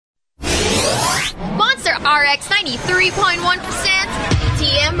Monster RX 93.1%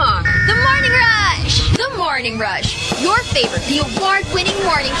 TMR. The Morning Rush. The Morning Rush. Your favorite, the award-winning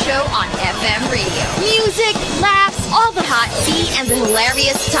morning show on FM radio. Music, laughs, all the hot tea, and the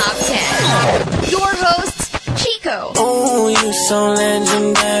hilarious top 10. Your hosts, Chico. Oh, you so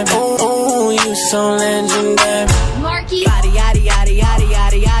legendary. Oh, you so legendary. Marky. Yada yada yada yada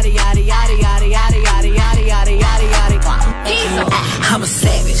yada yada yada yada yada yada yada yada yada yada yada. Hazel. I'm a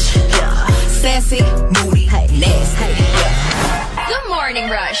savage. Yeah. Sassy, moody, nasty. Yeah. The Morning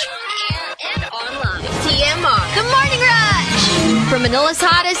Rush. Air and online. TMR. The Morning Rush. From Manila's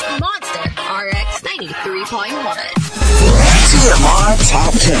hottest, Monster RX 93.1. TMR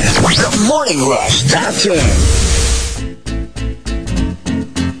Top 10. The Morning Rush Top 10.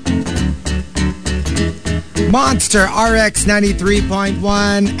 Monster RX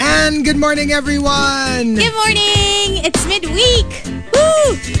 93.1. And good morning, everyone. Good morning. It's midweek.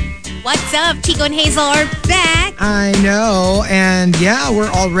 Woo! What's up? Chico and Hazel are back. I know. And yeah,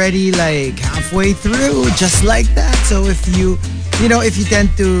 we're already like halfway through, just like that. So if you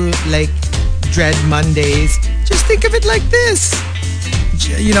tend to like dread Mondays, just think of it like this.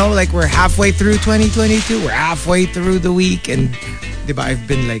 Like we're halfway through 2022. We're halfway through the week. And diba, I've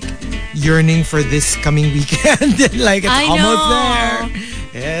been like yearning for this coming weekend. Like it's almost there.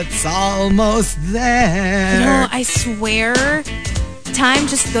 It's almost there. I swear, time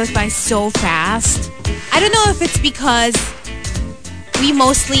just goes by so fast. I don't know if it's because we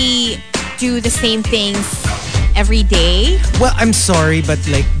mostly do the same things every day. Well, I'm sorry, but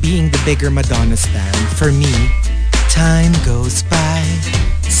like being the bigger Madonna stan, for me, time goes by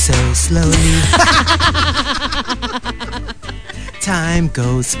so slowly. Time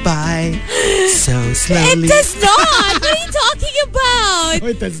goes by so slowly. It does not. What are you talking about? No,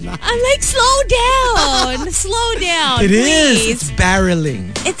 it does not. I'm like, slow down. Slow down, It please. is. It's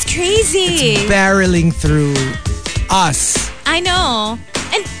barreling. It's crazy. It's barreling through us. I know.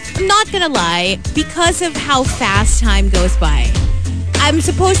 And I'm not gonna lie, because of how fast time goes by, I'm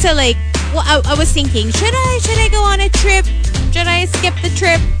supposed to like, well, I was thinking, should I go on a trip? Should I skip the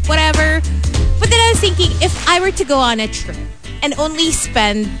trip? Whatever. But then I was thinking, if I were to go on a trip and only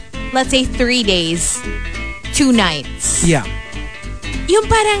spend, let's say, 3 days, 2 nights. Yeah. Yung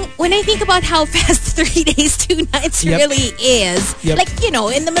parang, when I think about how fast 3 days, 2 nights really is, like, in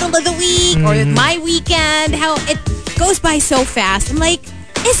the middle of the week or my weekend, how it goes by so fast. I'm like,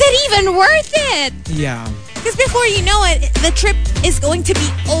 is it even worth it? Yeah. Because before you know it, the trip is going to be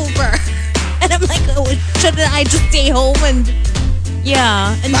over. And I'm like, oh, should I just stay home and,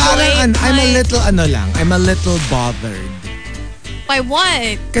 enjoy I'm a little bothered. By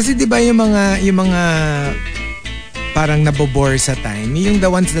what? Kasi di ba yung mga parang nabobore sa time, yung the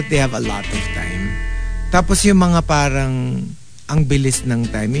ones that they have a lot of time. Tapos yung mga parang ang bilis ng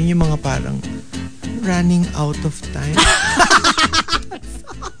time, yung mga parang running out of time.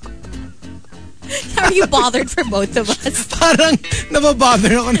 Are you bothered for both of us? Parang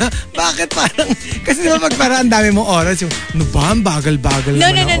nababother ako na, bakit parang, kasi diba pag parang ang dami mong oras, yung, ano ba, ang bagal-bagal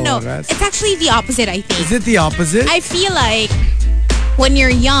naman ng oras. It's actually the opposite, I think. Is it the opposite? I feel like when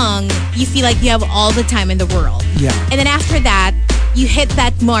you're young, you feel like you have all the time in the world. Yeah. And then after that, you hit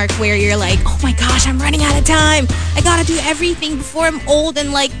that mark where you're like, oh my gosh, I'm running out of time. I gotta do everything before I'm old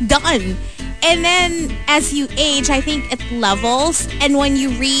and like done. And then as you age, I think it levels. And when you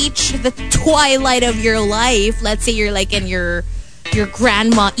reach the twilight of your life, let's say you're like in your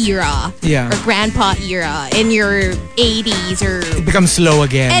grandma era or grandpa era, in your 80s or... It becomes slow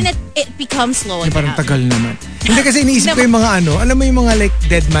again. And it becomes slow again. Parang tagal naman. Hindi kasi iniisip ko yung mga alam mo yung mga like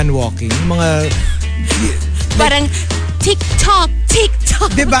dead man walking, yung mga... Parang tick-tock,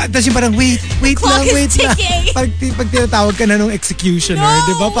 tick-tock. Diba? Tapos yung parang wait lang. Pag tinatawag ka na nung executioner,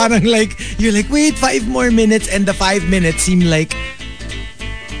 diba? Parang like, you're like, wait, 5 more minutes, and the 5 minutes seem like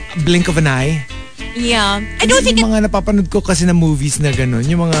a blink of an eye. Yeah. I don't think yung mga napapanood ko kasi na movies na ganun,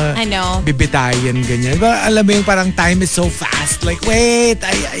 yung mga bibitayan, ganyan. Diba? Alam mo yung parang time is so fast. Like, wait,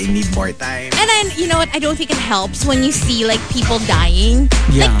 I need more time. And then, you know what? I don't think it helps when you see like people dying.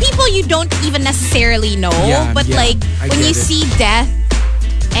 Yeah. Like people you don't even necessarily know. But like when you see death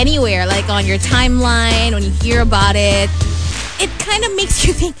anywhere, like on your timeline, when you hear about it, it kind of makes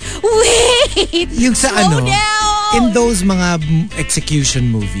you think, wait, yung sa slow down. In those mga execution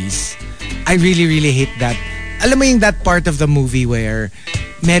movies, I really, really hate that. Alam mo yung that part of the movie where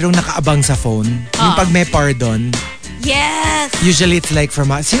merong nakaabang sa phone, yung pag may pardon. Yes. Usually it's like from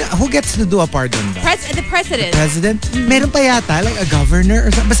who gets to do a pardon ba? The president. The president? Meron pa yata, like a governor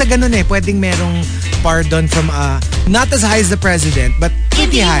or something. Basta ganun pwedeng merong pardon from not as high as the president, but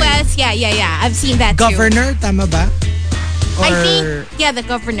pretty high. In the US, yeah. I've seen that governor, too. Tama ba? Or I think, the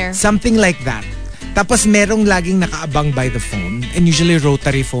governor. Something like that. Tapos merong laging nakaabang by the phone. And usually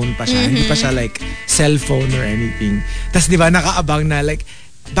rotary phone pa siya. Hindi pa siya like cell phone or anything. Tapos di ba nakaabang na like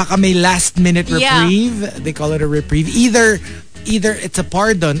baka may last minute reprieve. Yeah. They call it a reprieve. Either it's a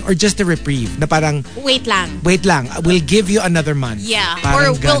pardon or just a reprieve na parang wait lang, we'll give you another month. Yeah,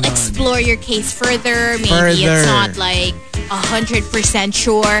 or we'll explore your case further. Maybe it's not like 100%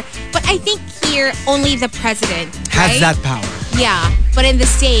 sure, but I think here only the president has that power. Yeah, but in the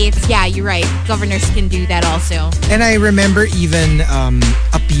States, yeah, you're right, governors can do that also. And I remember even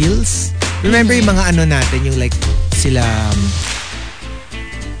appeals. Remember yung mga ano natin, yung like sila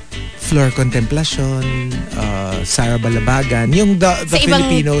Flor Contemplacion, Sara Balabagan, yung the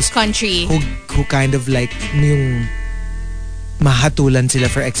Filipinos country who kind of like yung mahatulan sila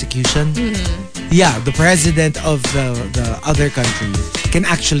for execution. Yeah, the president of the other country can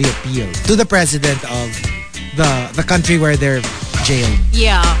actually appeal to the president of the country where they're jailed.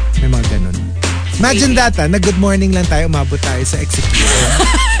 Yeah. May mga ganun. Imagine that, na good morning lang tayo, umabot tayo sa execution.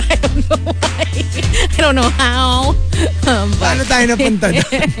 I don't know why. I don't know how. Paano tayo napunta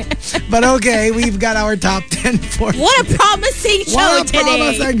doon? But okay, we've got our top 10 for What a promising show today. What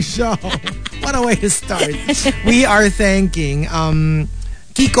a promising show. What a way to start. We are thanking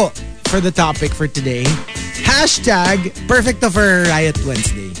Chico for the topic for today. Hashtag perfecto for Riot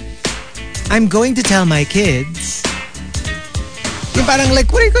Wednesday. I'm going to tell my kids. Yung parang like,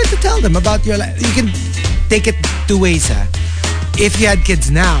 what are you going to tell them about your life? You can take it two ways, ha? If you had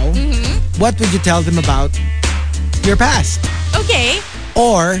kids now, what would you tell them about your past? Okay.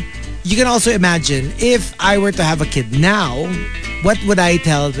 Or you can also imagine if I were to have a kid now, what would I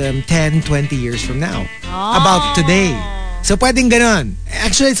tell them 10, 20 years from now about today? So pwedeng ganon.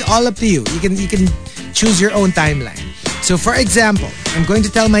 Actually, it's all up to you. You can choose your own timeline. So for example, I'm going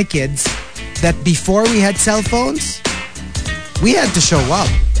to tell my kids that before we had cell phones, we had to show up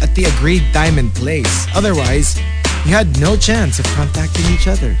at the agreed time and place. Otherwise, you had no chance of contacting each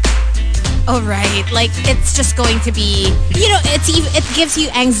other. Oh, right. Like, it's just going to be, you know, it gives you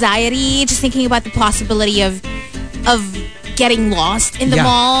anxiety just thinking about the possibility of getting lost in the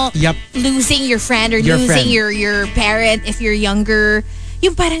mall. Yep. Losing your friend or losing your parent if you're younger.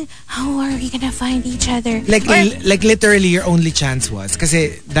 Yung parang, how are we gonna find each other? Like literally your only chance was,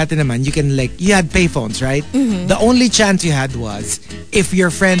 kasi dati naman, you had payphones, right? The only chance you had was if your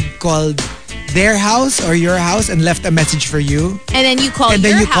friend called their house or your house and left a message for you. And then you called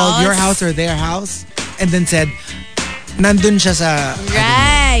called your house or their house and then said, nandun siya sa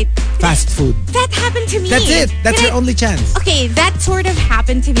right. fast food. That happened to me. That's it. That's your only chance. Okay, that sort of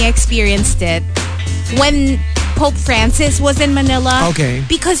happened to me. I experienced it when Pope Francis was in Manila. Okay.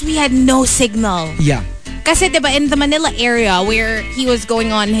 Because we had no signal. Yeah. Kasi diba in the Manila area where he was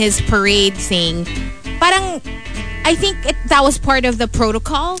going on his parade thing, parang I think that was part of the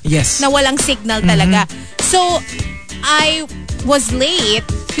protocol. Yes. Na walang signal talaga. So I was late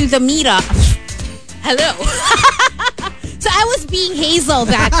to the meetup. Hello. So I was being Hazel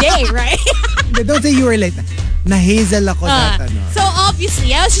that day, right? Don't say you were late. Na Hazel ako that ano. So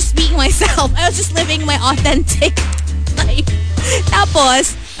obviously, I was just being myself. I was just living my authentic life.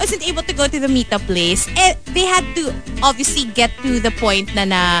 Tapos, I wasn't able to go to the meetup place. And they had to obviously get to the point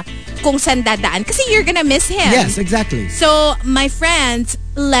na kung saan dadaan. Kasi you're gonna miss him. Yes, exactly. So, my friends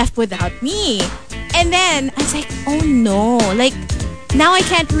left without me. And then, I was like, oh no. Like, now I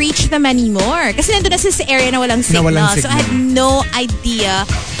can't reach them anymore. Kasi nandun na sila sa area na walang signal. So, I had no idea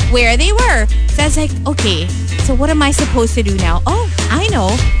where they were. So, I was like, okay, so what am I supposed to do now? Oh, I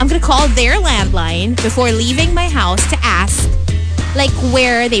know. I'm gonna call their landline before leaving my house to ask like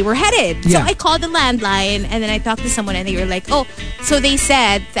where they were headed. Yeah. So I called the landline and then I talked to someone and they were like, oh, so they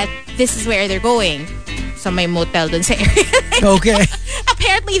said that this is where they're going. So may motel dun sa area. Okay.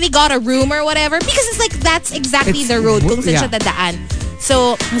 Apparently they got a room or whatever because it's like that's exactly the road kung saan siya dadaan.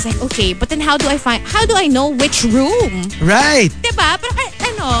 So I was like, okay, but then how do I know which room? Right. Diba? Pero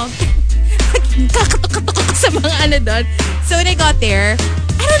ano, kakatok sa mga ano doon. So when I got there,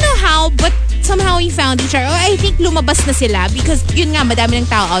 I don't know how, but somehow we found each other. I think lumabas na sila because yun nga, madami ng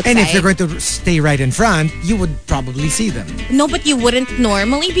tao outside. And if they're going to stay right in front, you would probably see them. No, but you wouldn't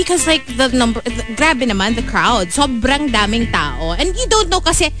normally because like grabe naman, the crowd. Sobrang daming tao. And you don't know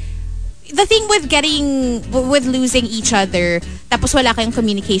kasi the thing with losing each other tapos wala kayong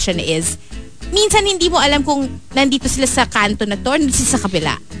communication is minsan hindi mo alam kung nandito sila sa kanto na to or nandito sila sa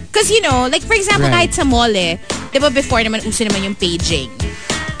kabila. Because you know, like for example, kahit sa mall di ba before naman uso naman yung paging.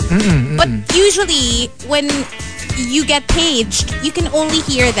 But usually, when you get paged, you can only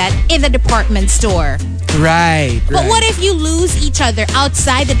hear that in the department store. Right. But what if you lose each other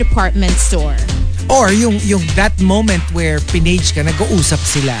outside the department store? Or yung that moment where pinage ka, nag-uusap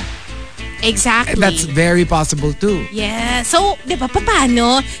sila. Exactly. That's very possible too. Yeah. So, di ba,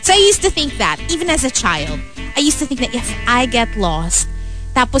 paano? So, I used to think that, even as a child, I used to think that if I get lost,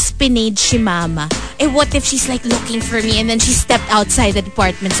 tapos pinage si mama, what if she's like looking for me and then she stepped outside the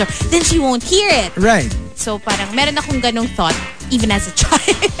department store? Then she won't hear it. Right. So, parang meron akong ganong thought, even as a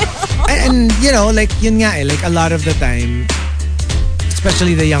child. And like, yun nga like a lot of the time,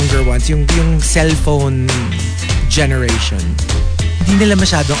 especially the younger ones, yung cellphone generation, hindi nila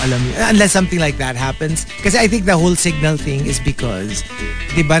masyadong alam yun. Unless something like that happens. Kasi I think the whole signal thing is because,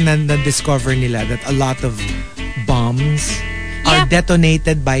 di ba, na-discover nila that a lot of bombs are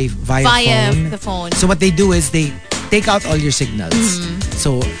detonated via phone. The phone. So what they do is they take out all your signals.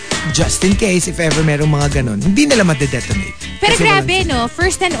 So, just in case, if ever merong mga ganun, hindi nila ma-detonate. Pero grabe, no?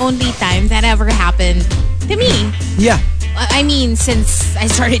 First and only time that ever happened to me. Yeah. I mean, since I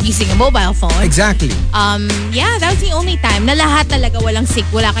started using a mobile phone. Exactly. Yeah, that was the only time na lahat talaga wala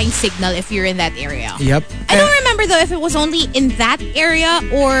kayong signal if you're in that area. Yep. I don't remember though if it was only in that area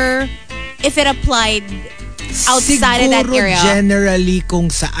or if it applied outside of that area. Siguro generally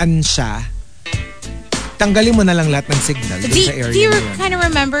kung saan siya, tanggalin mo na lang lahat ng signal dun sa area. Do you kind of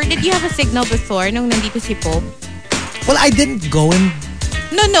remember, did you have a signal before nung nandito si Pope? Well, I didn't go in.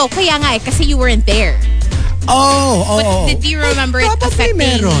 No, kaya nga kasi you weren't there. Oh. But did you remember it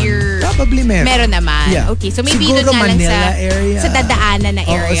affecting your... Probably meron. Meron naman. Yeah. Okay, so maybe siguro doon nga lang Manila area. Sa dadaanan na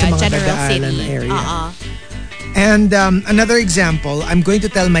area, sa mga General dadaanan City. Na area. And another example, I'm going to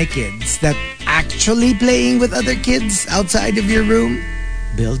tell my kids that actually playing with other kids outside of your room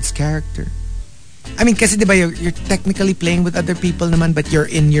builds character. I mean, kasi diba you're technically playing with other people naman, but you're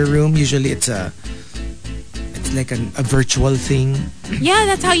in your room. Usually it's like a virtual thing. Yeah,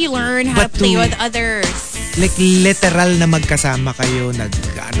 that's how you learn how to play with others. Like literal na magkasama kayo,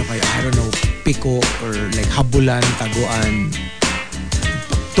 kayo, I don't know, piko or like habulan, taguan,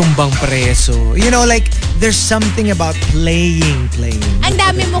 tumbang preso. Like there's something about playing. Ang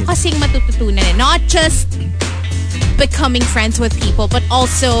dami mo kasing matututunan eh. Not just becoming friends with people, but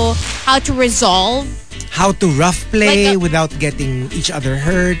also how to resolve. How to rough play without getting each other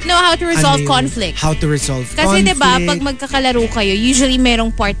hurt. No, how to resolve conflict. How to resolve Kasi conflict. Kasi diba, pag magkakalaro kayo, usually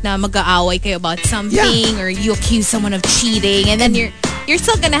merong part na mag-aaway kayo about something or you accuse someone of cheating and then you're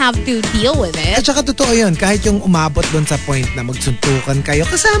still gonna have to deal with it. At saka totoo yun, kahit yung umabot doon sa point na magsuntukan kayo,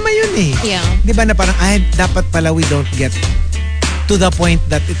 kasama yun eh. Yeah. Diba na parang, dapat pala we don't get to the point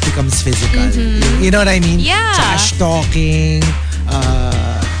that it becomes physical. You know what I mean? Yeah. Trash talking,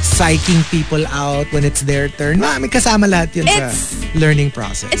 psyching people out when it's their turn. May kasama lahat yun sa learning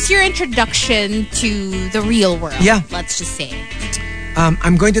process. It's your introduction to the real world. Yeah. Let's just say.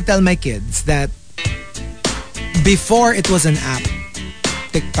 I'm going to tell my kids that before it was an app,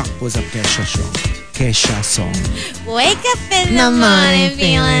 TikTok was a Kesha song. Wake up in the morning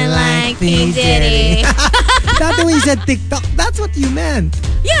feeling like P. Diddy. That's the way you said TikTok. That's what you meant.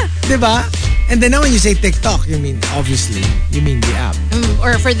 Yeah. Diba? And then now when you say TikTok, you mean the app.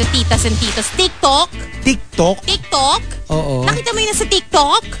 Or for the titas and titos, TikTok. TikTok? Oo. Nakita mo yun sa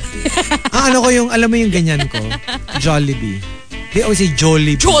TikTok? Alam mo yung ganyan ko? Jollibee. They always say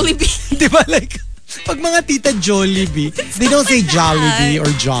Jollibee. Jollibee. Diba like, pag mga tita Jollibee, they don't say Jollibee or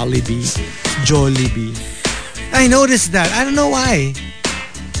Jollibee. Jollibee. I noticed that. I don't know why.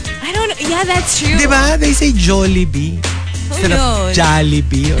 I don't know. Yeah, that's true. Diba? They say Jollibee. Instead of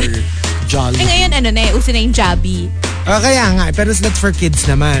Jollibee or Jollibee. Ngayon, uso na yung Jabby. Kaya nga. Pero that's for kids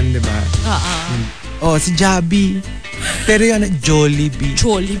naman, diba? Si Jabby. Pero yun, Jollibee.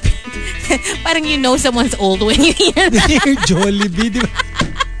 Jollibee. Parang you know someone's old when you hear that. Jollibee, diba?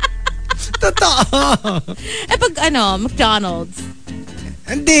 Totoo. Pag McDonald's.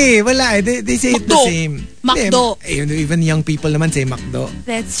 Hindi, wala. They say it the same. Macdo. Even young people naman say Macdo.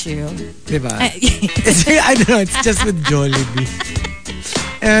 That's true. Diba? I don't know. It's just with Jollibee.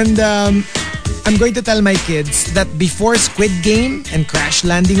 And I'm going to tell my kids that before Squid Game and Crash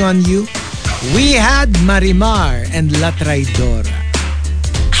Landing on You, we had Marimar and La Traidora.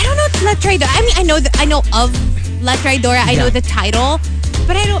 I don't know La Traidora. I mean, I know of La Traidora. I know the title.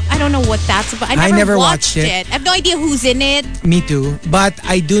 But I don't know what that's about. I never watched it. I have no idea who's in it. Me too. But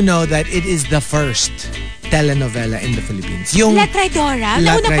I do know that it is the first telenovela in the Philippines. Yung La Traidora?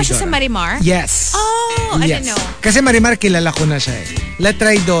 Nauna pa siya sa Marimar? Yes. Oh, I didn't know. Kasi Marimar kilala ko na siya eh. La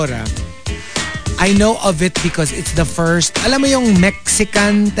Traidora, I know of it because it's the first, alam mo yung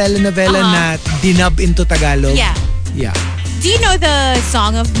Mexican telenovela na dinub into Tagalog? Yeah. Yeah. Do you know the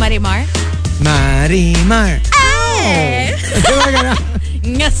song of Marimar? Marimar. Ay!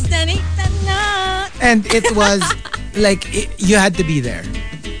 And it was like, you had to be there.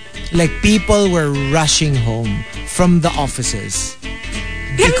 Like people were rushing home from the offices.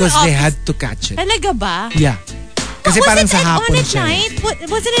 because they had to catch it. Talaga ba? Yeah. Kasi was parang it sa like hapon on at siya. night?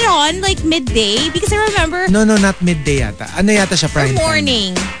 Wasn't it on like midday? Because I remember No, not midday yata. Ano yata siya, prime time?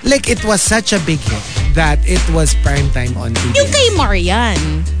 morning. Like, it was such a big hit that it was prime time on TBS. Yung kay Marian.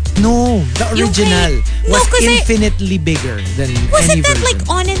 No, the Yung original kay- was No, 'cause infinitely bigger than Was any it that version. like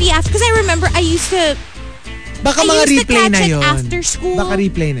on in the after? Because I remember I used to Baka I mga used to replay catch na it yun. after school. Baka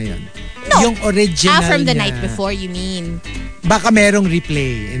replay na yun. No. Yung original from the niya. night before, you mean? Baka merong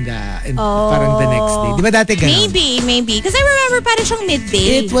replay in parang the next day. Di ba dati ganun? Maybe. Because I remember parang siyang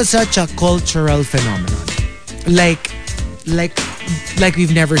midday. It was such a cultural phenomenon. Like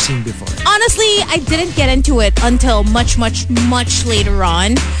we've never seen before. Honestly, I didn't get into it until much later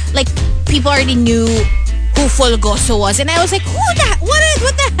on. Like, people already knew who Folgoso was. And I was like, what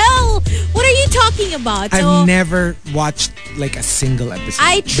the hell? What are you talking about? I've never watched like a single episode.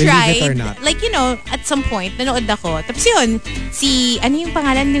 I Believe tried. it or not. Like, at some point, nanood ako. Tapos yun, ano yung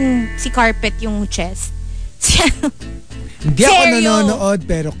pangalan yung si Carpet yung chess? Hindi ako Seryo. nanonood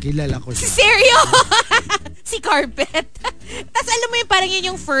pero kilala ko siya. Seryo? Si Carpet. Tapos alam mo yung parang yun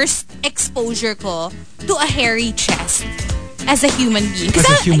yung first exposure ko to a hairy chest as a human being. Because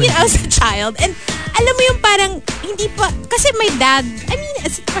I was a child. And alam mo yung parang hindi pa, kasi my dad, I mean,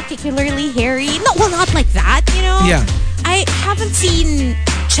 is it particularly hairy? No, well, not like that, Yeah. I haven't seen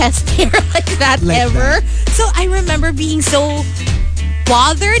chest hair like that Like ever. So I remember being so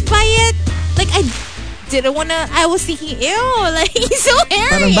bothered by it. Like, I was thinking, ew, like, he's so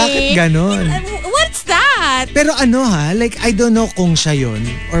hairy. Parang bakit ganon? What's that? Pero like, I don't know kung siya yun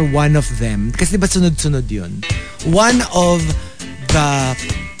or one of them. Kasi diba sunod-sunod yun? One of the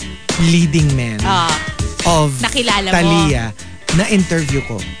leading men of Nakilala mo. Thalia na interview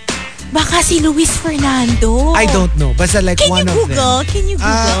ko. Baka si Luis Fernando. I don't know. Basta like one of them. Can you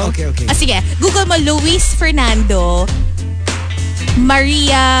Google? Okay. Sige. Google mo Luis Fernando.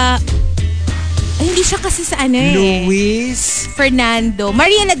 Maria... Ay, hindi siya kasi sa Luis Fernando.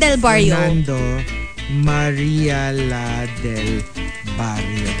 Maria La Del Barrio. Maria La Del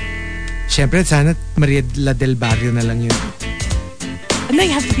Barrio. Siyempre, sana Maria La Del Barrio na lang yun. No, you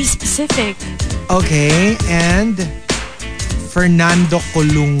have to be specific. Okay, and Fernando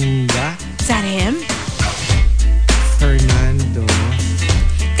Colunga. Is that him? Fernando.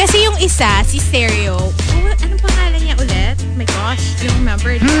 Kasi yung isa, si Stereo. Anong pangalan niya ulit? Oh my gosh, I don't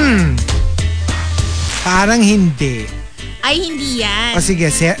remember. Parang hindi. Ay, hindi yan. O sige,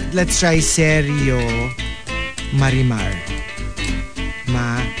 let's try Sergio Marimar.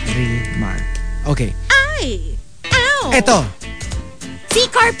 Okay. Ay! Ow! Eto, Si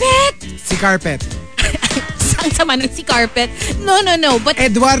Carpet! si Carpet. Ang sama nun si Carpet. No. But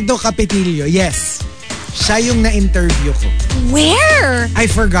Eduardo Capetillo, yes. Siya yung na-interview ko. where? I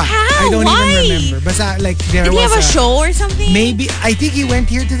forgot. How? I don't Why? even remember. Basta like there Did he was have a show or something? Maybe, I think he went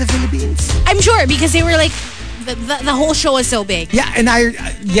here to the Philippines. I'm sure because they were like, the whole show was so big. Yeah, and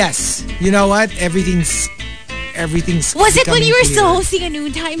yes. You know what? Everything's Was it when becoming you were clear. still hosting a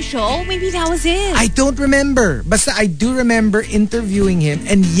noontime show? Maybe that was it. I don't remember. Basta I do remember interviewing him.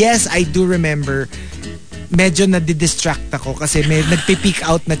 And yes, I do remember medyo nadidistract ako kasi may nagpipeek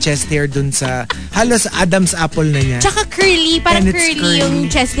out na chest hair dun sa halos Adam's apple na niya. Tsaka curly, parang And it's curly yung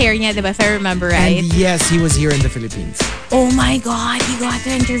chest hair niya, diba? If I remember right. And yes, he was here in the Philippines. Oh my God, you got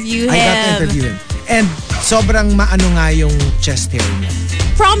to interview him. I got to interview him. And sobrang maano nga yung chest hair niya.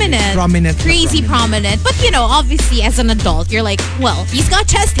 Prominent. Crazy prominent. But obviously as an adult, you're like, well, he's got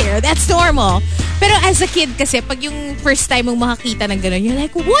chest hair. That's normal. Pero as a kid kasi, pag yung first time mong makakita ng gano'n, you're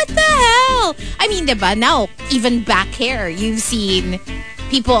like, what the hell? I mean, diba, now, even back hair, you've seen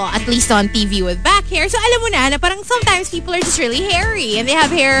people, at least on TV, with back hair. So alam mo na parang sometimes people are just really hairy and they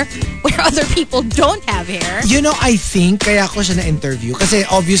have hair where other people don't have hair. I think kaya ko siya na-interview kasi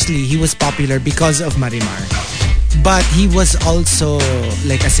obviously he was popular because of Marimar. But he was also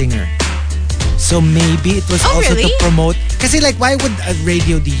like a singer. So maybe it was also really? to promote. Kasi like, why would a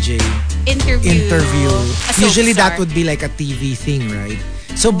radio DJ interview? a soap Usually star. that would be like a TV thing, right?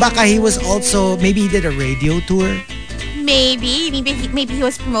 So baka he was also, maybe he did a radio tour Maybe he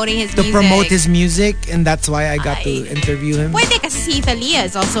was promoting his to music. promote his music, and that's why I got to interview him. Pwede kasi si Thalia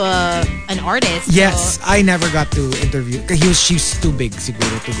is also an artist. Yes, So. I never got to interview. She's too big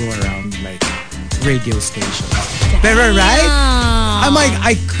siguro to go around like radio stations. Pero right? I'm like,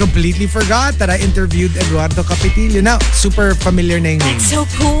 I completely forgot that I interviewed Eduardo Capetillo. Now, super familiar na yung name. That's so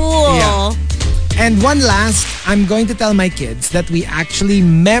cool. Yeah. And one last, I'm going to tell my kids that we actually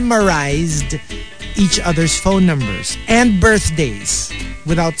memorized each other's phone numbers and birthdays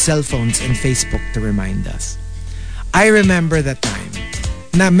without cell phones and Facebook to remind us. I remember that time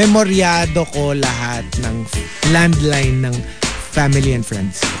na memoryado ko lahat ng landline ng family and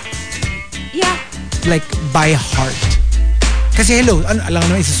friends. Yeah. Like, by heart. Kasi hello, alam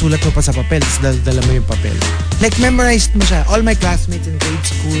naman, isusulat mo pa sa papel, tapos dala mo yung papel. Like, memorized mo siya. All my classmates in grade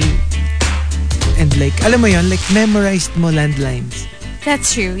school. And like, alam mo yun, like, memorized mo landlines.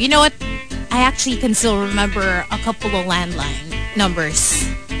 That's true. You know what? I actually can still remember a couple of landline numbers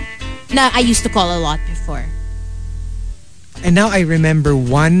na I used to call a lot before. And now I remember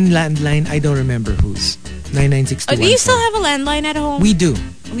one landline. I don't remember whose. 99621. Do you still have a landline at home? We do.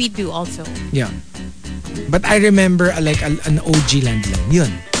 We do also. Yeah. But I remember like an OG landline.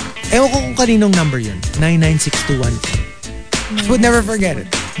 Yun. Ewan ko kung kaninong number yun. 99621. I would never forget it.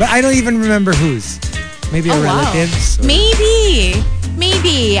 But I don't even remember whose. Maybe a relative's. Wow. Maybe.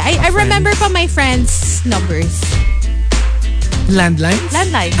 I remember pa my friends' numbers. Landlines?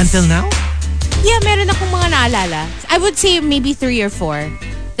 Landlines. Until now? Yeah, meron akong mga naalala. I would say maybe 3 or 4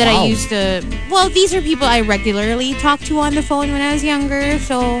 that I used to... Well, these are people I regularly talked to on the phone when I was younger,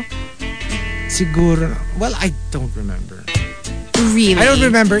 so... Siguro... Well, I don't remember. Really? I don't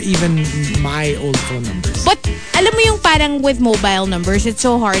remember even my old phone numbers. But, alam mo yung parang with mobile numbers, it's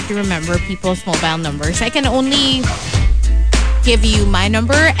so hard to remember people's mobile numbers. I can only give you my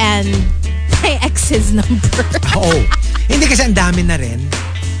number and my ex's number. Oo. Hindi kasi ang dami na rin.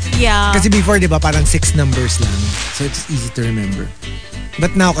 Yeah. Kasi before, di ba, parang 6 numbers lang. So it's easy to remember.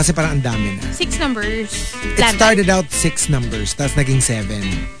 But now, kasi parang ang dami na. 6 numbers. It started out 6 numbers, tapos naging 7.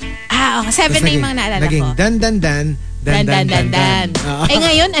 7 na yung mga naalala naging ko. dan. Eh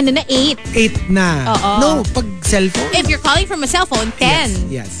ngayon, ano na? 8. 8 na. Oo. No, pag cellphone. If you're calling from a cell phone,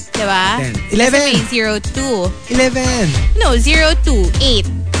 10. Yes. Diba? 10. 11. 02. 11. No, 02, 8.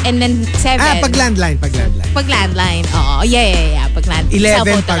 And then 7. Pag landline. Pag landline. Oo. Yeah. Pag landline.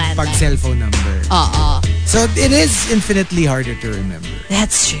 11 pag cellphone number. Oo. So it is infinitely harder to remember.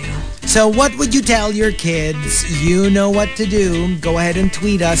 That's true. So what would you tell your kids? You know what to do. Go ahead and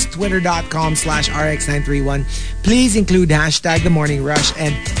tweet us, twitter.com/rx931. Please include hashtag The Morning Rush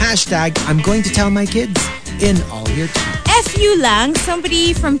and hashtag I'm going to tell my kids in all your tweets. FU lang,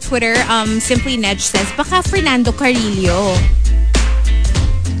 somebody from Twitter, Simply Nedge says, baka Fernando Carrillo.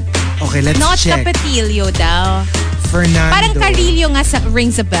 Okay, let's Not check. Not Capetillo daw. Fernando. Parang Carrillo nga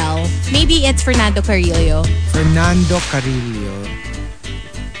rings a bell. Maybe it's Fernando Carrillo. Fernando Carrillo.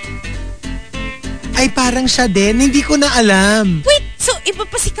 Ay, parang siya din. Hindi ko na alam. Wait, so iba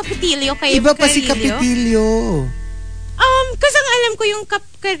pa si Capetillo kay Iba pa Carrillo? si Capetillo. Kasi ang alam ko yung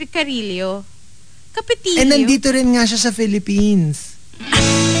Carrillo. Capetillo. And nandito rin nga siya sa Philippines.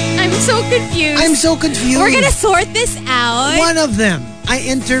 I'm so confused. We're gonna sort this out. One of them. I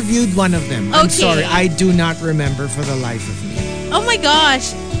interviewed one of them. I'm Okay. sorry. I do not remember for the life of me. Oh my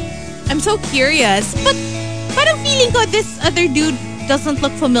gosh. I'm so curious. But parang feeling ko this other dude doesn't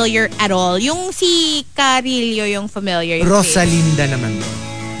look familiar at all. Yung si Carrillo yung familiar. Yung Rosalinda naman.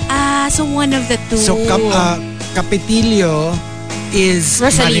 so one of the two. So, Capetillo is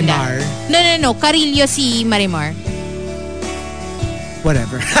Rosalinda. Marimar. No. Carrillo si Marimar.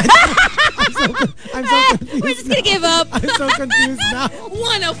 Whatever. I'm so confused. We're just gonna give up. I'm so confused now.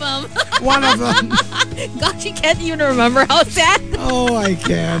 One of them. One of them. Gosh, you can't even remember how sad. Oh, I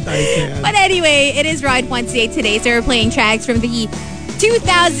can't. But anyway, it is Ride Wednesday today, so we're playing tracks from the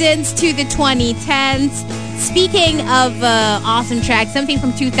 2000s to the 2010s. Speaking of awesome tracks, something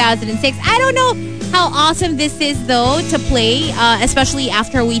from 2006. I don't know how awesome this is, though, to play, especially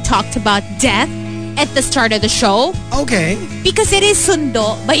after we talked about death at the start of the show. Okay. Because it is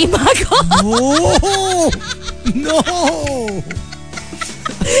Sundo by Imago. No!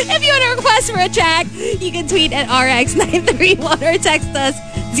 If you want to request for a track, you can tweet at RX931 or text us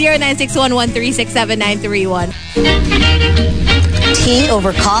 0961136791. Tea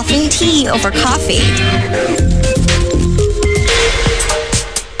over coffee? Tea over coffee.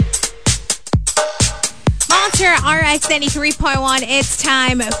 Monster RX 93.1. It's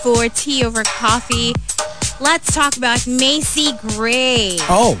time for Tea Over Coffee. Let's talk about Macy Gray.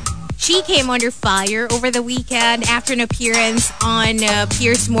 Oh. She came under fire over the weekend after an appearance on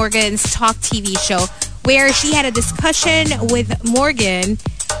Piers Morgan's Talk TV show, where she had a discussion with Morgan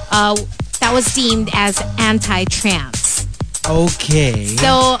that was deemed as anti-trans. Okay.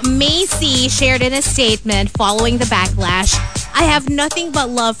 So Macy shared in a statement following the backlash, I have nothing but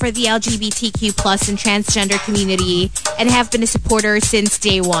love for the LGBTQ plus and transgender community and have been a supporter since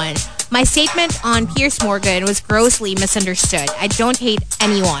day one. My statement on Piers Morgan was grossly misunderstood. I don't hate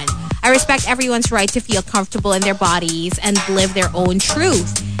anyone. I respect everyone's right to feel comfortable in their bodies and live their own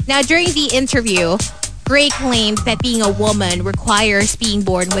truth. Now, during the interview, Gray claimed that being a woman requires being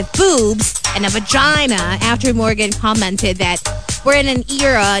born with boobs and a vagina after Morgan commented that We're in an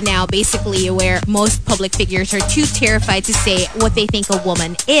era now, basically, where most public figures are too terrified to say what they think a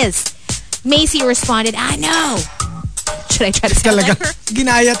woman is. Macy responded, I know. Should I try to sound like her?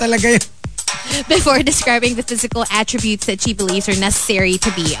 Ginaya talaga yun. Before describing the physical attributes that she believes are necessary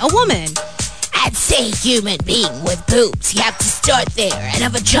to be a woman. I'd say human being with boobs. You have to start there. And a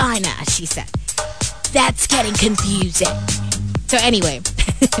vagina, she said. That's getting confusing. So anyway.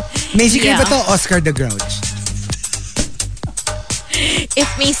 Macy Gray ba to? Oscar the Grouch. If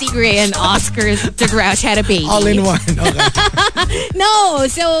Macy Gray and Oscar the Grouch had a baby. All in one. Okay. No,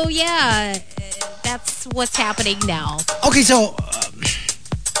 so yeah. That's what's happening now. Okay, so...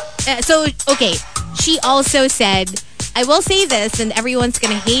 okay. She also said, I will say this, and everyone's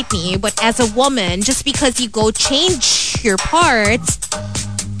gonna hate me, but as a woman, just because you go change your parts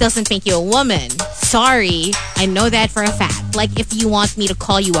doesn't make you a woman. Sorry, I know that for a fact. Like, if you want me to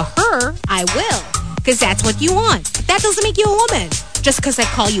call you a her, I will. Because that's what you want. But that doesn't make you a woman. Just because I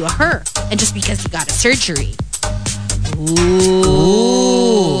call you a her. And just because you got a surgery. Ooh.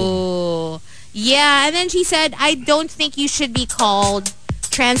 Yeah, and then she said, I don't think you should be called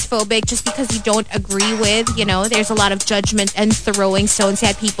transphobic just because you don't agree with, there's a lot of judgment and throwing stones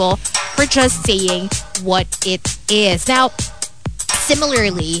at people for just saying what it is. Now,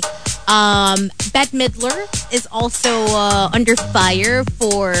 similarly, Bette Midler is also under fire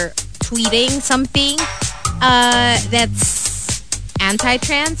for tweeting something that's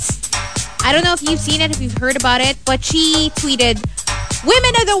anti-trans. I don't know if you've seen it, if you've heard about it, but she tweeted,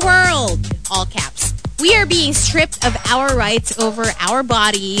 "Women of the world," all caps, "we are being stripped of our rights over our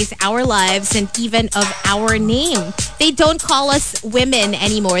bodies, our lives, and even of our name. They don't call us women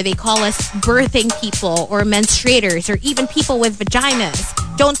anymore. They call us birthing people or menstruators or even people with vaginas.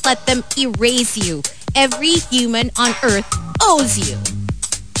 Don't let them erase you. Every human on earth owes you."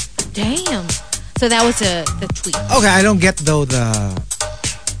 Damn. So that was the tweet. Okay, I don't get though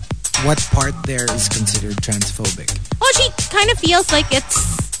what part there is considered transphobic. Oh, she kind of feels like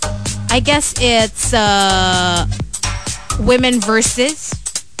I guess it's women versus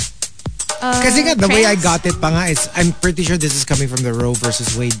Kasi nga, the way I got it pa nga is, I'm pretty sure this is coming from the Roe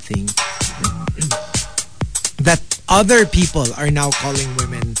versus Wade thing. That other people are now calling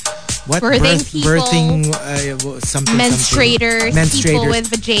women birthing something. Menstruators, people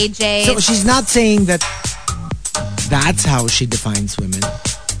with vajayjays. So she's not saying that that's how she defines women.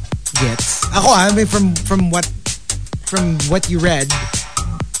 Gets. I mean, from what you read,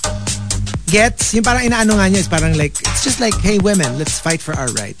 gets, yung parang inaano nga niya is parang like, it's just like, hey women, let's fight for our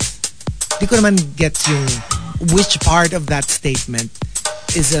rights. Di ko naman gets yung which part of that statement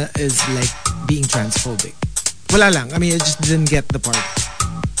is like being transphobic. Wala lang. I mean, I just didn't get the part.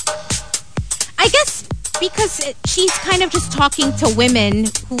 I guess because she's kind of just talking to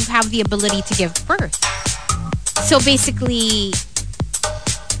women who have the ability to give birth. So basically...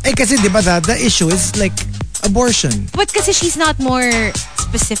 kasi diba the issue is like abortion. But kasi she's not more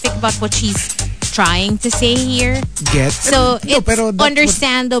specific about what she's trying to say here. So it's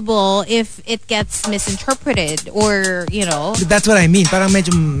understandable if it gets misinterpreted or, That's what I mean. Parang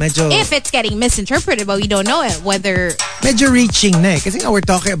medyo... If it's getting misinterpreted, but we don't know it, whether... Medyo reaching na eh. Kasi nga we're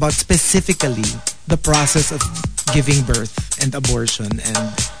talking about specifically the process of giving birth and abortion and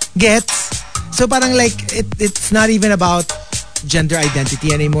gets. So parang like, it's not even about gender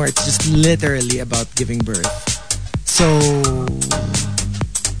identity anymore. It's just literally about giving birth. So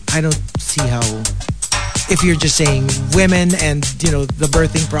I don't see how, if you're just saying women and the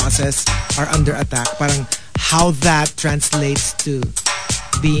birthing process are under attack, parang how that translates to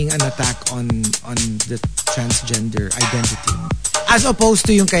being an attack on the transgender identity, as opposed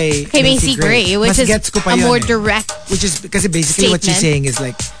to yung kay Macy Gray, which is a more direct, which is because basically statement. What she's saying is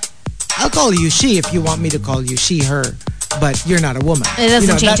like, I'll call you she if you want me to call you she, her, but you're not a woman. It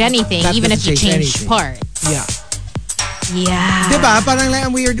doesn't change anything, even if you change parts. Yeah. Yeah. Diba? Parang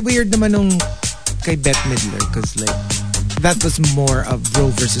like, weird naman nung kay Bette Midler, because like, that was more of Roe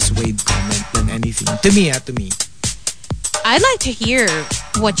versus Wade comment than anything. To me. I'd like to hear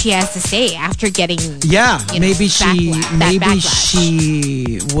what she has to say after getting maybe she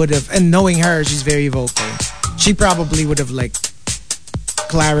would have, and knowing her, she's very vocal. She probably would have like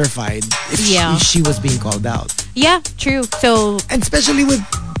clarified if she was being called out. Yeah, true. So, and especially with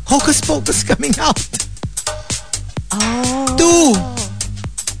Hocus Pocus coming out. Oh.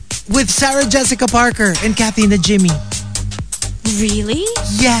 2 with Sarah Jessica Parker and Kathy Najimy. Really?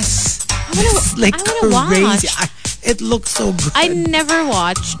 Yes. It's like crazy. It looks so good. I never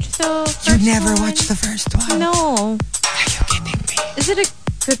watched the first one. You never watched the first one? No. Are you kidding me? Is it a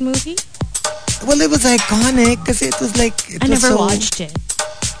good movie? Well, it was iconic because it was like... I never watched it.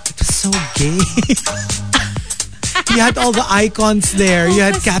 It was so gay. You had all the icons there. You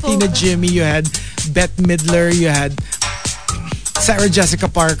had Hocus Kathy Pocus. Najimy. You had Bette Midler. You had Sarah Jessica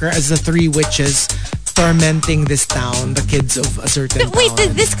Parker as the three witches tormenting this town, the kids of a certain Wait, town.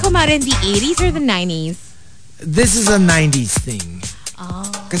 did this come out in the 80s or the 90s? This is a 90s thing.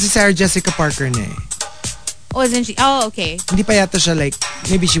 Oh. Kasi Sarah Jessica Parker na eh. Wasn't she? Oh, okay. Hindi pa yata siya like,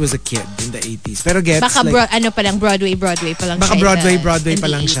 maybe she was a kid in the 80s. Pero gets Baka like, Broadway pa lang baka siya. Broadway pa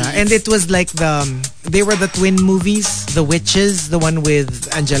lang siya. And it was like they were the twin movies, The Witches, the one with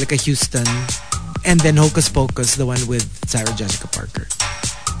Angelica Houston, and then Hocus Pocus, the one with Sarah Jessica Parker.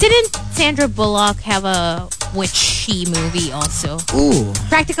 Didn't Sandra Bullock have a witchy movie also? Ooh,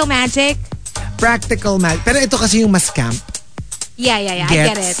 Practical Magic? Practical Magic. Pero ito kasi yung mas camp. Yeah. I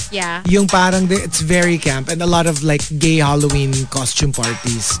get it. Yeah. Yung parang, it's very camp, and a lot of like gay Halloween costume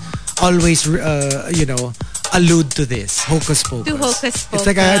parties always, allude to this. Hocus Pocus. To Hocus Pocus. It's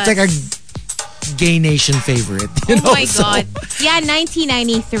like a gay nation favorite. You know? My God. Yeah,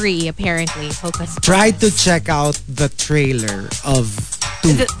 1993 apparently. Hocus Pocus. Try to check out the trailer of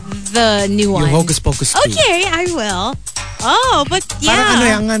 2. The new one. Yung Hocus Pocus 2. Okay, I will. Oh, but yeah.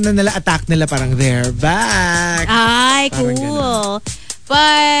 Parang yung nila, attack nila parang they're back. Ay, Parang cool.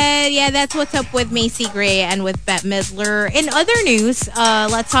 But yeah, that's what's up with Macy Gray and with Bette Midler. In other news,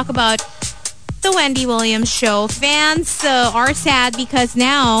 let's talk about the Wendy Williams show. Fans are sad because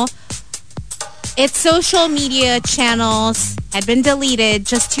now its social media channels had been deleted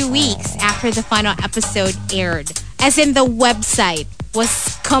just 2 weeks after the final episode aired. As in, the website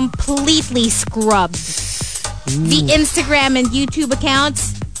was completely scrubbed. The Instagram and YouTube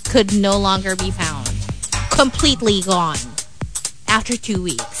accounts could no longer be found. Completely gone. After 2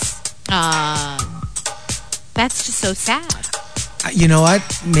 weeks. That's just so sad. You know what?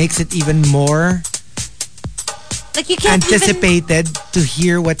 Makes it even more Like, you can't anticipated to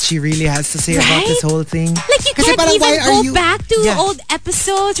hear what she really has to say about this whole thing. Like, you Kasi can't parang, why are even go you- back to Yeah. old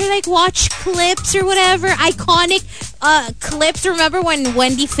episodes or like watch clips or whatever. Iconic clips. Remember when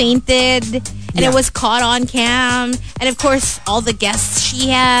Wendy fainted and it was caught on cam? And of course, all the guests she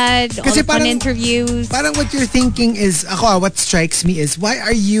had, all Kasi the fun parang- interviews. Parang what you're thinking is, what strikes me is, why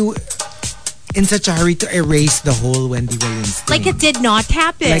are you in such a hurry to erase the whole Wendy Williams thing? Like, it did not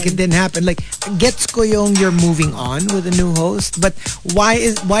happen. Like it didn't happen. Like, gets ko yung you're moving on with a new host, but why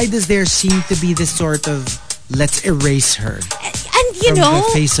does there seem to be this sort of let's erase her? And you from know,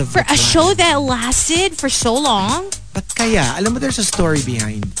 the face of for the a show that lasted for so long, But kaya, alam mo, there's a story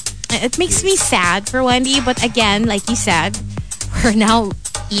behind. it makes me sad for Wendy. But again, like you said, we're now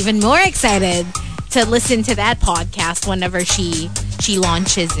even more excited to listen to that podcast whenever she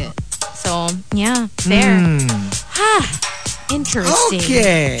launches it. So, yeah, there. Interesting.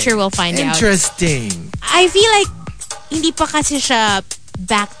 Okay. Sure, we'll find out. Interesting. I feel like hindi pa kasi siya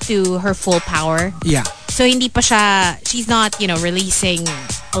back to her full power. Yeah. So hindi pa siya, she's not, releasing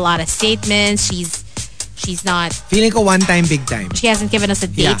a lot of statements. She's not, Feeling ko one time, big time. she hasn't given us a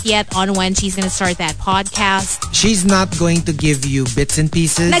date yet on when she's going to start that podcast. She's not going to give you bits and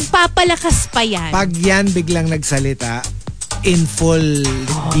pieces. Nagpapalakas pa yan. Pag yan biglang nagsalita, in full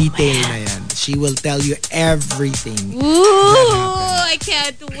detail na yan. She will tell you everything. Ooh, I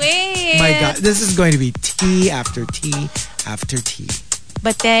can't wait. My God, this is going to be tea after tea after tea.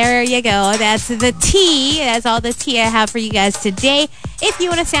 But there you go. That's the tea. That's all the tea I have for you guys today. If you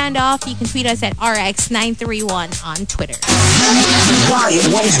want to sound off, you can tweet us at RX931 on Twitter. Riot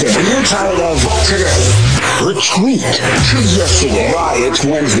Wednesday. You're tired of today. Retreat to yesterday. Riot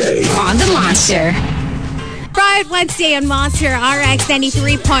Wednesday. On the Monster. Riot Wednesday on Monster RX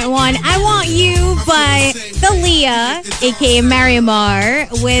 93.1. I Want You by the Leah, aka Marimar,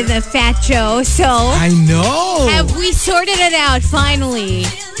 with Fat Joe. So, I know. have we sorted it out finally?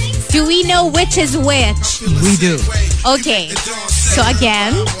 Do we know which is which? We do. Okay. So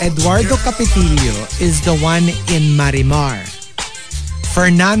again, Eduardo Capetillo is the one in Marimar.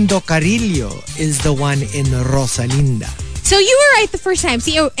 Fernando Carrillo is the one in Rosalinda. so you were right the first time.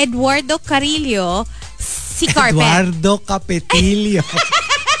 Si Eduardo Carrillo, si Carpet. Eduardo Capetillo.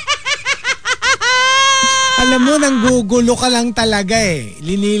 Alam mo, nanggugulo ka lang talaga eh.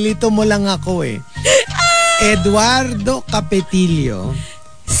 Linilito mo lang ako eh. Eduardo Capetillo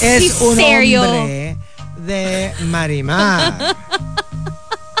es un serio. hombre de Marimar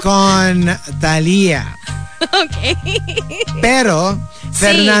con Thalia. Okay. Pero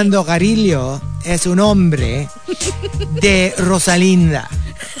Fernando Carrillo es un hombre de Rosalinda.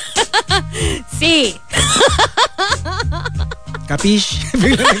 Si. Capish?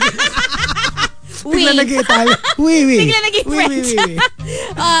 Oui. Bigla nag-Italian. Oui, oui. Bigla naging Oui, oui, French. oui,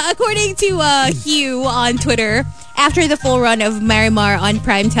 oui. According to Hugh on Twitter, after the full run of Marimar on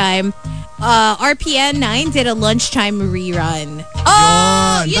primetime, RPN 9 did a lunchtime rerun.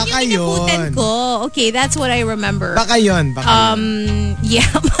 Oh, yun baka yung kinabutan yun. ko. Okay, that's what I remember. Baka yun. Yeah,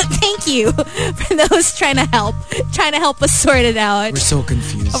 thank you for those trying to help us sort it out. We're so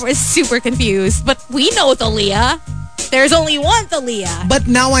confused. We're super confused, but we know Thalia. There's only one Thalia. But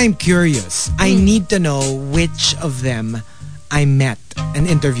now I'm curious. I need to know which of them I met and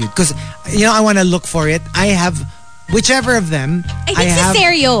interviewed. Because, I want to look for it. I have, whichever of them, I think si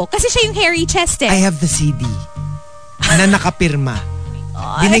Serio. Kasi siya yung hairy chest I have the CD na nakapirma.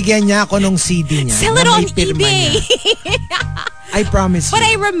 Binigyan niya ako nung CD niya. Sell na it may on pirma eBay. niya. I promise But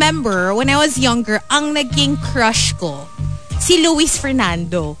you. I remember when I was younger, ang naging crush ko, si Luis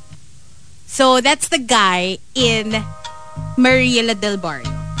Fernando. So that's the guy in Mariela del Barrio.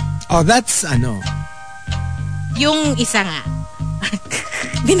 Oh, that's Yung isa nga.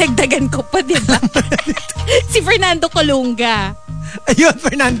 Dinagdagan ko pa, di ba? Si Fernando Colunga. Ayun,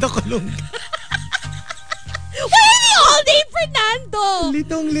 Fernando Colunga. Why the all-name Fernando?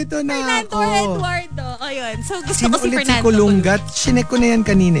 Litong-lito na Fernando ako. Eduardo. Ayun. So gusto Sino ko si ulit Fernando si Colunga? Sinek ko na yan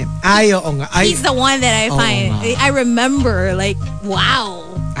kanina. Ay, oo nga. Ay, He's the one that I find. nga. I remember, like, wow.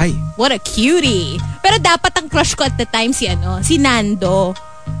 ay. What a cutie. Pero dapat ang crush ko at the time si Nando.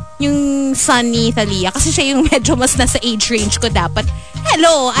 Yung son ni Thalia. Kasi siya yung medyo mas nasa age range ko dapat.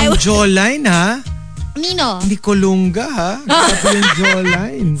 Hello. Ang jawline, ha? Nino. Hindi Colunga, ha? Grabe yung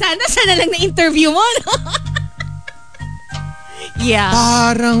jawline. Sana siya na lang na-interview mo, no? Yeah.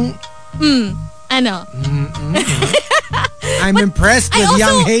 Parang, Ano? I'm impressed with I also-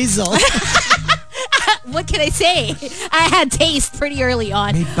 young Hazel. What can I say? I had taste pretty early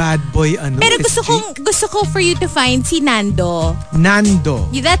on. May bad boy, Pero gusto ko for you to find si Nando. Nando.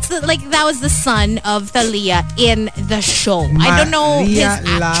 That was the son of Thalia in the show. I don't know his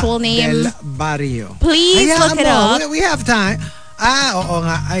actual name. Del Barrio. Please look it up. We have time. Oo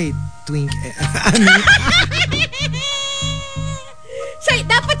nga. Ay, twink.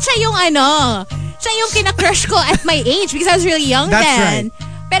 Dapat siya yung siya yung kinakrush ko at my age because I was really young That's then. right.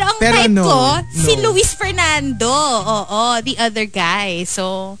 Pero ang Pero type no, ko, si no. Luis Fernando. Oo, the other guy.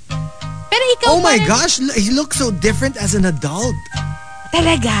 So, pero ikaw Oh my parang- gosh, he looks so different as an adult.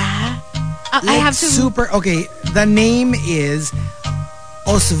 Talaga? I have to... Super, okay, the name is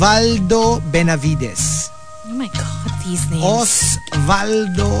Osvaldo Benavides. Oh my God, these names.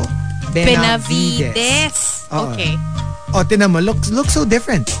 Osvaldo Benavides. Benavides. Oo. Okay. Oh, tinan mo, looks so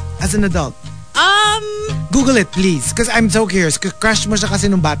different as an adult. Google it, please. Because I'm so curious. Crush mo siya kasi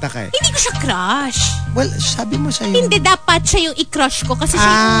nung bata ka eh. Hindi ko siya crush. Well, sabi mo siya yung... Hindi, dapat siya yung i-crush ko kasi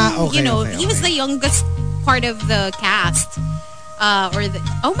siya yung, okay, okay, he was okay. the youngest part of the cast.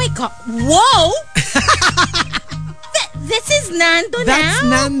 Oh my God. Whoa! This is Nando now? That's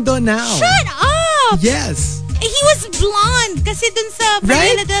Nando now. Shut up! Yes. He was blonde kasi dun sa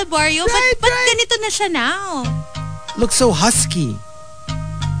Right? Mariela del Barrio. Right, But right. ganito na siya now. Looks so husky.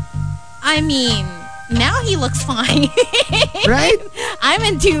 I mean, now he looks fine. Right? I'm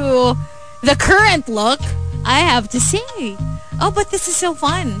into the current look, I have to say. Oh, but this is so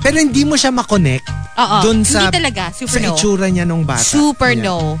fun. Pero hindi mo siya makonect dun sa, hindi talaga. Super sa no. itsura niya nung bata. Super Yeah.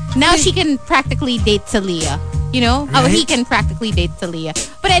 no. Now she can practically date Thalia. You know? Oh, he Right? can practically date Thalia.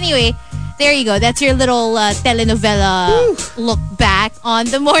 But anyway, there you go. That's your little telenovela look back on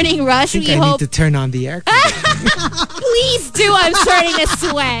the Morning Rush. I think We I hope. need to turn on the air. Please do. I'm starting to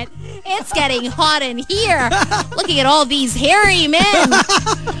sweat. It's getting hot in here. Looking at all these hairy men.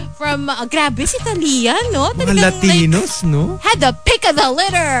 From, grabe si Thalia, no? Mga Talagang, Latinos, no? had the pick of the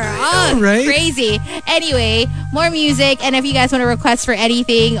litter. Oh, right? Crazy. Anyway, more music. And if you guys want to request for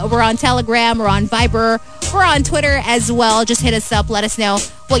anything, we're on Telegram, we're on Viber, we're on Twitter as well. Just hit us up. Let us know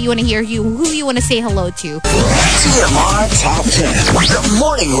what you want to hear, who you want to say hello to. TMR Top 10. The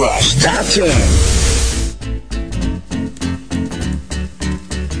Morning Rush Top 10.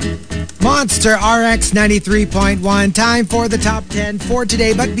 Monster RX 93.1. Time for the top 10 for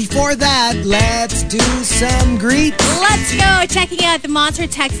today. But before that, let's do some greets. Let's go. Checking out the Monster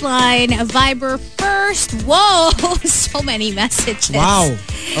text line. Viber first. Whoa. So many messages. Wow.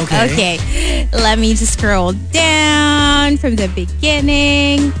 Okay. Okay. Let me just scroll down from the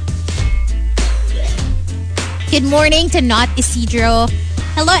beginning. Good morning to Not Isidro.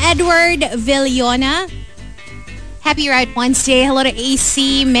 Hello, Edward Villona. Happy Ride Wednesday. Hello to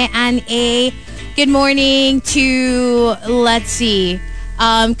AC, Mean A. Good morning to, let's see,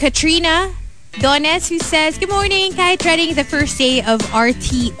 Katrina Dones, who says, good morning, kahit reading the first day of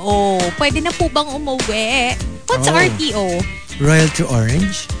RTO. Pwede na po bang umuwi? What's Oh. RTO? Royal to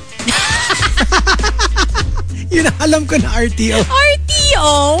Orange? Yun ang alam ko na RTO.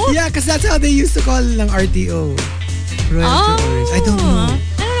 RTO? Yeah, because that's how they used to call ng RTO. Royal to Orange. I don't know.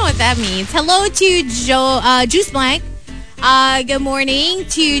 I don't know what that means. Hello to Juice Blank. Good morning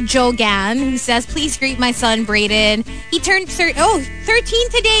to Joe Gan, who says, please greet my son, Brayden. He turned 13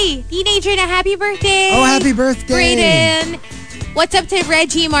 today. Teenager na happy birthday. Oh, happy birthday. Brayden. What's up to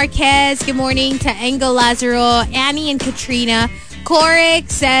Reggie Marquez? Good morning to Engel Lazaro, Annie and Katrina. Corrick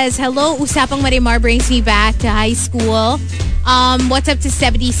says, hello, Usapang Marimar brings me back to high school. What's up to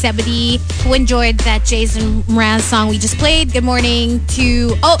 7070 who enjoyed that Jason Mraz song we just played. Good morning to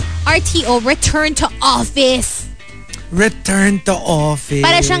RTO, Return to Office. Return to office.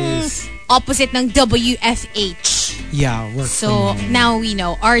 Para siyang opposite ng WFH. Yeah, work So, from home. now we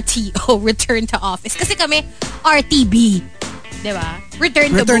know, RTO, Return to Office. Kasi kami, RTB. Diba?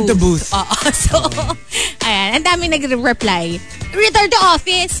 Return to booth. So, ayan. Ang dami nag-reply. Return to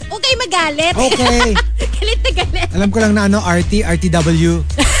office. Okay, magalit. Okay. Galit na galit. Alam ko lang na RTW.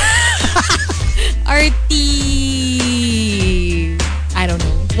 RT... I don't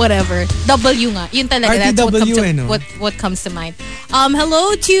know. Whatever. W nga. Yun talaga. RTW, That's what comes to mind.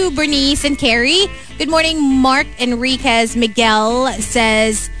 Hello to Bernice and Carrie. Good morning, Mark Enriquez. Miguel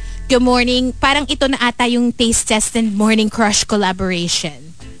says, good morning. Parang ito na ata yung Taste Test and Morning Crush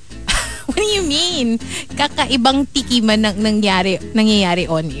collaboration. What do you mean? Kakaibang tikiman nangyayari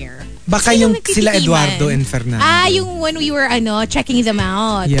on air. Baka Sino yung sila nagtitikiman? Eduardo and Fernando. Yung when we were checking them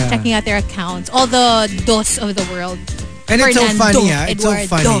out. Yeah. Checking out their accounts. All the dos of the world. And it's so Fernando, funny, It's so Eduardo.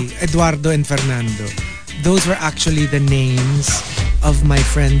 funny. Eduardo and Fernando. Those were actually the names of my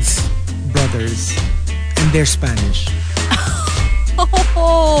friends' brothers. And they're Spanish.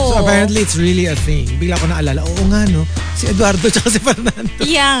 Oh. So apparently it's really a thing. Bigla ko naalala, oo nga no, si Eduardo tsaka si Fernando.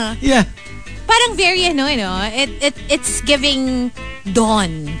 Yeah. Yeah. Parang very it's giving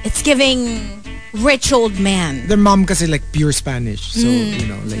Don. It's giving rich old man. Their mom kasi like pure Spanish. So,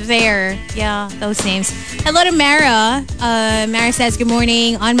 like... There. Yeah, those names. Hello to Mara. Mara says, good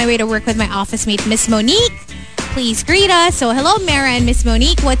morning. On my way to work with my office mate, Miss Monique. Please greet us. So, hello, Mara and Miss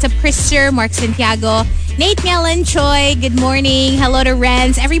Monique. What's up, Christer, Mark Santiago, Nate Mellon, Choi. Good morning. Hello to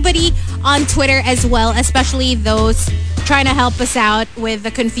Renz. Everybody on Twitter as well, especially those trying to help us out with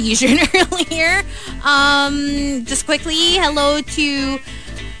the confusion earlier. Just quickly, hello to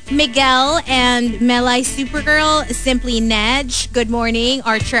Miguel and Melai Supergirl, Simply Nedge. Good morning,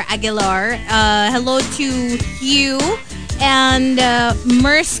 Archer Aguilar. Hello to Hugh and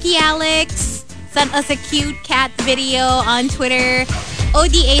Mersky Alex. Sent us a cute cat video on Twitter.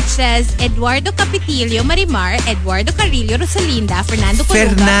 ODH says, Eduardo Capitillo, Marimar, Eduardo Carrillo, Rosalinda, Fernando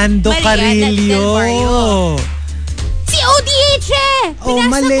Colunga, Fernando Maria del Barrio. Carrillo. Si ODH eh! Oh, Pinasa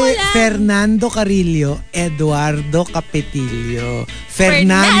mali. ko lang. Fernando Carrillo, Eduardo Capetillo,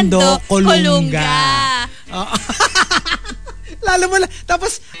 Fernando Colunga. Lalo mo lang.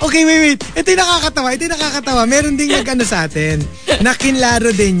 Tapos, okay, wait. Ito yung nakakatawa. Meron ding nag-ano sa atin.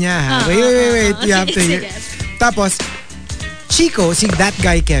 Nakinlaro din niya, ha? Wait. You have to hear. Tapos, Chico, see that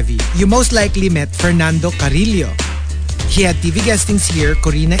guy, Kevy, you most likely met Fernando Carrillo. He had TV guestings here.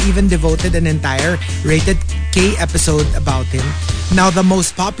 Corina even devoted an entire Rated K episode about him. Now, the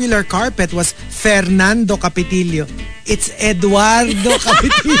most popular carpet was Fernando Capitillo. It's Eduardo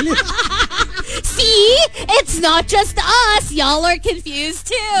Capitillo. See? It's not just us. Y'all are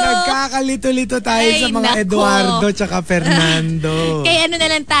confused too. Nagkakalito-lito tayo sa mga nako. Eduardo tsaka Fernando. Kaya ano na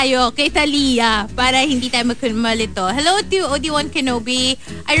lang tayo, kay Talia, para hindi tayo malito. Hello to OD1 Kenobi.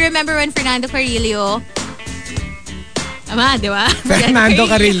 I remember when Fernando Carrillo, di ba? Fernando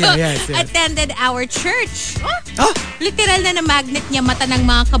Carrillo, yes. Attended our church. Oh? Literal na magnet niya mata ng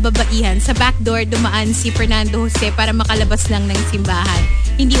mga kababaihan. Sa back door, dumaan si Fernando Jose para makalabas lang ng simbahan.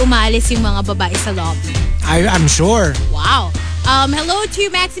 Hindi umaalis yung mga babae sa lobby. I'm sure. Wow. Hello to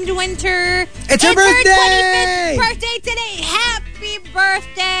Maxine De Winter. It's her birthday! 25th birthday today. Happy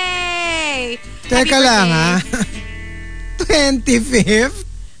birthday! Teka lang, ha? 25th?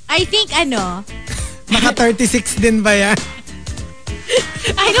 I think Maka 36 din ba yan?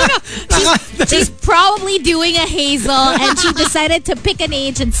 I don't know. She's probably doing a Hazel and she decided to pick an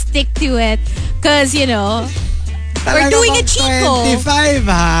age and stick to it. Because, we're doing a Chico. 25,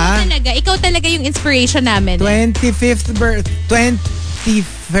 ha? Ikaw talaga yung inspiration namin. 25th birth.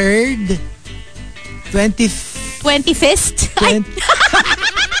 23rd? 25th? 25th?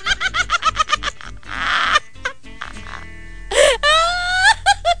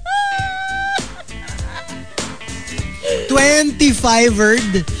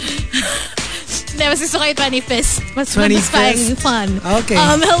 Hindi, mas gusto ko yung 25th. Mas 25th? fun. Okay.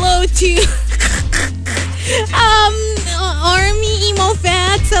 Hello to Army Emo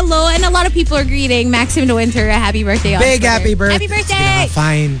Fats. Hello. And a lot of people are greeting Maxim De Winter a happy birthday on Big Twitter. happy birthday. Happy birthday!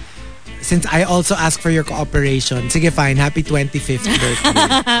 Fine. since I also asked for your cooperation, sige fine, happy 25th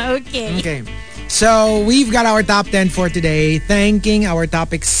birthday. Okay. So, we've got our top 10 for today. Thanking our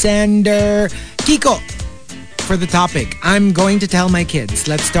topic sender, Chico, for the topic. I'm going to tell my kids.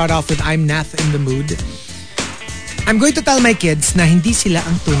 Let's start off with I'm Nath in the mood. I'm going to tell my kids na hindi sila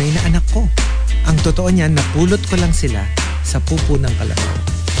ang tunay na anak ko. Ang totoo niyan, napulot ko lang sila sa pupo ng kalabaw.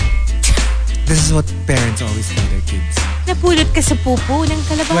 This is what parents always tell their kids. Napulot ka sa pupo ng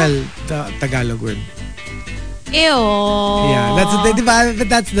kalabaw? Well, the Tagalog word. Ew. Yeah, that's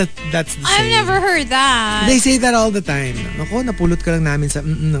the I've saying. never heard that. They say that all the time. Ako, napulot ka lang namin sa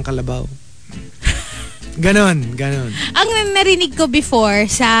ng kalabaw. Ganon. Ang narinig ko before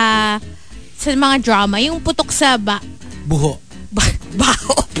sa mga drama, yung putok sa buho.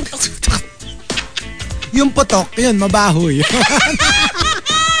 baho. Yung putok, yun, mabaho yun.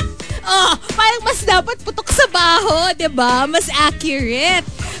 Oh, parang mas dapat putok sa baho, 'di ba? Mas accurate.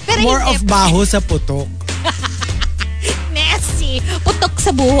 Pero More of baho sa putok. Nasty. Putok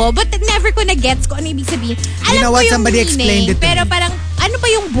sa buho. But never ko na-gets ko ano ibig sabihin. Alam You know ko what? yung Somebody meaning, explained it to pero me. parang, ano ba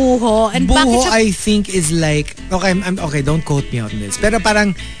yung buho? And bakit Buho, siya, I think, is like, okay, don't quote me on this. Pero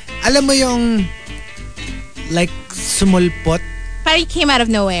parang, alam mo yung, like, sumulpot, parang came out of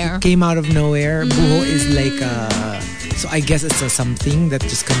nowhere. came out of nowhere. Buho is like, so I guess it's a something that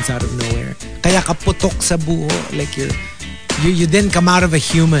just comes out of nowhere. Kaya kaputok sa buho, like you didn't come out of a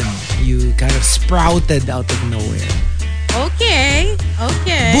human. You kind of sprouted out of nowhere. Okay.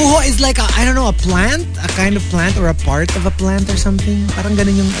 Buho is like I don't know, a plant? A kind of plant or a part of a plant or something? Parang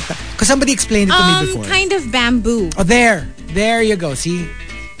ganun yung... Because somebody explained it to me before. Kind of bamboo. Oh, there you go. See?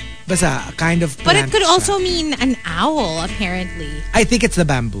 Basta, a kind of But plant it could siya. also mean an owl, apparently. I think it's the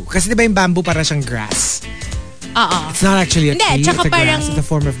bamboo. Kasi di ba yung bamboo para siyang grass? Oo. It's not actually a Hindi, tree. tsaka It's a parang- grass. It's a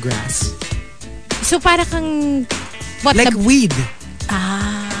form of grass. So para kang... What Like the... weed.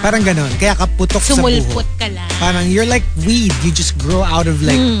 Parang ganon. Kaya kaputok sa buho. Sumulpot ka lang. Parang you're like weed. You just grow out of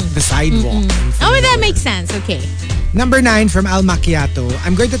like the sidewalk. and from Oh, that nowhere. makes sense. Okay. Number 9 from Al Macchiato.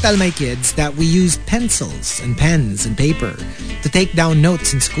 I'm going to tell my kids that we use pencils and pens and paper to take down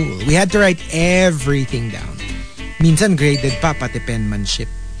notes in school. We had to write everything down. Minsan graded pa, pati penmanship.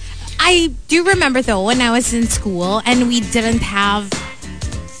 I do remember though when I was in school and we didn't have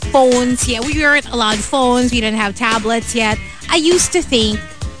phones yet. We weren't allowed phones. We didn't have tablets yet. I used to think,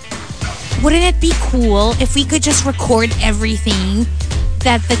 wouldn't it be cool if we could just record everything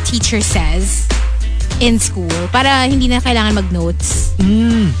that the teacher says in school para hindi na kailangan mag-notes?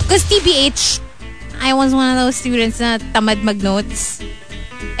 Because TBH, I was one of those students na tamad mag-notes.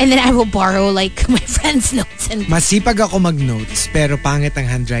 And then I will borrow like my friend's notes. And Masipag ako mag-notes, pero pangit ang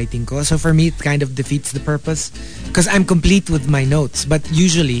handwriting ko. So for me, it kind of defeats the purpose. Because I'm complete with my notes. But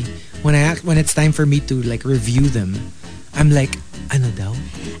usually, when it's time for me to like review them, I'm like, ano daw?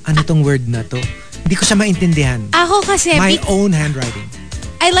 Ano tong word na to? Hindi ko siya maintindihan. ako kasi, My own handwriting.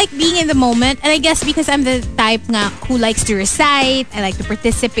 I like being in the moment, and I guess because I'm the type nga who likes to recite, I like to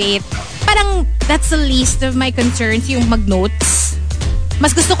participate. Parang that's the least of my concerns, yung mag-notes.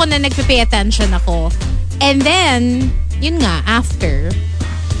 Mas gusto ko na nagpe-pay attention ako. And then, yun nga, after,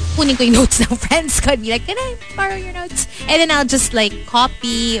 kunin ko yung notes ng friends ko. I'd be like, can I borrow your notes? And then I'll just like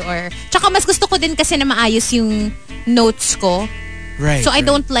copy or... Tsaka mas gusto ko din kasi na maayos yung notes ko. Right. So I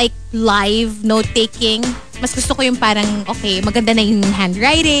don't like live note-taking. Mas gusto ko yung parang, okay, maganda na yung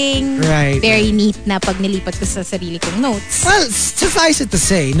handwriting. Right. Very neat na pag nilipat ko sa sarili kong notes. Well, suffice it to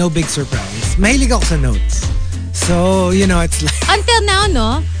say, no big surprise. Mahilig ako sa notes. So, you know, it's like, Until now,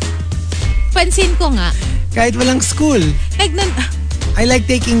 no? Pansin ko nga. kahit walang school, Nagnan... I like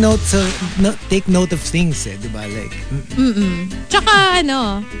taking notes of, take note of things, eh, diba? Like, Tsaka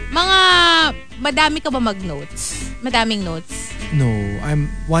ano, mga... Madami ka ba mag-notes? Madaming notes? no,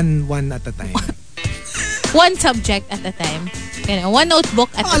 I'm one at a time. One subject at a time. You know, one notebook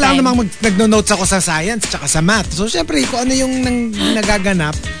at a Alam time. namang nagno-notes ako sa science tsaka sa math. So, syempre, kung ano yung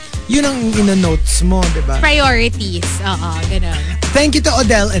nagaganap, yun ang ino-notes mo, diba? Priorities. Oo, ganun. Thank you to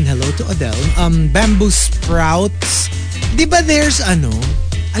Odell and hello to Odell. Bamboo sprouts. Di ba there's alam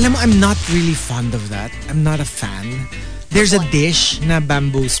mo, I'm not really fond of that. I'm not a fan. There's a dish na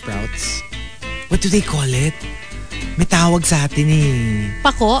bamboo sprouts. What do they call it? May tawag sa atin eh.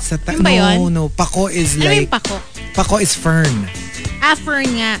 Pako? Yun ba yun? No. Pako is Ano like... yung pako? Pako is fern. Fern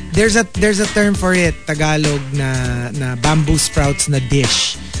nga. There's a term for it. Tagalog na bamboo sprouts na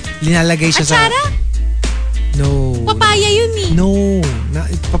dish. Linalagay siya sa... Atsara? No. Papaya yun eh. No.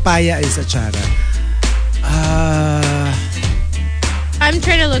 Papaya is atsara. I'm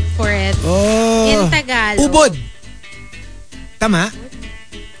trying to look for it. In Tagalog. Ubod. Tama?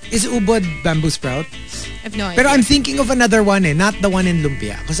 Is ubod bamboo sprout? I have no idea. Pero I'm thinking of another one not the one in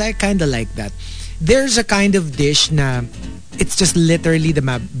lumpia. Because I kind of like that. There's a kind of dish na it's just literally the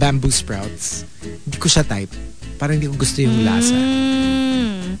bamboo sprouts. Hindi ko siya type. Parang hindi ko gusto yung lasa.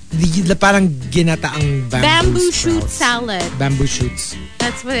 Parang ginataang bamboo shoot sprouts. salad. Bamboo shoots.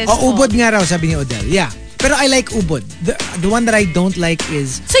 That's what it's called. Ubod nga raw, sabi ni Odell. Yeah. Pero I like ubod. The one that I don't like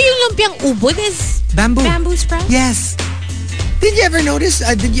is... So yung lumpiang ubod is... Bamboo. Bamboo sprouts? Yes. Did you ever notice?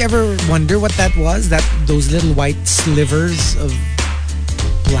 Did you ever wonder what that was? Those little white slivers of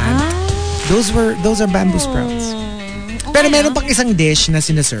plant? Those are bamboo sprouts. Pero meron pang isang dish na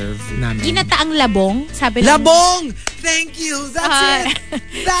sinaserve namin. Ginataang labong, sabi Labong! Thank you! That's it!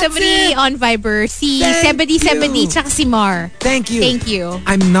 That's somebody it! on Viber, si Thank 7070 you. tsaka si Mar. Thank you. Thank you.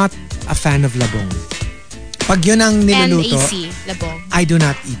 I'm not a fan of labong. Pag yun ang niluluto, NAC, labong. I do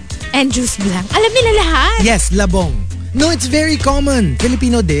not eat. And juice blanc. Alam nila lahat. Yes, labong. No, it's very common.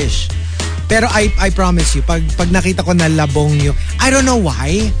 Filipino dish. Pero I promise you, pag nakita ko na labong yun, I don't know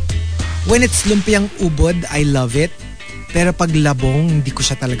why. When it's lumpiang ubod, I love it. Pero pag labong, hindi ko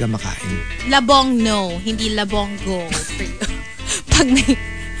siya talaga makain. Labong, no. Hindi labong, go for you. pag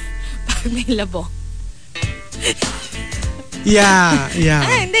may labong. Yeah.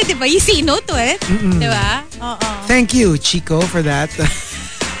 Hindi, di ba? You say no to it. Di ba? Oo. Thank you, Chico, for that.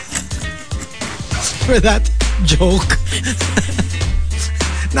 For that joke.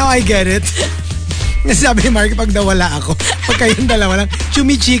 Now I get it. Sabi ni Mark, pag nawala ako, pag kayong dalawa lang,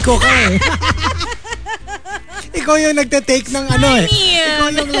 chumi-chico ka eh. Ikaw yung nagte-take ng ano eh. Ikaw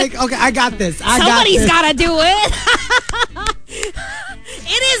yung like, okay, I got this. Somebody's gotta do it.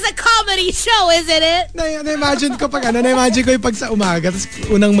 It is a comedy show, isn't it? Na-imagine ko na-imagine ko yung pag sa umaga, tapos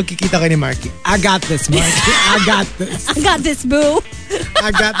unang magkikita ka ni Marky. I got this, Marky. I got this. I got this, boo.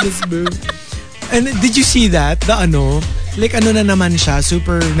 I got this, boo. And did you see that? Like na naman siya,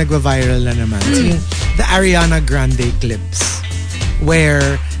 super nagva-viral na naman. So yung, the Ariana Grande clips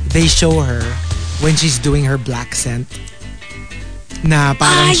where they show her when she's doing her black scent. Na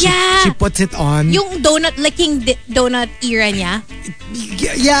parang she puts it on. Yung donut, licking donut era niya.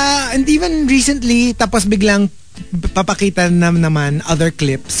 Yeah, and even recently, tapos biglang papakita naman other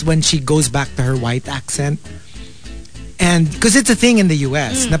clips when she goes back to her white accent. And because it's a thing in the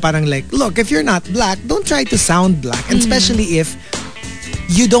US na parang like, look, if you're not black, don't try to sound black. And especially if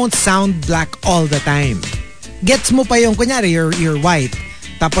you don't sound black all the time. Gets mo pa yung, kunyari, you're white.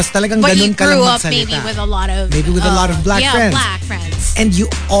 Tapos talagang but ganun ka lang magsalita. But you grew up maybe with a lot of black friends. Black friends. And you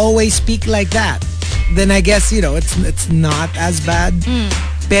always speak like that. Then I guess, it's not as bad.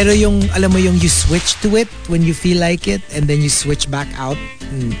 Pero yung, alam mo yung you switch to it when you feel like it and then you switch back out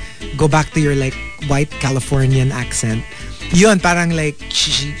and go back to your like white Californian accent. Yun, parang like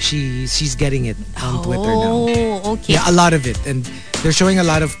she's getting it on Twitter now. Oh, okay. Yeah, a lot of it. And they're showing a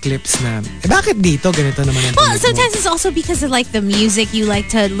lot of clips na, bakit dito? Ganito naman ang well, tunog sometimes mo. it's also because of like the music you like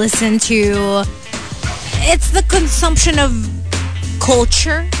to listen to. It's the consumption of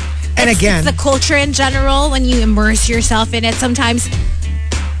culture. And again, it's the culture in general. When you immerse yourself in it, sometimes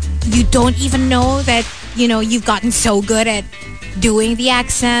you don't even know that, you've gotten so good at doing the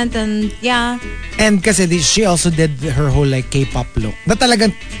accent and yeah. And kasi she also did her whole like K-pop look. Na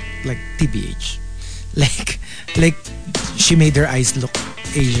talagang like TBH. Like she made her eyes look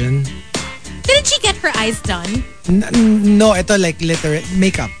Asian. Didn't she get her eyes done? No, ito like literal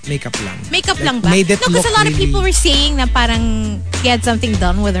makeup lang. Makeup like, lang ba? Made it no, because a lot really... of people were saying na parang she had something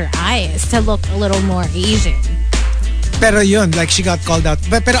done with her eyes to look a little more Asian. Pero yun, like she got called out.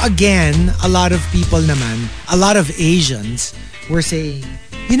 Pero again, a lot of people naman, a lot of Asians were saying,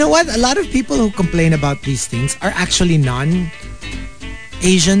 you know what? A lot of people who complain about these things are actually non-Asians.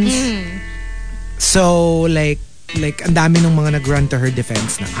 So like ang dami nung mga nag-run to her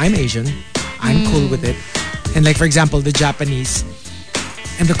defense na I'm Asian. I'm cool with it. And like for example, the Japanese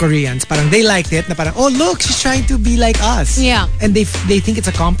and the Koreans, parang they liked it na parang, oh look, she's trying to be like us. Yeah. And they think it's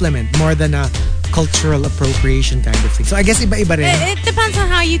a compliment more than a cultural appropriation kind of thing. So I guess iba-iba rin. It depends on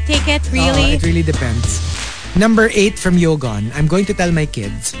how you take it, really. It really depends. Number 8 from Yogon. I'm going to tell my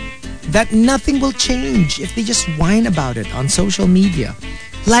kids that nothing will change if they just whine about it on social media.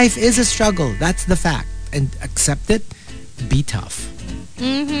 Life is a struggle. That's the fact. And accept it. Be tough.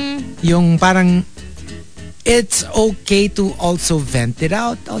 Yung parang it's okay to also vent it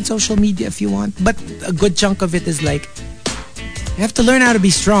out on social media if you want. But a good chunk of it is like you have to learn how to be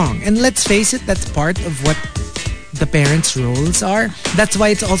strong. And let's face it, that's part of what the parents' roles are. That's why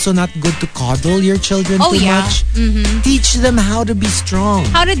it's also not good to coddle your children too much. Teach them how to be strong.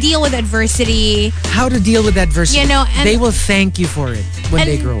 How to deal with adversity. How to deal with adversity. And they will thank you for it when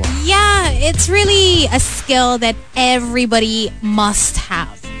they grow up. Yeah, it's really a skill that everybody must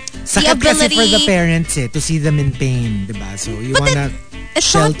have. Sakit ability. kasi for the parents to see them in pain, diba? So you But wanna it's not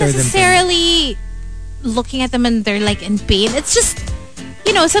shelter them. necessarily looking at them and they're like in pain. It's just,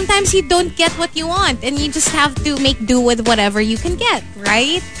 sometimes you don't get what you want and you just have to make do with whatever you can get,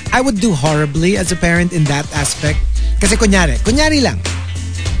 right? I would do horribly as a parent in that aspect. Kasi kunyari lang,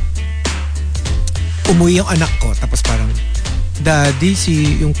 umuwi yung anak ko, tapos parang, Daddy,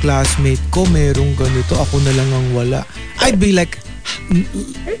 yung classmate ko, merong ganito, ako na lang ang wala. I'd be like,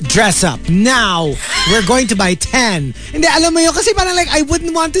 dress up now. We're going to buy 10. Hindi, alam mo yun, kasi parang like, I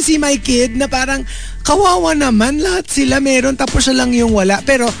wouldn't want to see my kid na parang, kawawa naman, lahat sila meron, tapos siya lang yung wala.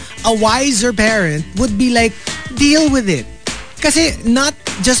 Pero a wiser parent would be like, deal with it. Kasi not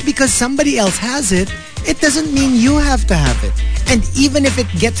just because somebody else has it, it doesn't mean you have to have it. And even if it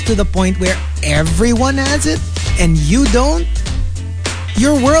gets to the point where everyone has it and you don't,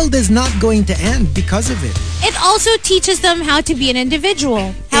 your world is not going to end because of it. It also teaches them how to be an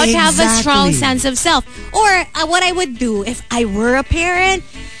individual, how to have a strong sense of self. Or what I would do if I were a parent,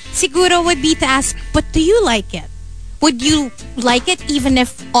 siguro would be to ask, but do you like it? Would you like it even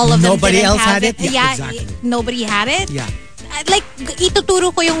if all of them Nobody didn't else have had it? Yeah, exactly. Nobody had it? Yeah. Like,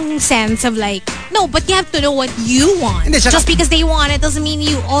 ituturo ko yung sense of like, no, but you have to know what you want. Hindi, Just because they want it doesn't mean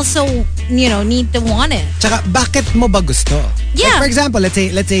you also, need to want it. Tsaka, bakit mo ba gusto? Yeah. Like for example, let's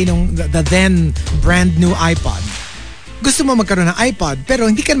say nung the then brand new iPod. Gusto mo magkaroon ng iPod, pero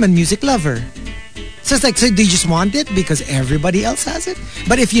hindi ka naman music lover. So it's like, so do you just want it because everybody else has it?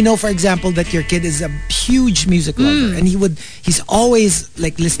 But if you know, for example, that your kid is a huge music lover and he's always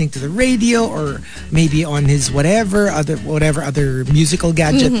like listening to the radio or maybe on his whatever other musical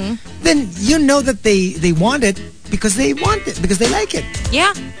gadget, then you know that they want it because they want it, because they like it.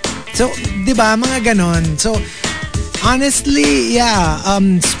 Yeah. So, di ba, mga ganon. So, honestly,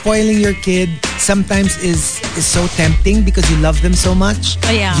 spoiling your kid sometimes is so tempting because you love them so much.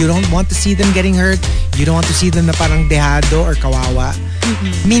 Oh, yeah. You don't want to see them getting hurt. You don't want to see them na parang dehado or kawawa.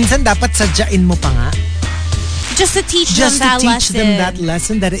 Minsan dapat sadyain mo pa nga. Just to teach them that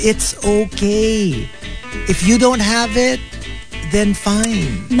lesson that it's okay. If you don't have it, then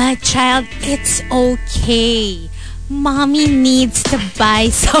fine. My child, it's okay. Mommy needs to buy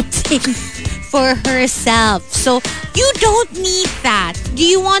something for herself. So, you don't need that. Do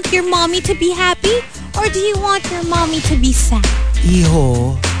you want your mommy to be happy? Or do you want your mommy to be sad?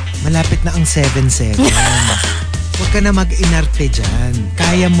 Iho, malapit na ang 7-7. Huwag ka na mag-inarte dyan.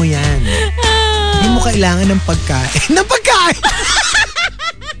 Kaya mo yan. Hindi mo kailangan ng pagkain. Ng pagkain!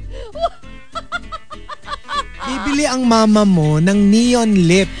 Bibili ang mama mo ng neon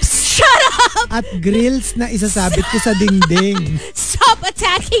lips. Shut up! At grills na isasabit ko sa dingding. Stop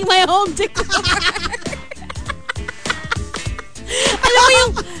attacking my home decor. Alam mo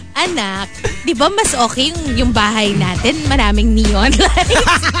yung, anak, di ba mas okay yung bahay natin, maraming neon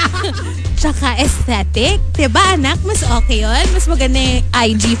lights? Tsaka aesthetic. Di ba, anak? Mas okay yun? Mas maganda yung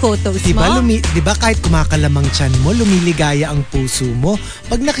IG photos mo? Di ba kahit kumakalamang tiyan mo, lumiligaya ang puso mo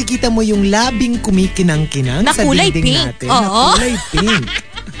pag nakikita mo yung labing kumikinang-kinang na sa kulay dingding pink. natin. Oo. Na kulay pink.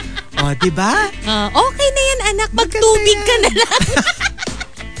 O, di ba? Okay na yan, anak. Magtubig ka na lang.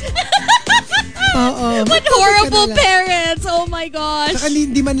 Oo. What horrible parents. Oh my gosh. Saka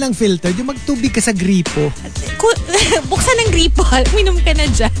hindi man lang filtered, yung magtubig ka sa gripo. Buksan ng gripo. Minom ka na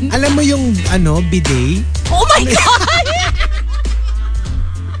dyan. Alam mo yung bidet? Oh my God!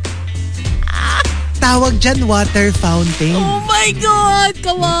 Tawag dyan water fountain. Oh my God!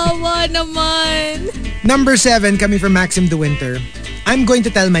 Kawawa naman. Number 7, coming from Maxim De Winter. I'm going to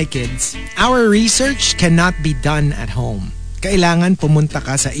tell my kids, our research cannot be done at home. Kailangan pumunta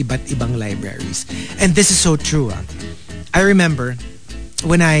ka sa iba't ibang libraries. And this is so true. I remember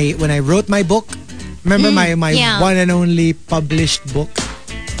when I wrote my book, remember my one and only published book,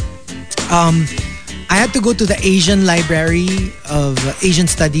 I had to go to the Asian library of Asian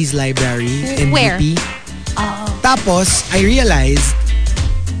Studies Library in Where? UP. Tapos, I realized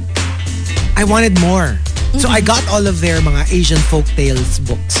I wanted more. So I got all of their mga Asian folktales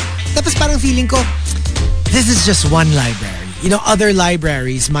books. Tapos parang feeling ko, this is just one library. Other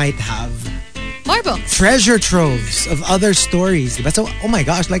libraries might have More books. treasure troves of other stories. Diba? So, oh my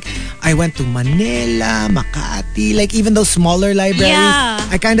gosh, like, I went to Manila, Makati, like even those smaller libraries. Yeah.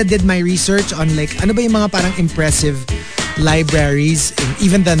 I kind of did my research on like, ano ba yung mga parang impressive libraries, and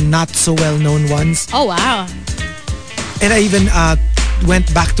even the not so well-known ones. Oh, wow. And I even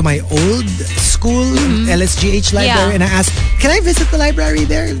went back to my old school, LSGH library, and I asked, can I visit the library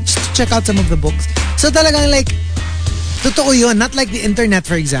there? Just to check out some of the books. So talagang like, totoo yun, not like the internet,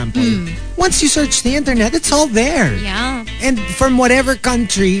 for example. Once you search the internet, it's all there. Yeah. And from whatever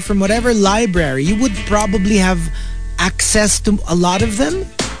country, from whatever library, you would probably have access to a lot of them.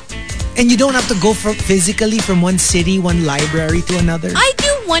 And you don't have to go physically from one city, one library to another. I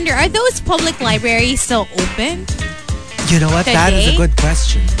do wonder, are those public libraries still open? You know what? Today? That is a good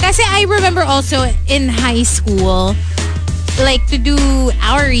question. Kasi I remember also in high school, like to do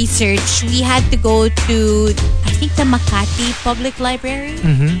our research, we had to go to, I think, the Makati Public Library.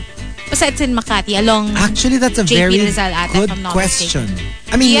 Basta it's in Makati along Actually, that's a JP very Rizal ata, if good I'm not question. mistaken.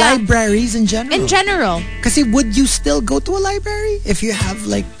 I mean, Yeah. libraries in general. In general. Kasi would you still go to a library if you have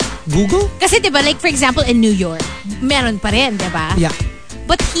like Google? Kasi diba, like for example in New York, meron pa rin, diba? Yeah.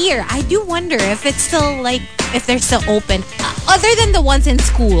 But here, I do wonder if it's still like, if they're still open. Other than the ones in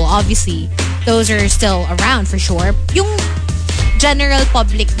school, obviously, those are still around for sure. Yung general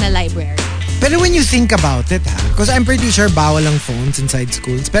public na library. Pero when you think about it, because I'm pretty sure bawal ang phones inside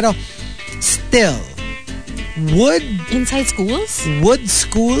schools. Pero still, would Inside schools?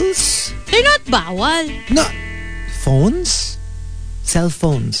 schools? They're not bawal. No. Phones? Cell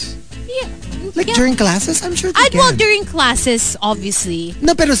phones? Yeah. Like Yeah. during classes? I'm sure they I'd well can. during classes, obviously.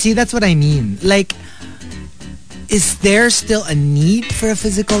 No, pero see, that's what I mean. Like, is there still a need for a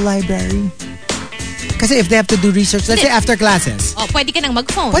physical library? Kasi if they have to do research, let's say after classes, Oh, pwede ka nang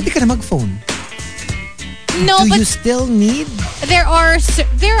mag-phone. pwede ka na mag-phone. No, Do but you still need? there are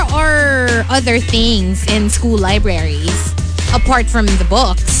other things in school libraries apart from the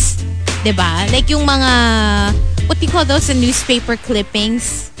books. Diba? Like yung mga, what do you call those? The newspaper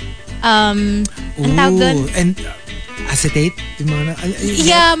clippings. Ang tawag doon? And acetate? Yung mga,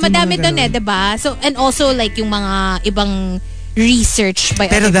 Yeah, yung madami mga doon ganun. diba? So, and also like yung mga ibang research by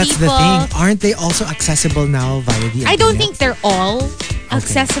Pero other that's people. the thing. Aren't they also accessible now via the internet? I don't think they're all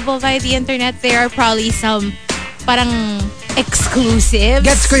accessible via the internet. There are probably some parang exclusives.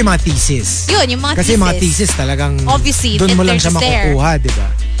 Gets ko yung mga thesis. Yun, yung mga Kasi thesis. mga thesis talagang Obviously, doon mo they're lang siya just there. makukuha, di ba?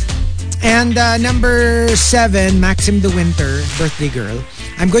 And number 7, Maxim the Winter, birthday girl.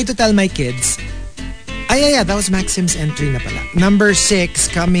 I'm going to tell my kids. Yeah, that was Maxim's entry na pala. Number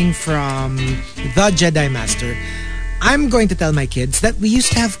 6, coming from the Jedi Master. I'm going to tell my kids that we used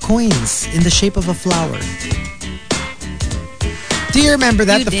to have coins in the shape of a flower. Do you remember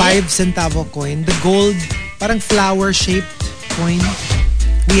that? You The did? 5 centavo coin. The gold, parang flower-shaped coin.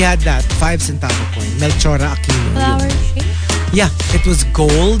 We had that 5 centavo coin. Melchora Aquino. Flower shape? Yeah, it was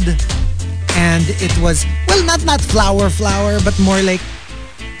gold. And it was, well, not flower, but more like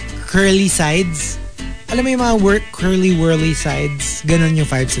curly sides. Alam mo yung mga curly, whirly sides? Ganon yung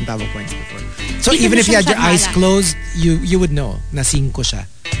 5 centavo coins before. So Hindi even ko if you had your masyadong eyes maalala. closed, you would know na 5 siya.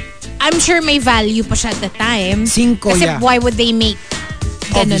 I'm sure may value pa siya at the time. 5, Kasi yeah. why would they make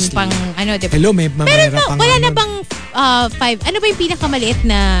ganun Obviously. pang, ano, diba? Hello, may Pero mamera no, pang wala na ano. bang 5, ano ba yung pinakamaliit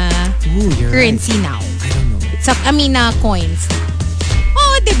na Ooh, you're currency now? right. I don't know. Coins.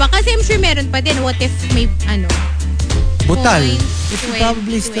 Oo, diba? Kasi I'm sure meron pa din. What if may, Butal. coins, If you 20,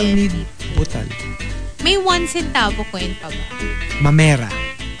 probably still need butal. may 1 centavo coin pa ba? Mamera.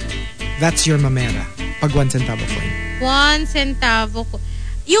 That's your mamera. Pag 1 centavo coin. 1 centavo coin.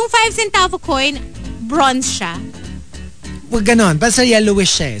 Yung 5 centavo coin, bronze siya. Well, ganon. Basta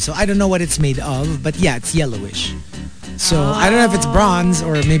yellowish siya eh. So I don't know what it's made of. But yeah, it's yellowish. So I don't know if it's bronze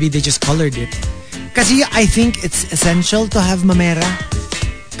or maybe they just colored it. Kasi I think it's essential to have mamera.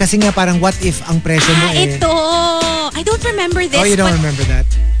 Kasi nga parang what if ang presyo mo eh. Ito. I don't remember this. Oh, you don't but remember that?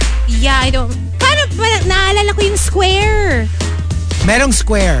 Yeah, I don't. Parang naalala ko yung square. Merong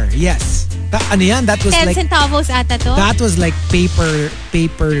square. Yes. Ano yan? That was 10 like centavos ata to. that was like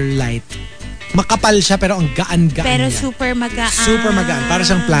paper light. Makapal siya pero ang gaan-gaan Pero niya. super magaan. Super magaan. Para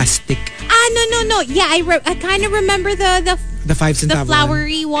siyang plastic. No. Yeah, I kind of remember the The 5 centavo one.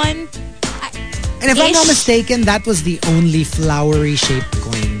 flowery one. And if I'm not Ish. mistaken, that was the only flowery shaped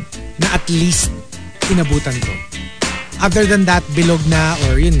coin na at least inabutan ko. Other than that, bilog na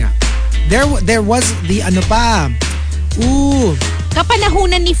or yun nga. There was the ano pa. Ooh,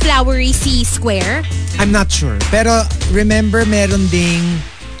 Kapanahunan ni Flowery C Square. I'm not sure. Pero remember meron ding,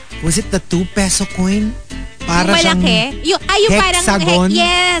 was it the 2 peso coin? Para Yung malaki. Yung parang hexagon.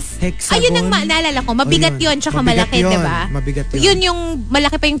 yes. Hexagon. Ayun ang naalala ko. Mabigat Oh, yun. yun tsaka Mabigat malaki, yun. diba? Mabigat yun. Yun yung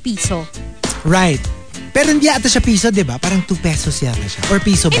malaki pa yung piso. Right. Pero hindi ata siya piso, di ba? Parang 2 pesos yata siya. Or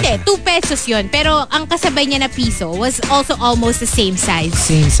piso ba Hindi, siya? 2 pesos yun. Pero ang kasabay niya na piso was also almost the same size.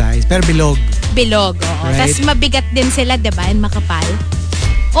 Same size. Pero bilog. Bilog, oo. Right. Tapos mabigat din sila, diba? And makapal.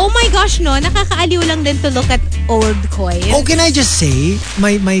 Oh my gosh, no? Nakakaaliw lang din to look at old coins. Oh, can I just say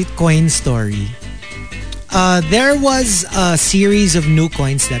my coin story? There was a series of new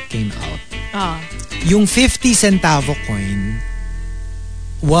coins that came out. Oh. Yung 50 centavo coin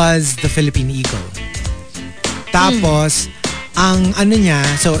was the Philippine Eagle. Tapos, ang ano niya,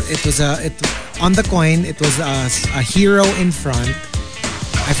 so it was on the coin, it was a hero in front.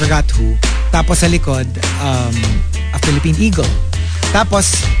 I forgot who. Tapos sa likod, a Philippine eagle.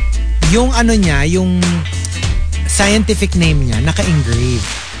 Tapos, yung ano niya, yung scientific name niya, naka-engrave.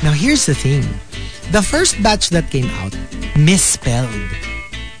 Now, here's the thing. The first batch that came out, misspelled.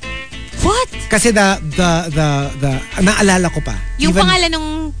 What? Kasi naalala ko pa. Yung even pangalan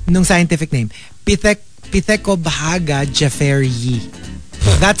nung scientific name, Pithecobahaga jeffreyi.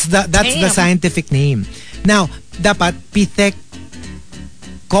 That's the scientific name. Now, dapat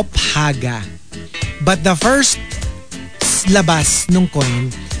Pithecobahaga. But the first labas nung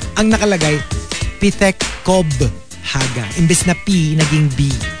coin, ang nakalagay Pithecobahaga. Imbes na P, naging B.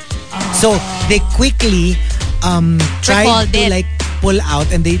 So, they quickly tried to like pull out,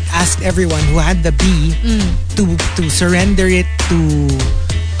 and they asked everyone who had the B to surrender it to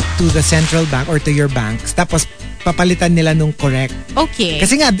the central bank or to your banks. Tapos papalitan nila nung correct. Okay.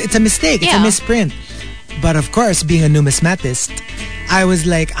 Kasi nga, it's a mistake. It's a misprint. But of course, being a numismatist, I was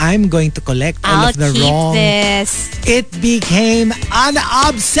like, I'm going to collect all of the wrong. This. It became an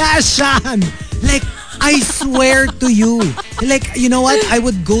obsession. Like, I swear to you. Like, you know what? I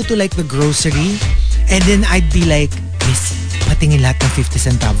would go to like the grocery, and then I'd be like, Miss, patingin lahat ng 50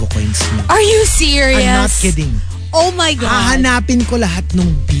 centavo coins mo. Are you serious? I'm not kidding. Oh my God. Hahanapin ko lahat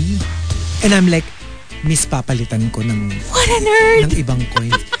nung B. And I'm like, Miss, papalitan ko ng... What a nerd! Ng ibang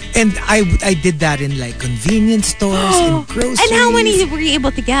coins. And I did that in like convenience stores, in groceries. And how many were you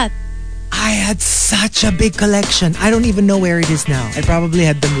able to get? I had such a big collection. I don't even know where it is now. I probably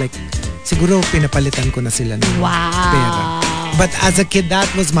had them like... Siguro pinapalitan ko na sila ng pera. But as a kid,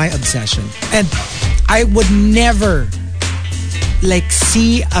 that was my obsession. And I would never like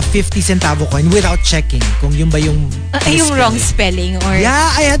see a 50 centavo coin without checking kung yun ba yung wrong spelling or... Yeah,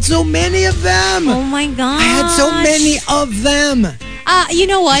 I had so many of them. Oh my God. I had so many of them. You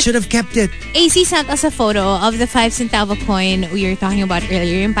know what? I should have kept it. AC sent us a photo of the 5 centavo coin we were talking about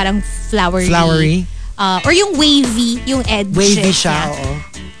earlier. Yung parang flowery. Or yung wavy, yung edge. Wavy siya, oo.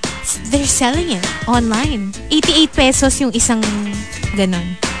 They're selling it online. 88 pesos yung isang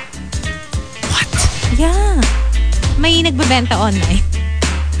ganon. What? Yeah. May nagbebenta online.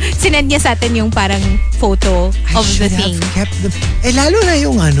 Sinend niya sa atin yung parang photo of the thing. I should have kept them. Lalo na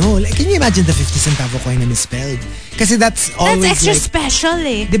yung ano. Like, can you imagine the 50 centavo coin na misspelled? Kasi that's always That's extra like, special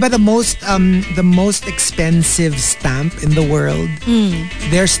eh. Diba the most expensive stamp in the world?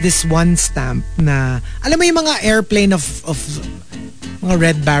 There's this one stamp na, alam mo yung mga airplane of mga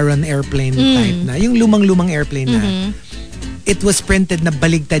Red Baron airplane type na. Yung lumang-lumang airplane na. It was printed na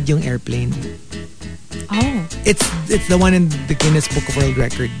baligtad yung airplane. Oh. It's the one in the Guinness Book of World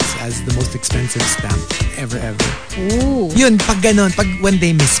Records as the most expensive stamp ever. Ooh. Yun, pag ganon, when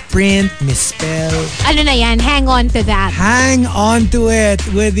they misprint, misspell. Ano na yan? Hang on to that. Hang on to it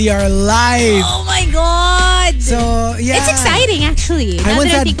with your life. Oh my God. So, yeah. It's exciting actually. Now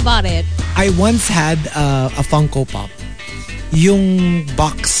that I think about it. I once had a Funko Pop. Yung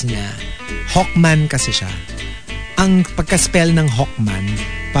box niya, Hawkman kasi siya. Ang pagka-spell ng Hawkman,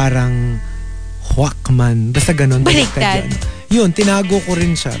 parang Hawkman. Basta ganun. Baliktad. Yun, tinago ko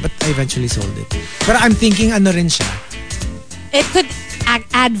rin siya. But I eventually sold it. Pero I'm thinking ano rin siya. It could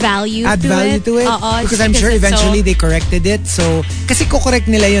add value to it. Because I'm sure eventually they corrected it. So, kasi ko-correct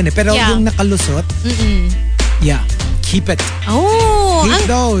nila yun eh. Pero yung nakalusot, yeah, keep it. Oh,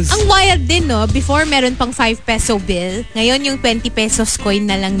 keep those. Ang wild din, no? Before, meron pang 5 peso bill. Ngayon, yung 20 pesos coin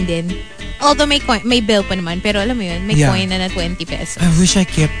na lang din. Although may bill pa naman. Pero alam mo yun, may coin na 20 pesos. I wish I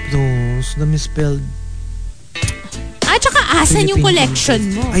kept those. The misspelled. Tsaka asan yung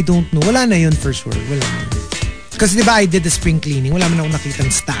collection mo? I don't know. Wala na yun for sure. Wala na yun. Kasi diba I did the spring cleaning. Wala man akong nakitang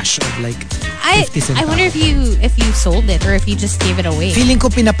stash of like 50 centavos. I wonder if you sold it or if you just gave it away. Feeling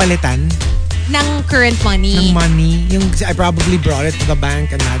ko pinapalitan. Ng current money. Ng money. I probably brought it to the bank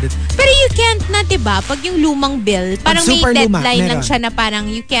and had it. Pero you can't na, diba? Pag yung lumang bill, parang may deadline lang siya na parang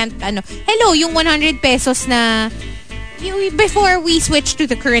you can't, hello, yung 100 pesos na, before we switch to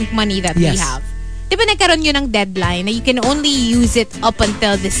the current money that we have. Diba nagkaroon yun ng deadline na you can only use it up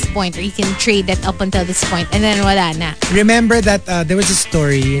until this point or you can trade it up until this point and then wala na. Remember that there was a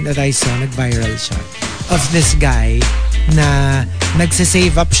story that I saw, nag-viral siya, of this guy na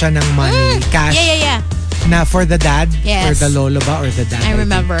nagsisave up siya ng money, cash. Yeah. Na for the dad, yes. or the lolo ba, or the dad. I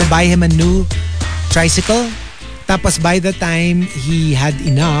remember. To buy him a new tricycle. Tapos by the time he had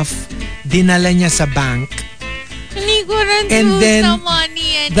enough, dinala niya sa bank. Hindi ko rin and then the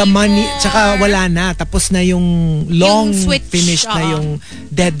money anymore. The money, tsaka wala na. Tapos na yung long switch, finished na yung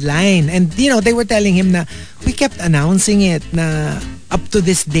deadline. And they were telling him na, we kept announcing it na up to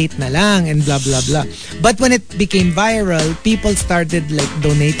this date na lang and blah, blah, blah. But when it became viral, people started like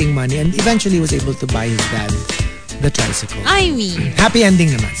donating money and eventually was able to buy his dad the tricycle. I mean, Happy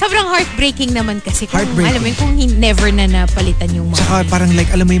ending naman. sobrang heartbreaking naman kasi kung Heartbreaking. alam mo yun, kung never na napalitan yung mga. Tsaka parang like,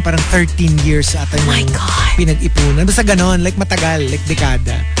 alam mo yung parang 13 years ata My yung God. pinag-ipunan. Basta ganon, like matagal, like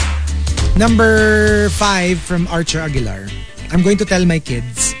dekada. Number 5 from Archer Aguilar. I'm going to tell my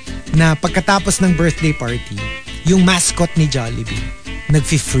kids na pagkatapos ng birthday party, yung mascot ni Jollibee,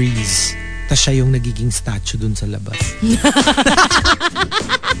 nagfi-freeze. Tapos siya yung nagiging statue dun sa labas.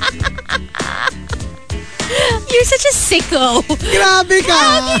 You're such a sicko. Grabe ka!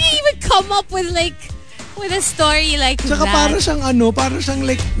 How did you even come up with with a story like Tsaka that? para siyang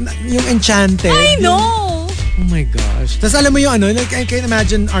like, yung Enchanted. I Yung, know. oh my gosh. Tapos alam mo yung like I can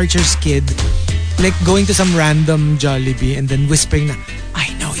imagine Archer's kid like going to some random Jollibee and then whispering na,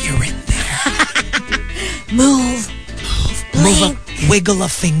 I know you're in there. Move. Move a, wiggle a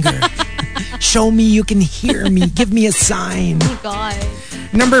finger. Show me you can hear me. Give me a sign. Oh God.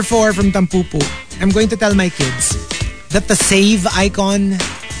 Number 4 from Tampupu. I'm going to tell my kids that the save icon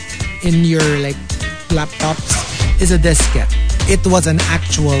in your like laptops is a diskette. It was an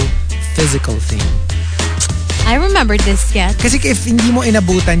actual physical thing. I remember diskette. Kasi if hindi mo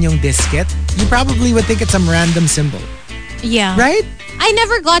inabutan yung diskette, you probably would think it's some random symbol. Yeah. Right? I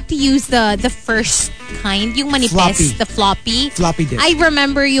never got to use the first kind, yung manipis, Floppy. the floppy. Floppy disk. I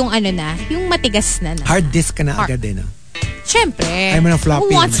remember yung yung matigas na. Hard disk ka na agad eh, no? Siyempre. Ayaw mo ng floppy Who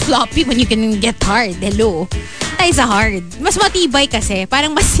wants naman. floppy when you can get hard? Hello. Tayo sa hard. Mas matibay kasi.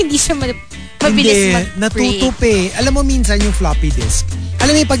 Parang mas hindi siya mabilis Hindi, mag-break. natutup eh. Alam mo minsan yung floppy disk.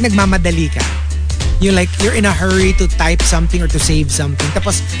 Alam mo yung pag nagmamadali ka, you're in a hurry to type something or to save something.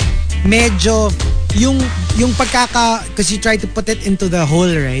 Tapos medyo yung because you try to put it into the hole,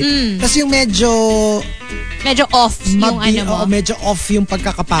 right? Tapos yung medyo off yung mo. medyo off yung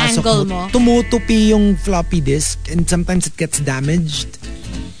pagkakapasok Angle mo. Tumutupi yung floppy disk and sometimes it gets damaged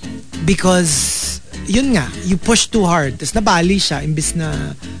because yun nga, you push too hard. Tapos nabali siya imbis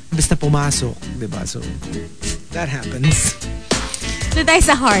na pumasok, diba? So that happens. So tayo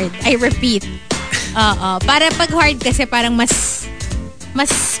sa hard. I repeat. Para pag hard kasi parang mas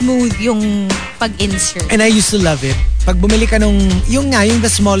smooth yung pag-insert. And I used to love it. Pag bumili ka yung the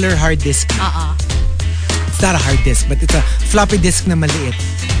smaller hard disk. It's not a hard disk, but it's a floppy disk na maliit.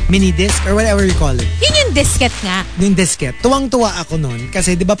 Mini disk or whatever you call it. Yun yung diskette nga. Yung diskette. Tuwang-tuwa ako nun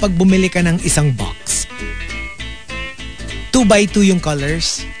kasi di ba pag bumili ka ng isang box, 2x2 yung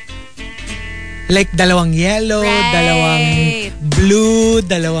colors. Like dalawang yellow, Right. dalawang blue,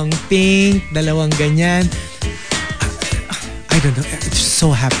 dalawang pink, dalawang ganyan. I don't know. I'm just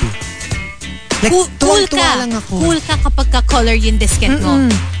so happy. Like, Cool tuwang-tuwa ka. lang ako. Cool ka kapag ka-color yung diskette mo.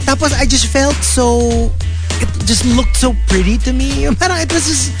 Tapos I just felt it just looked so pretty to me. Parang it was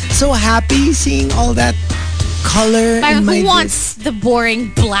just so happy seeing all that color Parang in my who disc. wants the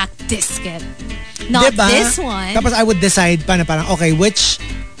boring black diskette? Not Diba? this one. Tapos I would decide pa na parang, okay, which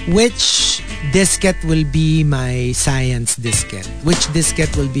diskette will be my science diskette? Which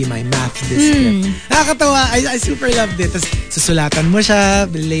diskette will be my math diskette? Nakakatawa. I super loved it. Tapos susulatan mo siya,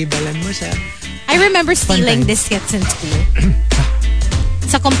 labelan mo siya. I remember stealing times. diskettes in school.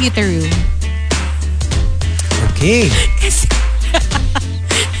 Sa computer room. Okay.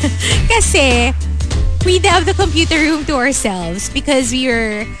 Kasi we'd have the computer room to ourselves because we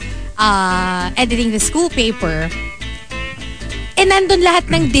were editing the school paper. And nandun lahat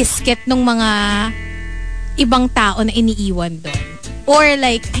ng diskette ng mga ibang tao na iniiwan doon. Or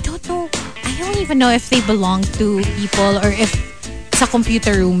like, I don't even know if they belong to people or if sa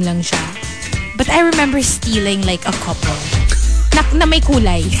computer room lang siya. But I remember stealing like a couple na may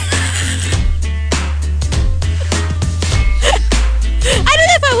kulay. I don't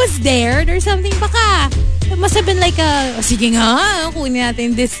know if I was dared or something. Baka, it must have been like sige nga, kunin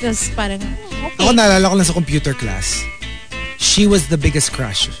natin this. Parang, okay. Ako naalala ko lang sa computer class. She was the biggest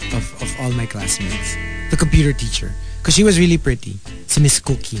crush of all my classmates. The computer teacher. Because she was really pretty. Si Miss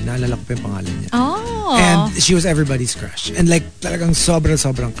Cookie. Naalala ko pa yung pangalan niya. Oh. And she was everybody's crush. And like, talagang sobrang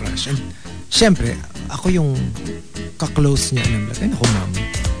crush. And syempre, ako yung ka-close niya. And I'm like, ay naku, ma'am.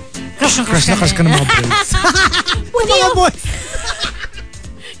 Crush na crush ka ng mga boys. Mga boys.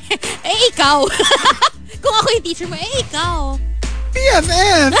 Eh, ikaw. Kung ako yung teacher mo, ikaw.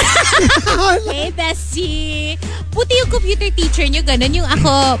 BFF! Hey, bestie. Puti yung computer teacher nyo, ganun. Yung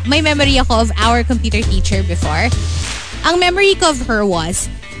ako, may memory ako of our computer teacher before. Ang memory ko of her was,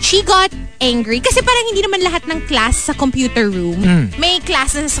 she got angry. Kasi parang hindi naman lahat ng class sa computer room. May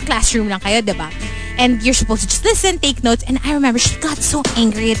class na sa classroom lang kayo, diba? And you're supposed to just listen, take notes. And I remember she got so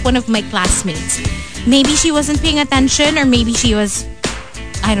angry at one of my classmates. Maybe she wasn't paying attention or maybe she was,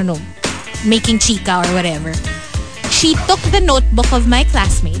 I don't know, making Chico or whatever. She took the notebook of my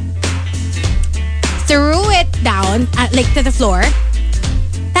classmate, threw it down, like to the floor.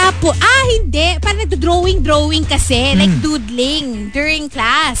 Tapos, hindi. Parang nagdo-drawing kasi. Like doodling during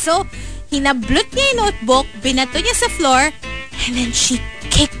class. So, hinablot niya yung notebook, binato niya sa floor, and then she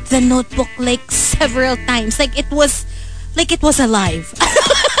kicked the notebook like several times. Like it was alive.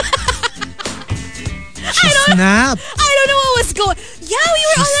 Snap. I don't know what was going. Yeah, we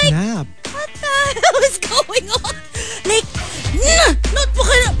were all like, Snap. what the hell was going on? Like, notebook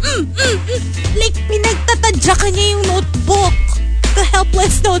ka na. Like, pinagtatadya ka niya yung notebook. The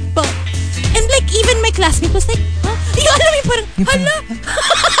helpless notebook. And like, even my classmate was like, huh? Yung alam mo parang, hala.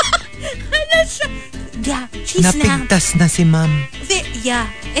 Hala siya. Yeah, she snapped. Napigtas na si ma'am. Yeah,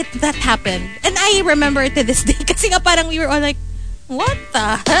 that happened. And I remember to this day kasi nga parang we were all like, what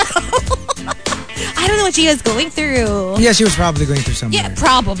the hell? I don't know what she was going through. Yeah, she was probably going through somewhere. Yeah,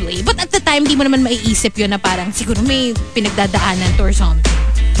 probably. But at the time, di mo naman maiisip yun na parang siguro may pinagdadaanan to or something.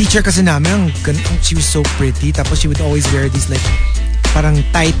 Teacher kasi namin, she was so pretty. Tapos she would always wear these like parang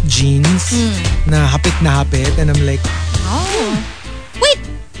tight jeans na hapit. And I'm like, oh. Wait,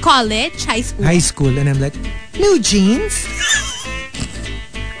 college? High school? High school. And I'm like, new jeans?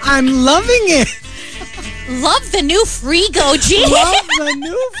 I'm loving it. Love the new Frigo jeans.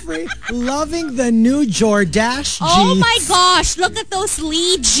 Loving the new Jordache jeans. Oh my gosh, look at those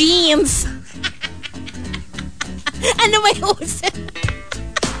Lee jeans. Ano may usin?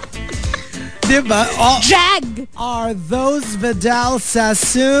 Diba? Jag. Are those Vidal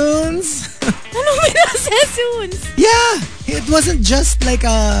Sassoons? Ano Vidal Sassoons? Yeah, it wasn't just like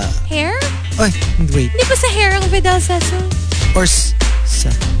a... Hair? Oh, wait. Hindi ba sa hair ang Vidal Sassoon? Or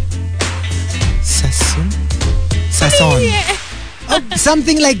Sassoon? Sasson. Oh,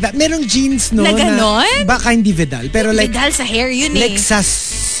 something like that. Merong jeans, no? Na ganon? Baka hindi Vidal. Pero like... Vidal sa hair yun like eh.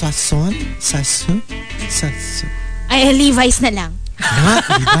 Sasson? Ay, Levi's na lang.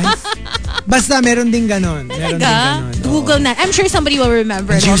 Levi's? Basta meron din ganon. Talaga? Google na. I'm sure somebody will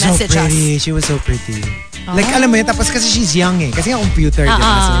remember and she was so message pretty. us. She was so pretty. Like, alam mo yun, tapos kasi she's young eh. Kasi nga computer, diba?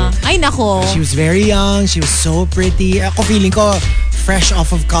 So, ay, nako. she was very young. She was so pretty. Ako feeling ko, fresh off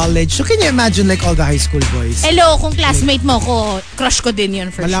of college. So, can you imagine like all the high school boys? Hello, kung classmate mo ko, crush ko din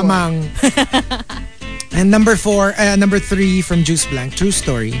yun for Malamang. sure. And number 3 from Juice Blank, true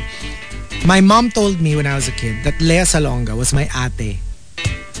story. My mom told me when I was a kid that Lea Salonga was my ate.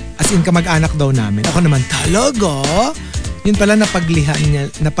 As in, kamag-anak daw namin. Ako naman, talaga? Yun pala,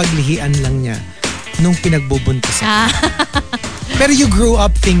 napaglihian lang niya nung pinagbubuntis ako. Pero you grew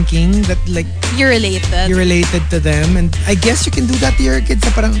up thinking that like you're related to them, and I guess you can do that to your kids na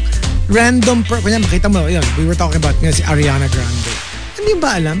parang random kunya makita mo yun, we were talking about si Ariana Grande. Hindi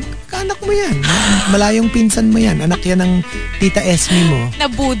ba alam? Kaanak mo yan. Malayong pinsan mo yan. Anak yan ng Tita Esme mo.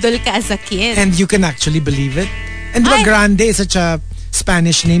 Nabudol ka as a kid. And you can actually believe it. And diba Grande is such a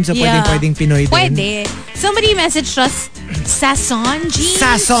Spanish name, so pwedeng Pinoy din. Pwede. Somebody messaged us, Sasson jeans.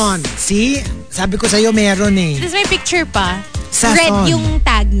 Sasson. See? Sabi ko sa'yo, meron eh. This may picture pa. Sasson. Red yung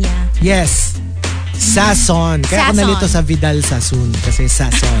tag niya. Yes. Sasson. Kaya ako nalito sa Vidal Sassoon kasi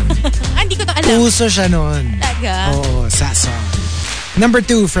Sasson. Hindi ko to alam. Uso siya noon. Talaga? Oo, Sasson. Number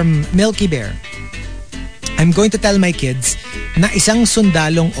 2 from Milky Bear. I'm going to tell my kids na isang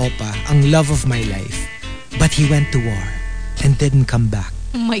sundalong opa ang love of my life. But he went to war and didn't come back.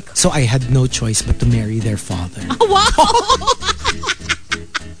 Oh my God. So I had no choice but to marry their father. Oh, wow!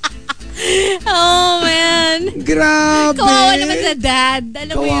 Oh, man. Grabe. Kawawa naman sa dad.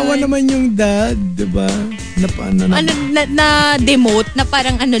 Alam mo Kawawa yun? naman yung dad, diba? Na-demote na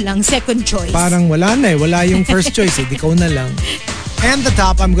parang lang, second choice. Parang wala na eh. Wala yung first choice eh. Di ko na lang. And the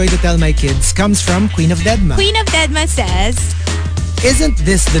top I'm going to tell my kids comes from Queen of Deadma. Queen of Deadma says, isn't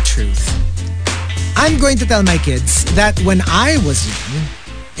this the truth? I'm going to tell my kids that when I was young,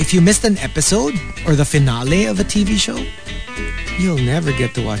 if you missed an episode or the finale of a TV show, you'll never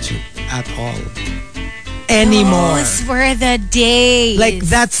get to watch it at all anymore. Those were the days. Like,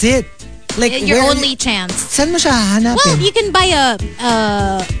 that's it. Like, your only chance. Saan mo siya hahanapin? Well, you can buy a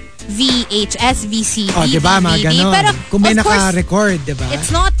VHS, VCD, oh, diba, DVD. mga ganon. Pero, kung may of course, naka-record, diba?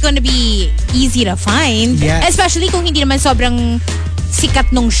 it's not gonna be easy to find. Yes. Especially kung hindi naman sobrang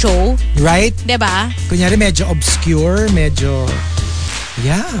sikat nung show. Right? Diba? Kunyari, medyo obscure, medyo...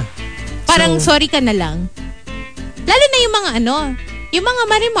 Yeah. Parang sorry ka na lang. Lalo na yung mga yung mga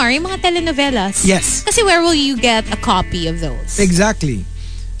Marimar, yung mga telenovelas. Yes. Kasi where will you get a copy of those? Exactly.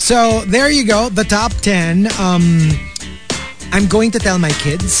 So, there you go. The top 10. I'm going to tell my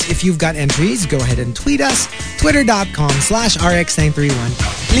kids, if you've got entries, go ahead and tweet us. Twitter.com/RX931.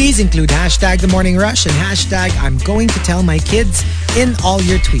 Please include hashtag The Morning Rush and hashtag I'm going to tell my kids in all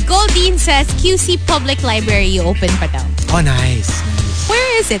your tweets. Goldine says, QC Public Library open pa daw. Oh, nice.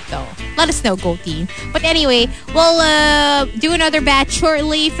 Where is it though? Let us know, Go Team. But anyway, we'll do another batch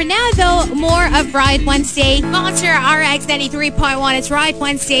shortly. For now though, more of Riot Wednesday. Monster RX 93.1. It's Riot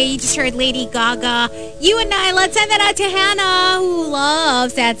Wednesday. You just heard Lady Gaga. You and I, let's send that out to Hannah, who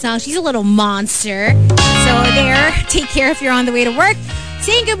loves that song. She's a little monster. So there, take care if you're on the way to work.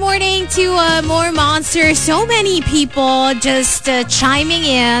 Saying good morning to more monsters. So many people just chiming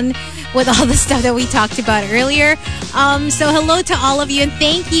in with all the stuff that we talked about earlier. So hello to all of you and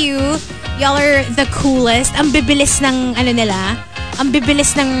thank you. Y'all are the coolest. Ang bibilis ng ang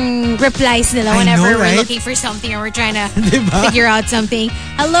bibilis ng replies nila whenever we're looking for something or we're trying to figure out something.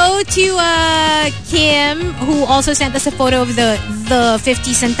 Hello to Kim, who also sent us a photo of the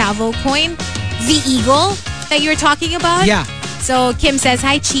 50 centavo coin, the eagle that you were talking about. Yeah. So Kim says,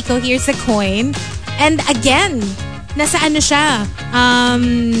 hi Chico, here's the coin. And again, nasa ano siya?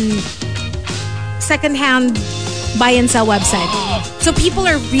 Second-hand buy and sell website. So people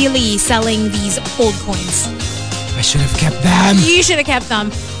are really selling these old coins. I should have kept them. You should have kept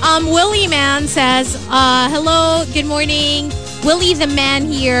them. Willie Man says, hello, good morning. Willie the Man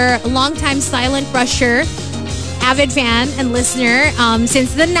here, longtime silent rusher, avid fan and listener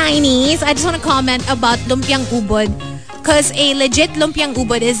since the 90s. I just want to comment about lumpiang ubod. Because a legit lumpiang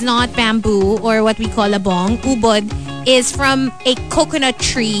ubod is not bamboo or what we call a bong. Ubod is from a coconut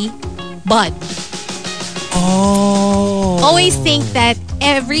tree bud. Oh. Always think that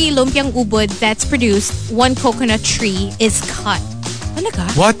every lumpiang ubod that's produced, one coconut tree is cut.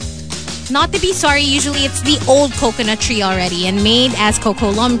 What? Not to be sorry, usually it's the old coconut tree already and made as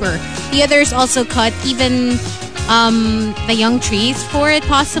cocoa lumber. The others also cut even the young trees for it,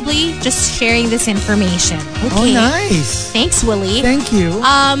 possibly. Just sharing this information. Okay. Oh, nice. Thanks, Willie. Thank you.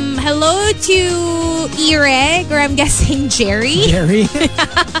 Hello to Ireg, or I'm guessing Jerry. Jerry.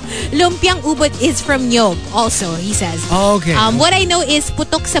 Lumpiang ubod is from Nyog also, he says. Oh, okay. What I know is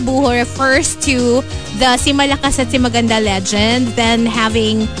putok sa buho refers to the Si Malakas at Si Maganda legend, them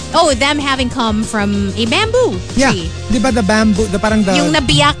having come from a bamboo tree. Yeah. Diba the bamboo, yung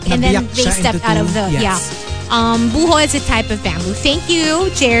nabiyak and then they stepped out of the, yes. yeah. Buho is a type of bamboo. Thank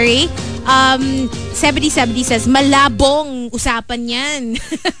you, Jerry. 7070 says, malabong usapan yan.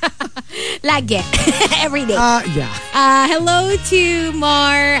 Lagi. Every day. Yeah. Hello to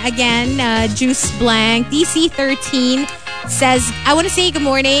Mar again, Juice Blank. DC13 says, I want to say good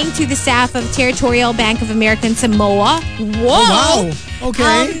morning to the staff of Territorial Bank of America in Samoa. Whoa! Oh, wow.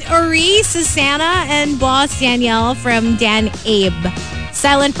 Okay. Ori, Susanna, and boss Danielle from Dan Abe.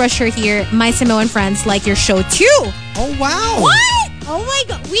 Silent Rusher here. My Samoan friends like your show too. Oh, wow. What? Oh my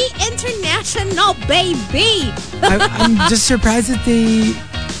God. We international, baby. I'm just surprised that they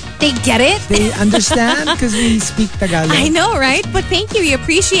get it. They understand because we speak Tagalog. I know, right? But thank you. We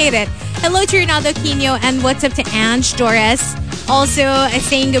appreciate it. Hello to Ronaldo Quino and what's up to Ange Torres. Also,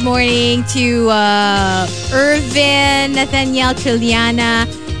 saying good morning to Irvin, Nathaniel Triliana,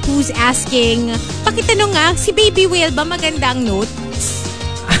 who's asking, pakitanong nga, si Baby Whale ba magandang notes?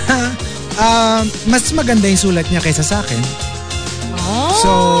 Mas maganda yung sulat niya kaysa sa akin. Oh. So,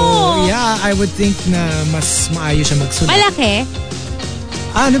 yeah, I would think na mas maayos siya magsulat. Malaki?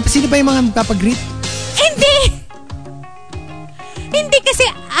 Sino ba yung mga magpapag-greet? Hindi kasi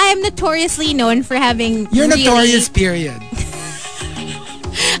I'm notoriously known for having You're notorious, period.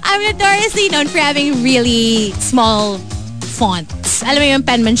 I'm notoriously known for having really small fonts. Alam mo yung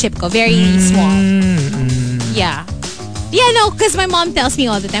penmanship ko, very small. Yeah. Yeah, no, because my mom tells me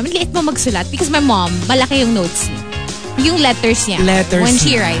all the time, liit mo magsulat because my mom, malaki yung notes niya. Yung letters niya. When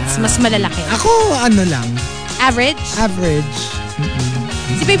she writes, mas malalaki. Ako, lang. Average? Average.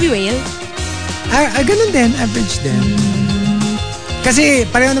 Si Baby Whale? Ganun din. Average din. Kasi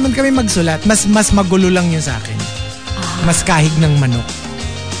pareho naman kami magsulat. Mas magulo lang yun sa akin. Mas kahig ng manok.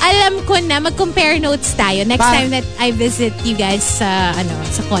 Alam ko na, mag-compare notes tayo. Next time that I visit you guys sa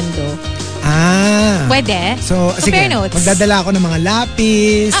condo. Pwede. So, compare sige, notes. magdadala ako ng mga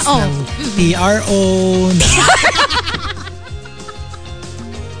lapis, ng PRO,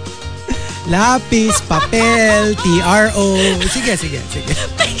 lapis, papel, TRO. Sige.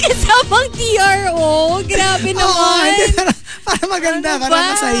 May kasamang TRO. Grabe naman. Para maganda,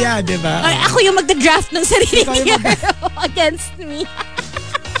 para masaya, di ba? Ako yung magda-draft ng sarili TRO against me.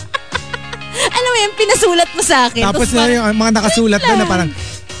 Alam mo yung pinasulat mo sa akin. Tapos na yung mga nakasulat doon na parang,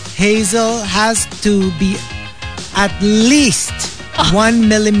 Hazel has to be at least 1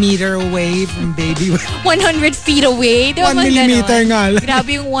 millimeter away from Baby Whale. 100 feet away. 1 millimeter nga lang.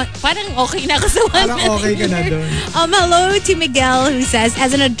 Grabe yung parang okay na ako sa 1 parang millimeter. okay ka na doon. Hello to Miguel who says,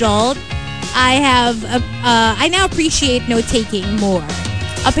 as an adult, I now appreciate note-taking more.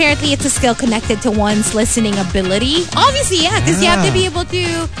 apparently it's a skill connected to one's listening ability. Obviously, yeah, because you have to be able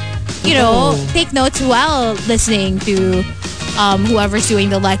to, take notes while listening to whoever's doing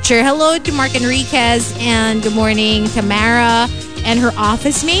the lecture. Hello to Mark Enriquez, and good morning to Mara and her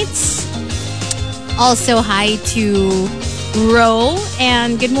office mates. Also, hi to Ro,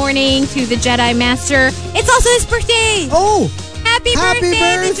 and good morning to the Jedi Master. It's also his birthday. Oh! Happy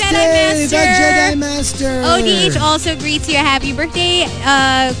birthday, the Jedi Master! ODH also greets you. Happy birthday.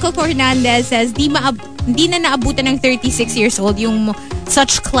 Coco Hernandez says, di na naabutan ng 36 years old yung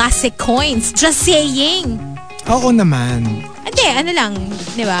such classic coins. Just saying. Oo naman. Hindi, ano lang,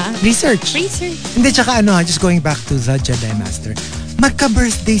 di ba? Research. Hindi, tsaka just going back to the Jedi Master.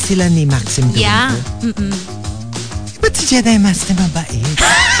 Magka-birthday sila ni Maxim Durango. Yeah. Ba't si Jedi Master mabait?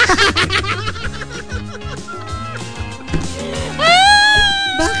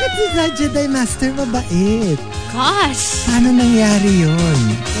 Bakit si Jedi Master mabait? Gosh. Paano nangyari yun?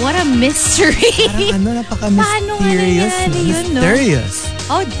 What a mystery. Parang napaka-mysterious. Mysterious.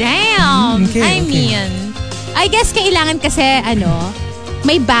 Oh, damn. I mean, I guess kailangan kasi,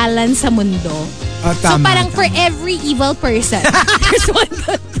 may balance sa mundo. Oh, tama, so parang for every evil person, there's one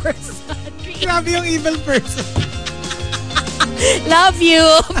good person. Grabe yung evil person. Love you,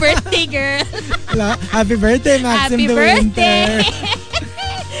 birthday girl. Happy birthday, Maxim Happy birthday.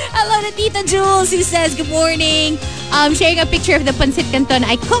 Hello to Tita Jules, who says, good morning. Sharing a picture of the pancit canton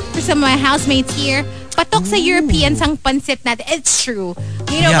I cooked for some of my housemates here. Patok sa Europeans ang pancit natin. It's true.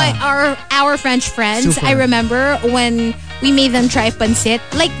 Our French friends, super. I remember when we made them try pancit,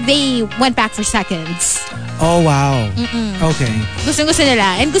 like they went back for seconds. Oh, wow. Okay. Gusto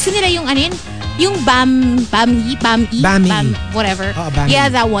nila. And gusto nila yung yung bami, whatever. Bami. Yeah,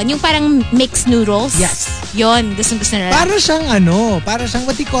 that one. Yung parang mixed noodles. Yes. Yon, gusto nila. Para siyang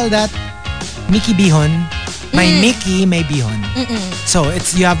what do you call that? Mickey bihon. May Mickey, may bihon. So,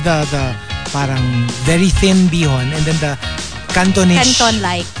 you have the parang very thin bihon and then the Cantonese.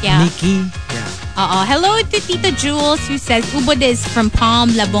 Canton-like, yeah. Mickey. Yeah. Hello to Tita Jules, who says ubod is from Palm,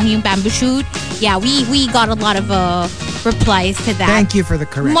 Labong yung bamboo shoot. Yeah, we got a lot of replies to that. Thank you for the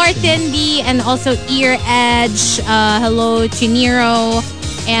correction. Martin D and also Ear Edge. Hello to Nero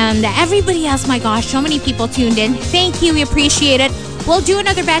and everybody else. My gosh, so many people tuned in. Thank you, we appreciate it. We'll do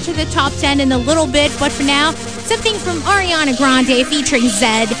another batch of the top 10 in a little bit, but for now, something from Ariana Grande featuring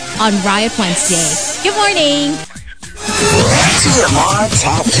Zed on Riot Wednesday. Good morning. TMR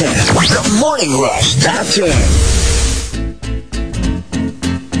Top 10. The Morning Rush Top 10.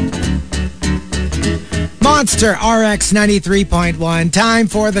 Monster RX 93.1. Time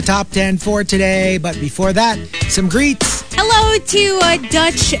for the top 10 for today. But before that, some greets. Hello to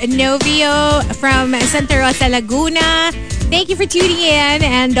Dutch Novio from Santa Rosa, Laguna. Thank you for tuning in.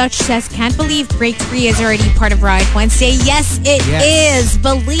 And Dutch says, can't believe Break Free is already part of Riot Wednesday. Yes, it is.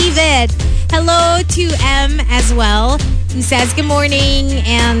 Believe it. Hello to M as well, who says good morning.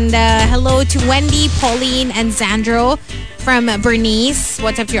 And hello to Wendy, Pauline, and Zandro from Bernice.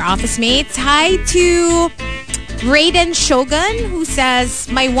 What's up to your office mates? Hi to Raiden Shogun, who says,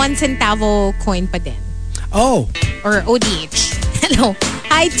 my 1 centavo coin pa din. Oh. Or ODH. Hello.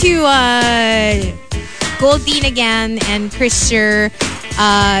 Hi to Goldine again and Christer.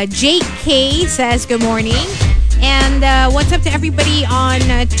 JK says good morning. And what's up to everybody on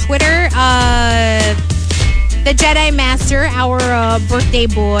Twitter? The Jedi Master, our birthday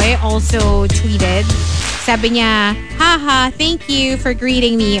boy, also tweeted. Sabi niya, haha, thank you for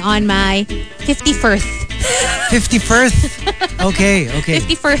greeting me on my 51st. 51st? Okay.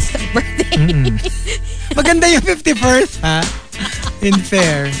 51st birthday. Maganda yung 51st, ha? In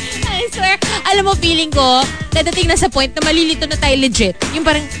fair. I swear, alam mo, feeling ko, dadating na sa point na malilito na tayo legit. Yung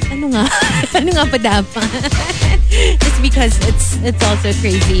parang, ano nga pa dapat? It's because it's also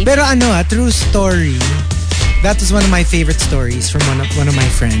crazy. Pero true story. That was one of my favorite stories from one of my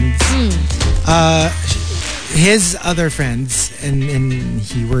friends. His other friends and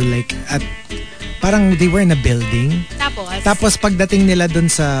he were like at parang they were in a building. Tapos pagdating nila dun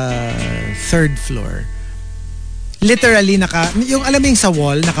sa 3rd floor, literally yung alam mo yung sa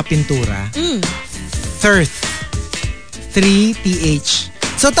wall nakapintura. Thirth. 3th.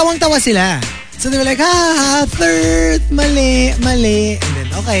 So tawang-tawa sila. So they were like, third, mali. And then,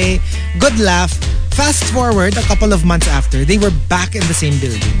 okay, good laugh. Fast forward a couple of months after, they were back in the same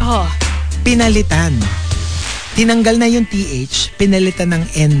building. Oh. Pinalitan. Tinanggal na yung TH, pinalitan ng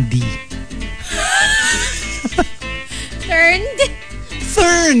ND.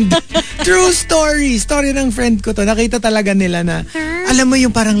 Turned. True story. Story ng friend ko to. Nakita talaga nila na, alam mo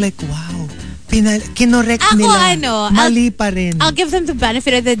yung parang like, wow. Kinorek nila. Mali pa rin. I'll give them the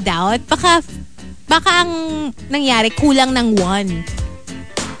benefit of the doubt. Baka ang nangyari, kulang ng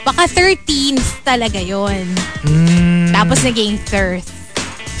 1. Baka 13th talaga yon. Tapos naging third.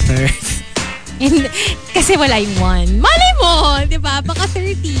 Kasi wala yung 1. Malay mo, di ba? Baka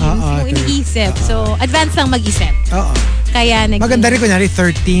 13th mo iniisip. So, advance lang mag-isip. Oo. Kaya naging... Maganda rin kunyari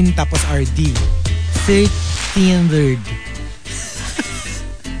 13 tapos RD. 13th.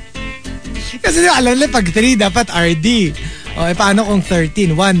 Kasi alam nila pag 3 dapat RD. O, paano kung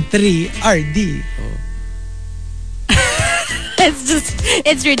 13? 1, 3, RD. Oh.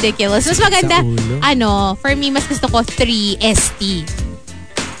 It's ridiculous. Mas maganda, for me, mas gusto ko 3 ST.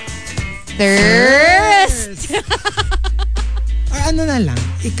 Thirst. Or ano na lang,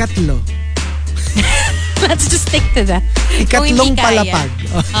 ikatlo. Let's just stick to that. Ikatlong palapag.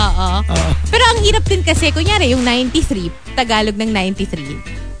 Oo. Pero ang hirap din kasi, kunyari, yung 93, Tagalog ng 93.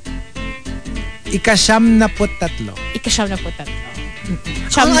 Ika-siyam na tatlo.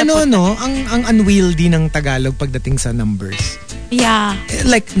 Ang unwieldy ng Tagalog pagdating sa numbers. Yeah.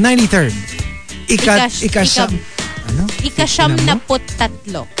 Like 93rd. Ika-siyam. Ano? Ika-siyam na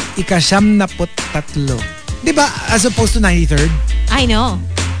tatlo. Ika-siyam na tatlo. Diba, as opposed to 93rd? I know.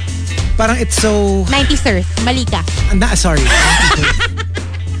 Parang it's so... 93rd. Mali ka. Sorry.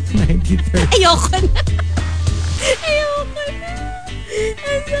 93rd. Ayoko na.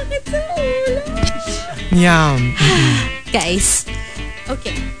 Ang sakit sa ulo. Yum. Guys.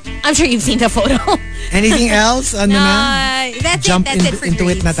 Okay. I'm sure you've seen the photo. Anything else? Ano na? That's Jump it for into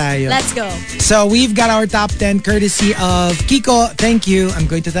grades. it na tayo. Let's go. So we've got our top 10 courtesy of Chico. Thank you. I'm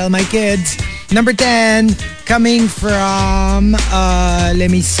going to tell my kids. Number 10 coming from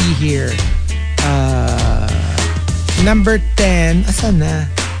let me see here. Number 10. Asan na?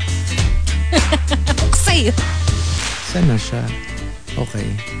 Sa'yo. Saan na siya?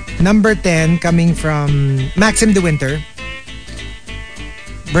 Okay. Number 10 coming from Maxim De Winter.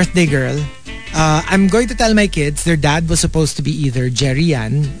 Birthday girl. I'm going to tell my kids their dad was supposed to be either Jerry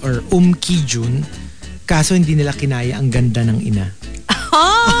Yan or Ki Jun. Kaso hindi nila kinaya ang ganda ng ina.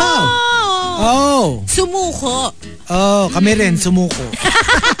 Oh! Sumuko. Oh, kami rin, sumuko.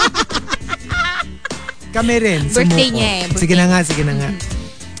 Kami rin, sumuko. Birthday niya eh. Sige na nga.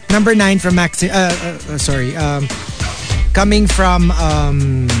 Number 9 from Maxim, coming from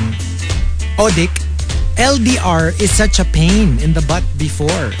Odik. LDR is such a pain in the butt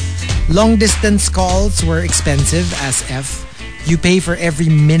before. Long distance calls were expensive as F. You pay for every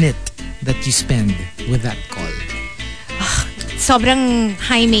minute that you spend with that call. Sobrang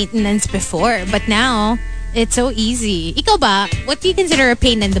high maintenance before, but now it's so easy. Ikaw ba, what do you consider a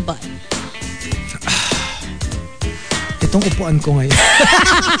pain in the butt? Itong upuan ko ngayon.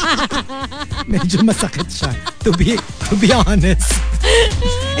 Medyo masakit siya. To be honest.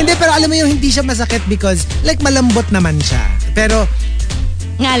 Hindi, pero alam mo yung hindi siya masakit because like malambot naman siya. Pero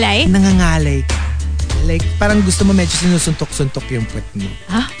ngalay? Nangangalay ka. Like parang gusto mo medyo sinusuntok-suntok yung puwet mo.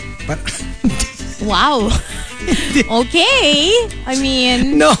 Huh? Wow. Okay. I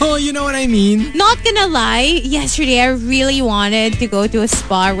mean... No, you know what I mean? Not gonna lie, yesterday I really wanted to go to a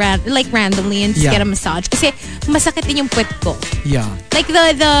spa randomly and just get a massage. Kasi masakit din yung puwet ko. Yeah. Like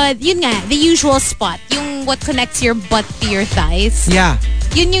the usual spot. Yung what connects your butt to your thighs. Yeah.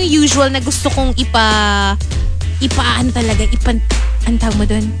 Yun yung usual na gusto kong ang tawag mo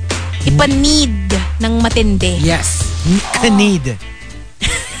dun? Ipa-need ng matindi. Yes. Ka-need.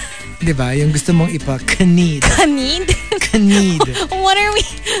 Diba? Yung gusto mong ipa-ka-need. Ka-need? Ka-need.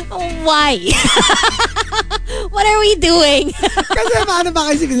 Why? What are we doing? Kasi paano ba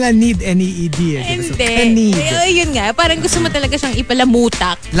kasi nila need N-E-E-D eh? Hindi. So, ka-need. Yun nga, parang gusto mo talaga siyang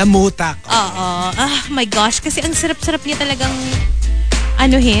ipalamutak. Lamutak. Oo. My gosh, kasi ang sarap-sarap niya talagang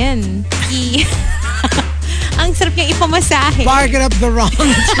anuhin. Ang sarap niyang ipamasahe. Barking up the wrong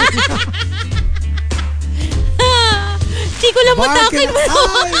tree. Chico, lamutakin mo.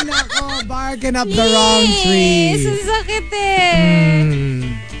 Ay, nako. Barking up the wrong tree. Sasakit eh.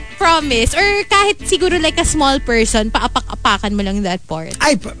 Promise. Or kahit siguro like a small person, paapak-apakan mo lang that part.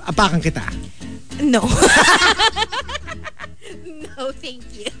 Ay, apakan kita. No. No, thank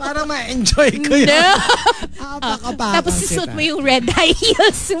you. Parang ma-enjoy ko yun. No. Apak-apakan Tapos susuot mo yung red high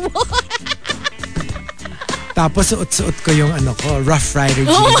heels mo. Tapos suot ko yung Rough Rider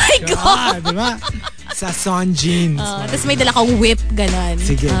jeans. Oh my God! Diba? Sa Son jeans. Tapos may dala kang whip, ganon.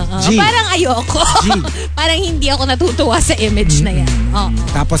 Sige. G. Parang ayoko. G. Parang hindi ako natutuwa sa image na yan.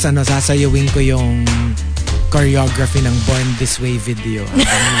 Tapos sasayawin ko yung choreography ng Born This Way video.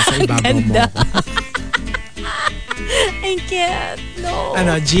 Nasa ibabaw mo. I can't. No.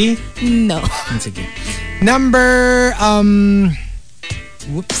 G? No. Sige. Number,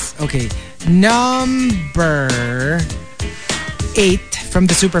 whoops. Okay. Number 8 from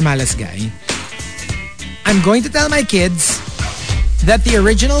the Super Malas guy. I'm going to tell my kids that the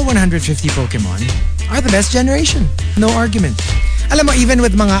original 150 Pokemon are the best generation. No argument. Alam mo, even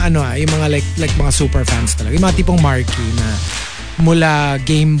with mga yung mga like mga super fans talaga. Yung mga tipong marquee na mula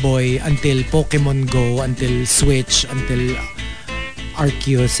Game Boy until Pokemon Go, until Switch, until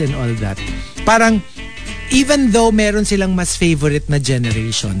Arceus and all that. Parang, even though meron silang mas favorite na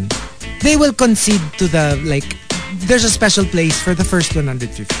generation, they will concede to the, there's a special place for the first 150.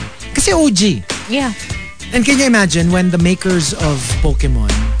 Kasi OG. Yeah. And can you imagine when the makers of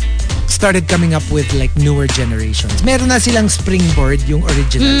Pokemon started coming up with newer generations? Meron na silang springboard yung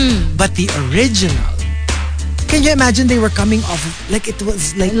original. But the original, can you imagine they were coming off it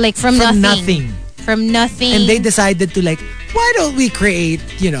was from nothing. From nothing. And they decided to why don't we create,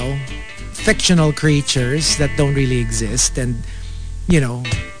 fictional creatures that don't really exist and,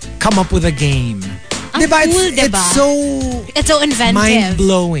 come up with a game. Diba? Cool, it's so inventive.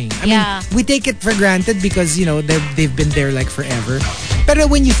 Mind-blowing. I mean, we take it for granted because, they've been there forever. But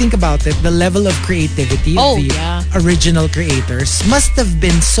when you think about it, the level of creativity of the original creators must have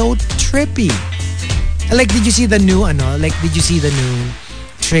been so trippy. Did you see the new,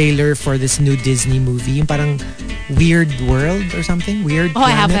 trailer for this new Disney movie? Yung parang Weird World or something? Weird Planet?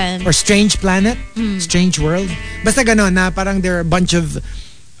 I haven't. Or Strange Planet? Strange World? Basta ganon na parang there are a bunch of,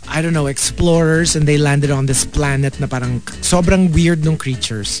 I don't know, explorers and they landed on this planet na parang sobrang weird nung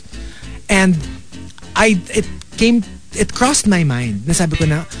creatures. And it crossed my mind. Nasabi ko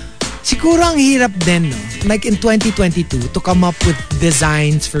na, siguro ang hirap din, no? In 2022, to come up with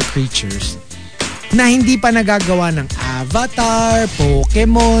designs for creatures na hindi pa nagagawa ng Avatar,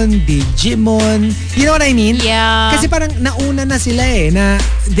 Pokemon, Digimon. You know what I mean? Yeah. Kasi parang nauna na sila na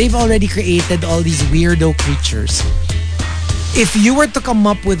they've already created all these weirdo creatures. If you were to come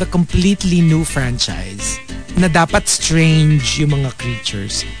up with a completely new franchise na dapat strange yung mga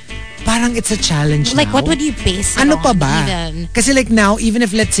creatures, parang it's a challenge now. What would you base it ano on pa ba? even? Kasi now, even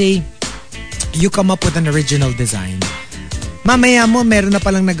if let's say you come up with an original design, mamaya mo meron na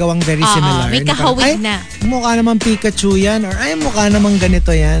palang nagawang very similar. May kahawig na. Mukha namang Pikachu yan or ay mukha namang ganito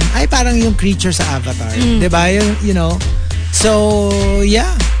yan. Ay parang yung creature sa Avatar. Diba? So,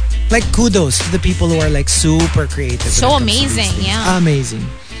 yeah. Kudos to the people who are super creative. So amazing, yeah. Amazing.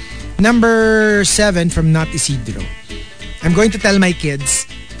 Number 7 from Not Isidro. I'm going to tell my kids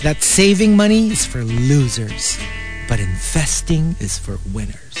that saving money is for losers, but investing is for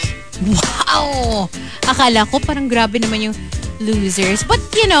winners. Wow! Akala ko parang grabe naman yung losers. But,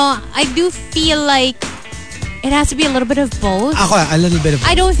 I do feel like it has to be a little bit of both. Ako, a little bit of both.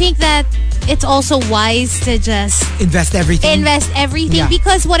 I don't think that it's also wise to just invest everything. Yeah.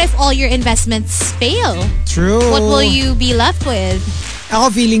 Because what if all your investments fail? True. What will you be left with? Ako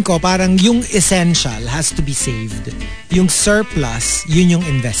feeling ko parang yung essential has to be saved. Yung surplus, yun yung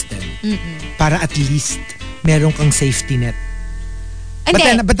invested. Para at least meron kang safety net.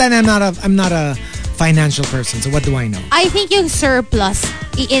 Okay. But then I'm not a financial person, so what do I know? I think yung surplus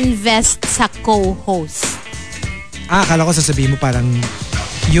i-invest sa co-host. Akala ko sasabihin mo parang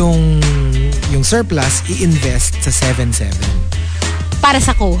yung surplus i-invest sa 7-7. Para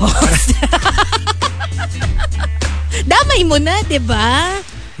sa co-host. Damay mo na, diba?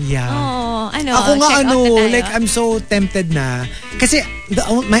 Yeah. Oh, Ako nga check out na tayo. I'm so tempted na. Kasi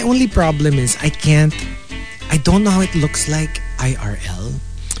my only problem is I don't know how it looks like IRL.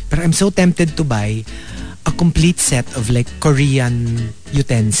 But I'm so tempted to buy a complete set of Korean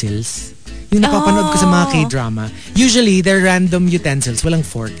utensils. Yung napapanood ko sa mga K-drama. Usually, they're random utensils. Walang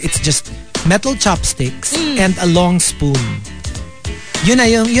fork. It's just metal chopsticks and a long spoon. Yun na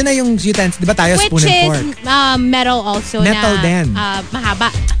yung utensils. Di ba tayo spoon and fork? Which is metal also metal na din. Mahaba.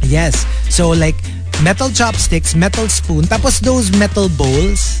 Yes. So metal chopsticks, metal spoon, tapos those metal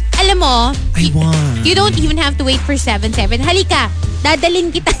bowls. Alam mo, I want. You don't even have to wait for 7-7. Halika, dadalhin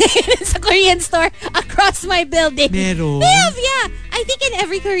kita ngayon sa Korean store across my building. Meron? They have, yeah. I think in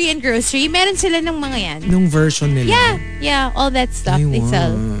every Korean grocery, meron sila ng mga yan. Nung version nila. Yeah, all that stuff they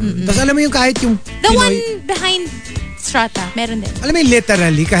sell. Tapos alam mo yung kahit yung The Pinoy, one behind Strata, meron din. alam mo yung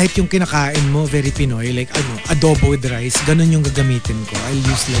literally, kahit yung kinakain mo, very Pinoy, adobo with rice, ganun yung gagamitin ko. I'll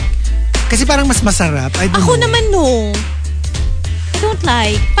use kasi parang mas masarap. I don't Ako know. naman no. I don't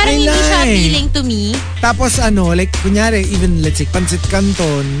like. Parang hindi siya appealing to me. Tapos kunyari, even let's say, pancit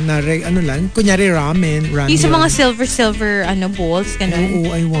canton, na kunyari ramen. Yung sa mga silver, bowls, ganun.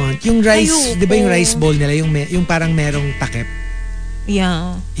 Oo, I want. Yung rice, Ayoko. di ba yung rice bowl nila, yung parang merong takip?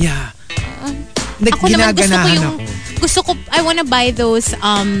 Yeah. Yeah. Ako naman Ginaganahan gusto ko, I wanna buy those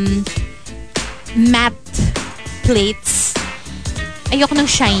matte plates. Ayoko ng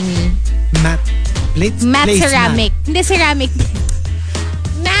shiny. Matte plates? Matte Plates ceramic. na. Hindi ceramic.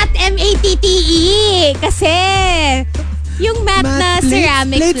 Matte, M-A-T-T-E. Kasi, Yung matte na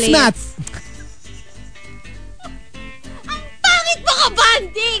ceramic plates. Matte. Pangit mo ka,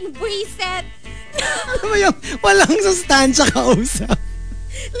 banding! Buiset! Ano ba yung walang sustansya kausap?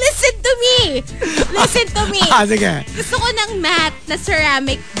 Listen to me! Listen to me! Sige. Gusto ko ng matte na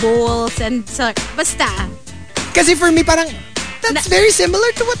ceramic bowls and basta. Kasi for me, parang that's very similar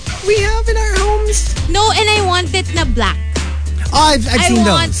to what we have in our homes. No, and I want it na black. Oh, I've seen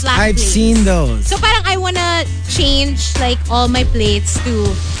those. I've seen those. So parang I wanna change like all my plates to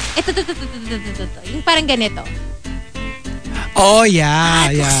ito. Yung parang ganito. Oh,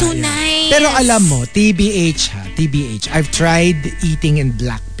 yeah. It looks so nice. Pero alam mo, TBH, I've tried eating in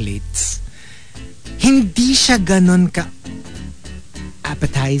black plates. Hindi siya ganun ka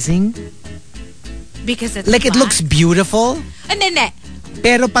appetizing. Because it's like black. it looks beautiful. Hindi.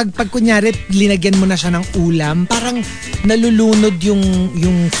 Pero pag kunyari, linagyan mo na siya ng ulam, parang nalulunod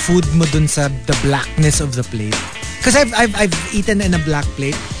yung food mo dun sa the blackness of the plate. Because I've eaten in a black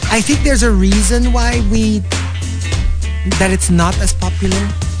plate. I think there's a reason why that it's not as popular.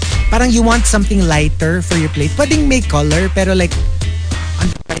 Parang you want something lighter for your plate. Pwedeng may color, pero like,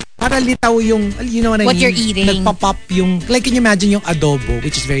 para litaw yung, you know what I mean? What you're eating. Nagpa-pop yung, like can you imagine yung adobo,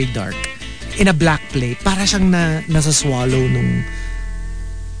 which is very dark, in a black plate. Para siyang nasa-swallow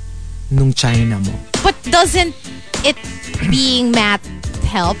nung china mo. But doesn't it being matte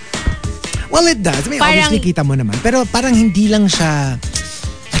help? Well, it does. I mean, Parang, obviously, kita mo naman. Pero parang hindi lang siya,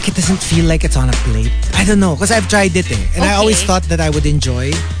 like it doesn't feel like it's on a plate. I don't know. Because I've tried it And I always thought that I would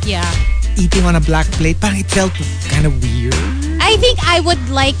enjoy eating on a black plate. Parang it felt kind of weird. I think I would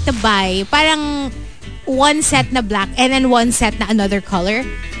like to buy parang one set na black and then one set na another color.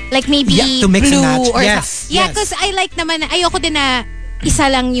 Like maybe to mix blue and match. or Yes. Yeah, because I like naman, ayoko din na isa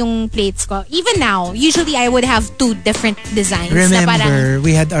lang yung plates ko. Even now, usually I would have two different designs. Remember, na parang,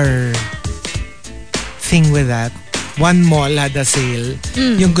 we had our thing with that. One mall had a sale.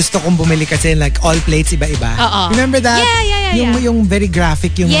 Yung gusto kong bumili kasi like all plates iba-iba. Remember that? Yeah. Yung very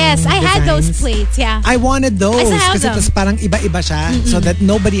graphic yung yes, I had those designs. plates, yeah. I wanted those. I still have Kasi them. tas parang iba-iba siya so that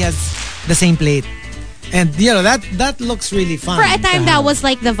nobody has the same plate. And you know, that looks really fun. For a time, that was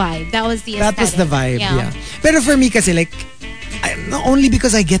like the vibe. That was the aesthetic. That was the vibe, yeah. Pero for me kasi like, not only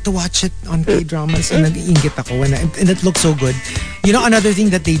because I get to watch it on K-dramas and nag-iingit ako and it looks so good. You know, another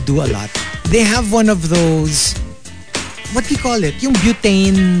thing that they do a lot, they have one of those, what do you call it? Yung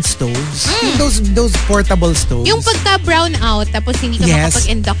butane stoves. Yung those portable stoves. Yung pagka brown out, tapos hindi ka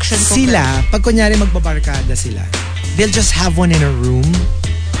makapag-induction cooker. Sila, pag kunyari magbabarkada sila, they'll just have one in a room.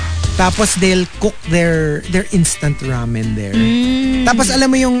 Tapos they'll cook their instant ramen there. Tapos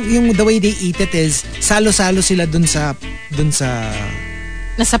alam mo yung the way they eat it is salo-salo sila dun sa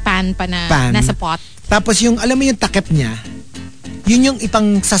nasa pan pa na nasa pot. Tapos yung alam mo yung takip niya, yun yung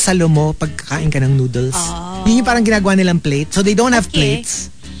ipang sasalo mo pag kakain ka ng noodles. Yun yung parang ginagawa nilang plate. So they don't have plates.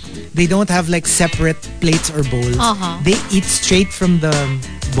 They don't have like separate plates or bowls. They eat straight from the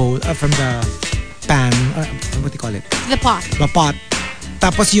bowl, from the pan, what do you call it? The pot. The pot.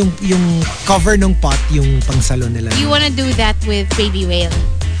 Tapos yung cover ng pot yung pangsalo nila. You wanna do that with baby whale?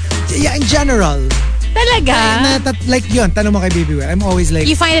 Yeah, in general. Talaga? Like yun, tanong mo kay baby whale. I'm always like,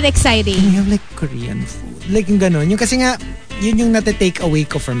 you find it exciting? you have like Korean food. Like yung ganon. Yung kasi nga, yun yung nate-take away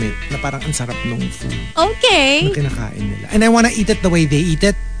ko from it. Na parang ang sarap nung food. Okay. Na kinakain nila. And I wanna eat it the way they eat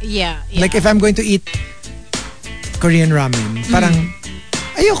it. Yeah. Like if I'm going to eat Korean ramen, parang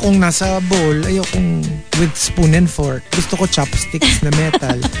ayokong nasa bowl, ayokong with spoon and fork. Gusto ko chopsticks na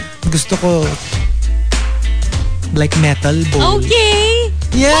metal. Gusto ko like metal bowl. Okay.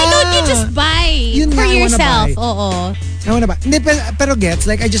 Yeah. Why don't you just buy Yun for nga, yourself? I Oo. wanna buy. Hindi, pero gets,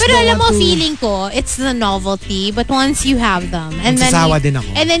 like I just Pero don't alam mo, want to... feeling ko, it's the novelty. But once you have them, and Magsasawa din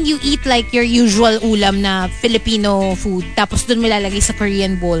ako. And then you eat like your usual ulam na Filipino food, tapos dun mo lalagay sa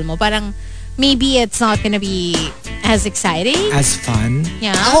Korean bowl mo. Parang, maybe it's not gonna be as exciting. As fun.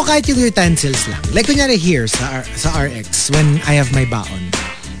 Yeah. Ako kahit yung utensils lang. Like kunyari here sa RX, when I have my baon,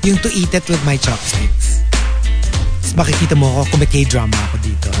 yung to eat it with my chopsticks. Tapos makikita mo ako kung may K-drama ako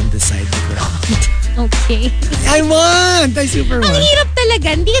dito on the side. Okay. I super want. Ang hirap talaga.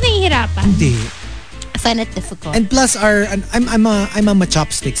 Hindi ka nahihirapan. Hindi. I find it difficult. And plus, I'm a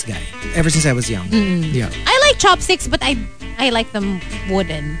chopsticks guy ever since I was young. Yeah. I like chopsticks, but I like them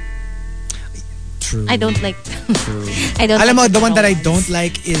wooden. True. I don't like True. I don't Alam mo, like the one that I ones. don't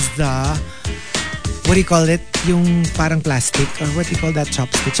like is the, what do you call it? Yung parang plastic, or what do you call that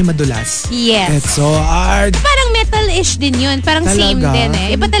chopsticks? Yung madulas. Yes. It's so hard. Parang metal-ish din yun. Parang Talaga? same din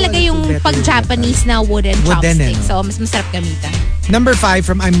eh. Iba talaga yung pag-Japanese na wooden chopsticks. no? So, mas masarap gamitan. Number 5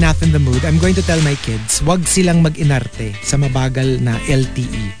 from I'm Not in the Mood. I'm going to tell my kids, wag silang mag-inarte sa mabagal na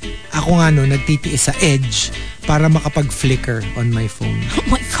LTE. ako nga no, nagtitiis sa Edge para makapag-flicker on my phone. Oh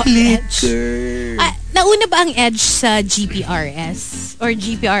my God, Flicker! Nauna ba ang Edge sa GPRS? Or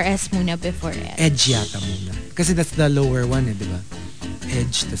GPRS muna before Edge? Edge yata muna. Kasi that's the lower one di ba?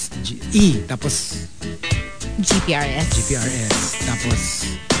 Edge, tas E, tapos GPRS. Tapos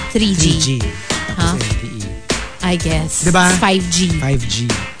 3G. Tapos LTE. I guess. Diba? 5G.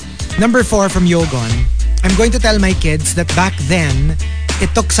 Number 4 from Yogon. I'm going to tell my kids that back then,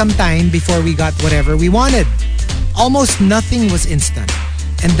 it took some time before we got whatever we wanted. Almost nothing was instant.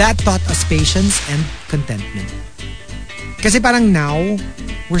 And that taught us patience and contentment. Kasi parang now,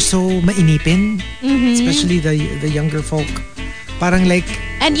 we're so mainipin. Especially the younger folk. Parang like...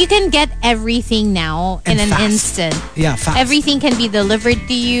 And you can get everything now in an fast. instant. Yeah, fast. Everything can be delivered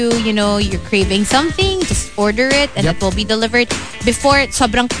to you. You know, you're craving something, just order it and it will be delivered. Before,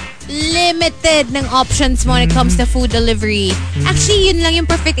 sobrang limited ng options mo when it comes to food delivery. Actually, yun lang yung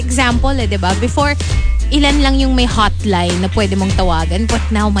perfect example diba? Before, ilan lang yung may hotline na pwede mong tawagan. But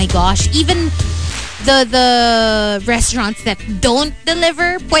now, my gosh, even the restaurants that don't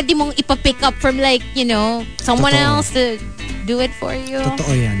deliver, pwede mong ipa-pick up from like, you know, someone else to do it for you.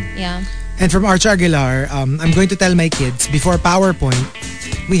 Totoo yan. Yeah. And from Arch Aguilar, I'm going to tell my kids, before PowerPoint,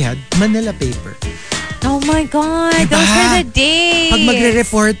 we had Manila paper. Oh my God, diba? those were the days. Pag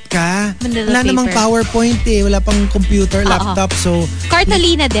magre-report ka, Manila wala paper. namang PowerPoint wala pang computer, laptop, so...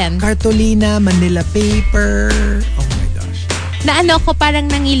 Cartolina din. Cartolina, Manila paper. Oh my gosh. Na ko, parang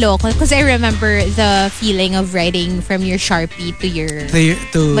nangilo ko because I remember the feeling of writing from your Sharpie to your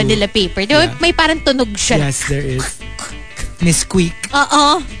To Manila paper. Diba, yeah. may parang tunog siya. Yes, there is. Miss Squeak.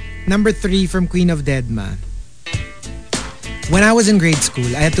 Number 3 from Queen of Deadma. When I was in grade school,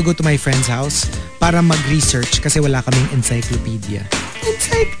 I had to go to my friend's house para mag-research kasi wala kaming encyclopedia.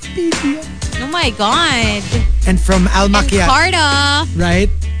 Oh my God. And from Al Macchiato. Encarta. Right?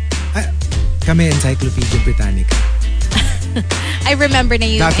 Kami Encyclopedia Britannica. I remember na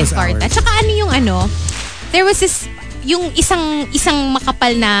yung That was Encarta. ours. Tsaka there was this, yung isang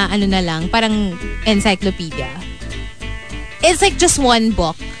makapal na na lang, parang encyclopedia. It's like just one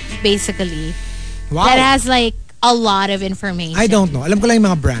book, basically. Wow. That has like a lot of information. I don't know. Alam ko lang yung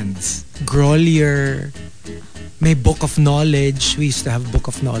mga brands. Grolier. May Book of Knowledge. We used to have Book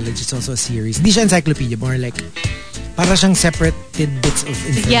of Knowledge. It's also a series. Hindi siya encyclopedia. More like, para siyang separate tidbits of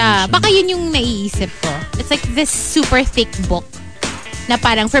information. Yeah, baka yun yung naiisip ko. It's like this super thick book na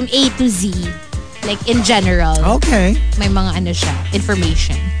parang from A to Z. Like in general. Okay. May mga siya,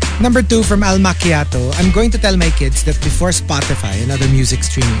 information. Number 2 from Al Macchiato. I'm going to tell my kids that before Spotify and other music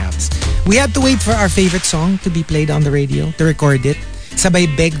streaming apps, we had to wait for our favorite song to be played on the radio, to record it. Sabay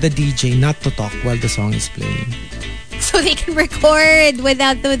beg the DJ not to talk while the song is playing. So they can record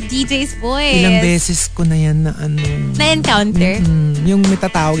without the DJ's voice. Ilang beses ko na yan na Na-encounter? Yung may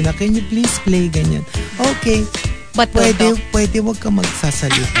tatawag na, can you please play ganyan? Okay. But don't Pwede wag ka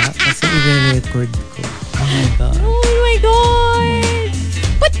magsasalita kasi i-record ko. Oh my God. Oh my God.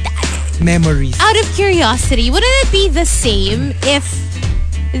 But memories. Out of curiosity, wouldn't it be the same if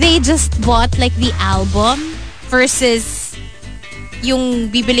they just bought like the album versus yung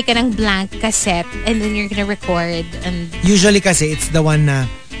bibili ka ng blank cassette and then you're gonna record and... Usually kasi it's the one na...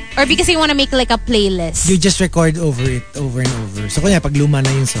 Or because you want to make like a playlist. You just record over it over and over. So kunya pag luma na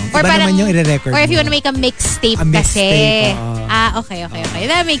yung song, or iba parang, naman yung i-record or if mo. you want to make a mixtape kasi. Okay.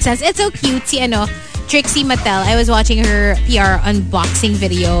 That makes sense. It's so cute. Si Trixie Mattel, I was watching her PR unboxing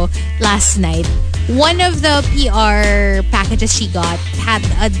video last night. One of the PR packages she got had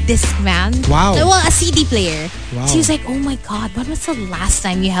a Discman. Wow. Well, a CD player. Wow. She was like, oh my God, when was the last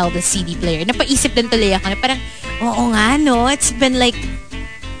time you held a CD player? Napaisip din tuloy ako na parang, oo nga no, it's been like,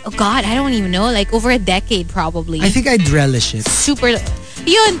 oh God, I don't even know, like over a decade probably. I think I'd relish it. Super,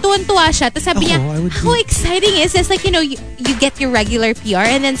 yun, tuwan-tuwa siya. Tapos sabi niya, how exciting is this? Like, you get your regular PR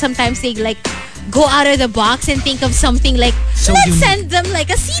and then sometimes they like, go out of the box and think of something like, so let's send them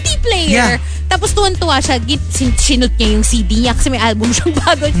like a CD player. Yeah. Tapos tuwan-tuwa siya, sinut niya yung CD niya kasi may album siyang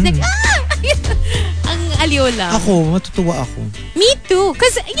bago. She's like, ang aliw lang. Ako, matutuwa ako. Me too.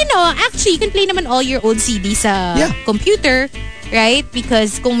 Because, actually, you can play naman all your old CDs sa computer. Right?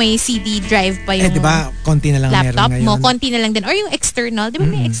 Because kung may CD drive pa yung diba, konti na lang laptop meron mo, ngayon. konti na lang din. Or yung external. Di ba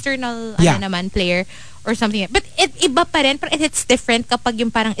may external naman, player or something. But iba pa rin. But it's different kapag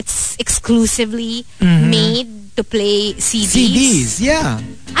yung parang it's exclusively made to play CDs. CDs, yeah.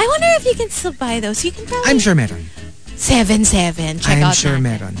 I wonder if you can still buy those. You can probably... I'm sure meron. 7-7. Check out I'm sure natin.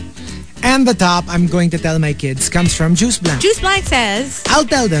 meron. And the top, I'm going to tell my kids, comes from Juice Blanc. Juice Blanc says, I'll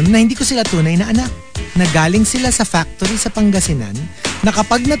tell them na hindi ko sila tunay na anak. Nagaling sila sa factory sa Pangasinan na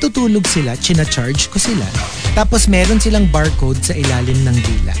kapag natutulog sila, china-charge ko sila. Tapos meron silang barcode sa ilalim ng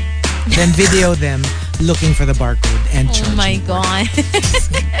dila. then video them looking for the barcode and Oh charging my for God. it.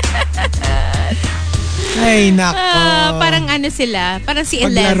 Ay, nako. Parang ano sila? Parang si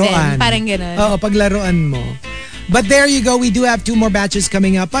 11. Paglaruan. Parang ganun. Oo, paglaruan mo. But there you go. We do have 2 more batches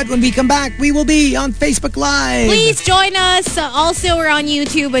coming up. But when we come back, we will be on Facebook Live. Please join us. Also, we're on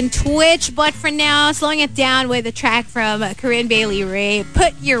YouTube and Twitch. But for now, slowing it down with a track from Corinne Bailey Rae.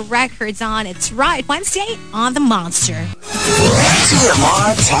 Put your records on. It's Right Wednesday on The Monster.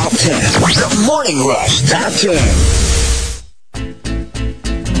 TMR Top 10. The Morning Rush Top 10.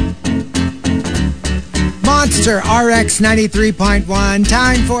 Monster RX 93.1.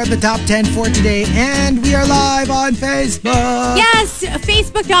 Time for the top 10 for today. And we are live on Facebook. Yes,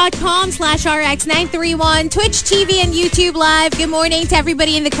 Facebook.com/RX931, Twitch TV and YouTube Live. Good morning to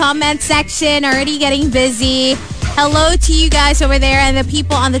everybody in the comment section. Already getting busy. Hello to you guys over there and the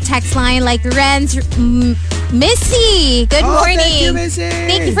people on the text line like Renz, Missy. Good morning. Thank you, Missy.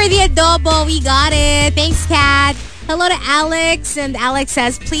 Thank you for the adobo. We got it. Thanks, Kat. Hello to Alex, and Alex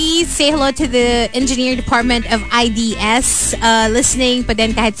says, please say hello to the engineer department of IDS. Listening pa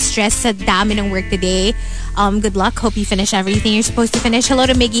din kahit stress sa dami ng work today. Good luck. Hope you finish everything you're supposed to finish. Hello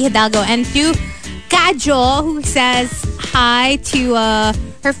to Miggy Hidalgo and to Kajo, who says hi to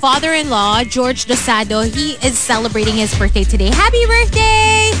her father-in-law, George Dosado. He is celebrating his birthday today. Happy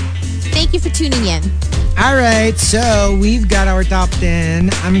birthday! Thank you for tuning in. All right, so we've got our top 10.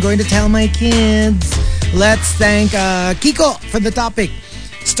 I'm going to tell my kids. Let's thank Chico for the topic.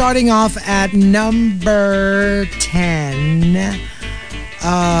 Starting off at number 10,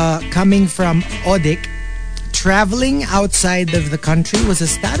 coming from Odik, traveling outside of the country was a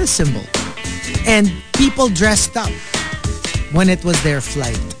status symbol. And people dressed up when it was their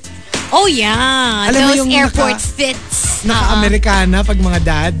flight. Oh yeah, Alam mo those yung airport fits. Naka-Amerikana pag mga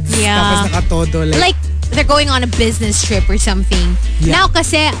dads. Yeah. Tapos nakatodo. Like they're going on a business trip or something. Yeah. Now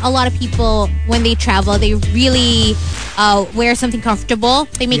kasi a lot of people, when they travel, they really wear something comfortable.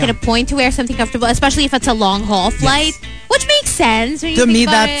 They make it a point to wear something comfortable, especially if it's a long haul flight. Yes. Which makes sense when you To think me,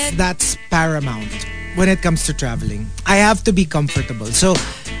 about that's paramount when it comes to traveling. I have to be comfortable. So,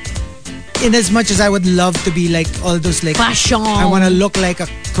 in as much as I would love to be like all those like Fashion. I want to look like a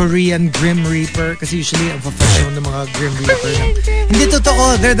Korean Grim Reaper kasi usually ang fashion ng mga Grim Reaper hindi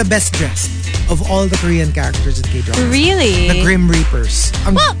totoo, they're the best dressed of all the Korean characters in K-dramas. Really? The Grim Reapers.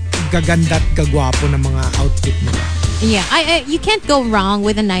 Ang gaganda at gagwapo ng mga outfit nila. Yeah, you can't go wrong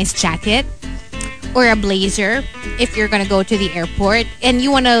with a nice jacket or a blazer if you're gonna go to the airport and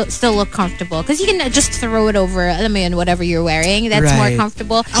you want to still look comfortable because you can just throw it over, alam mo yun, whatever you're wearing. That's more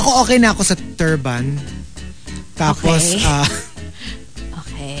comfortable. Ako okay na ako sa turban. Tapos,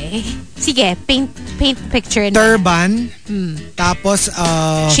 okay. Sige, paint picture. Turban. Tapos,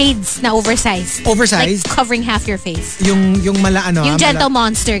 shades na oversized. Oversized? Like covering half your face. Yung mala ano. Yung gentle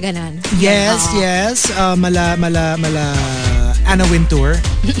monster, ganun. Yes, yes. Mala Anna Wintour.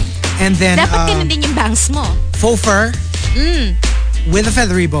 And then, dapat ganun din yung bangs mo. Faux fur. With a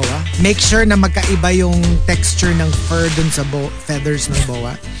feathery boa. Make sure na magkaiba yung texture ng fur dun sa feathers ng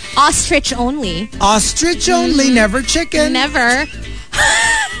boa. Ostrich only. Ostrich only, never chicken. Never.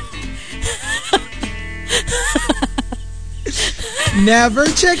 Never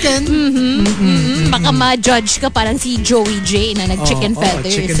chicken. Baka ma-judge ka parang si Joey J na nag-chicken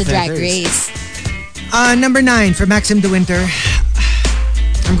feathers chicken sa Drag feathers. Race. Number 9 for Maxim De Winter.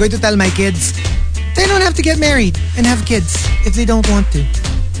 I'm going to tell my kids they don't have to get married and have kids if they don't want to.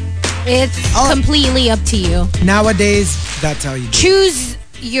 It's completely up to you. Nowadays, that's how you do it. Choose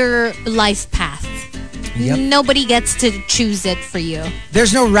your life path. Yep. Nobody gets to choose it for you.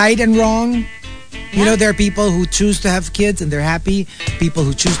 There's no right and wrong. You know, there are people who choose to have kids and they're happy. People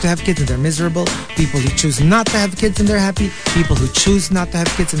who choose to have kids and they're miserable. People who choose not to have kids and they're happy. People who choose not to have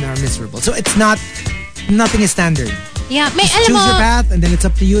kids and they're miserable. So it's nothing is standard. Yeah, may Just alam choose mo, your path and then it's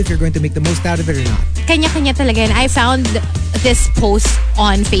up to you if you're going to make the most out of it or not. Kanya-kanya talaga. And I found this post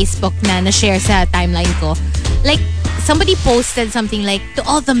on Facebook na na-share sa timeline ko. Like, somebody posted something like, to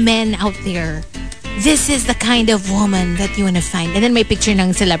all the men out there, this is the kind of woman that you want to find. And then may picture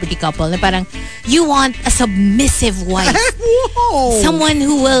ng celebrity couple na parang, you want a submissive wife. Whoa! Someone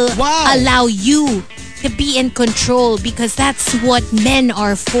who will Wow. allow you to be in control because that's what men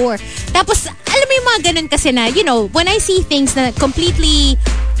are for. Tapos, alam mo yung mga ganun kasi na, you know, when I see things na completely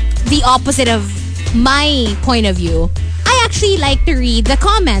the opposite of my point of view, I actually like to read the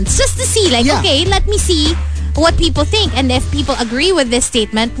comments just to see, like, okay, let me see what people think. And if people agree with this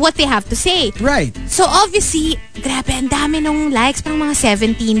statement, what they have to say. Right. So obviously, grabe, ang dami nung likes, parang mga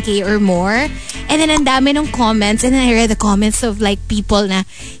 17K or more. And then ang dami nung comments. And then I read the comments of like people na,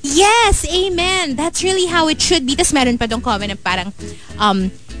 yes, amen, that's really how it should be. Tapos meron pa dong comment na parang,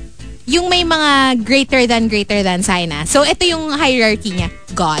 yung may mga greater than sign na. So, ito yung hierarchy niya.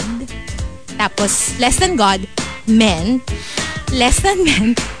 God. Tapos, less than God, men. Less than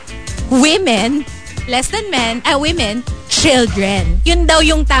men, women. Less than men, women, children. Yun daw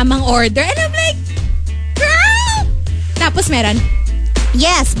yung tamang order. And I'm like, girl! Tapos meron,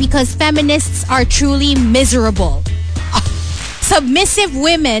 yes, because feminists are truly miserable. Submissive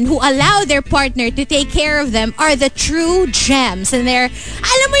women who allow their partner to take care of them are the true gems. And they're,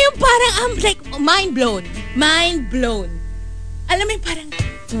 alam mo yung parang, I'm like, mind blown. Mind blown. Alam mo yung parang,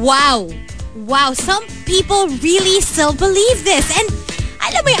 wow, some people really still believe this. And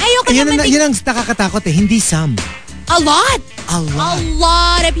alam mo yung ayoko naman. Yun ang nakakatakot eh, hindi some. A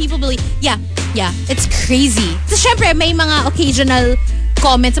lot of people believe. Yeah, it's crazy. So, syempre, may mga occasional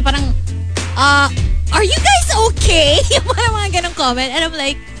comments so parang, are you guys okay? Yung mga ganong comment. And I'm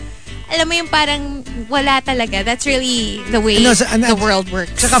like, alam mo yung parang wala talaga. That's really the way the world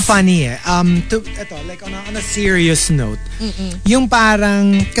works. Tsaka funny eh. Like on a serious note, yung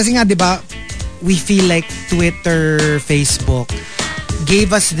parang, kasi nga diba, we feel like Twitter, Facebook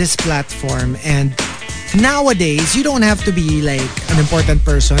gave us this platform, and nowadays you don't have to be like an important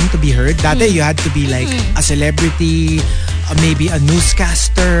person to be heard. Dati you had to be like a celebrity, maybe a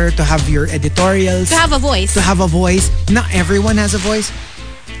newscaster to have your editorials. To have a voice. Not everyone has a voice.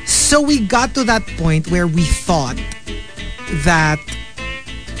 So we got to that point where we thought that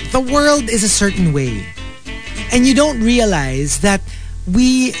the world is a certain way. And you don't realize that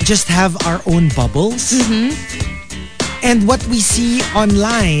we just have our own bubbles. And what we see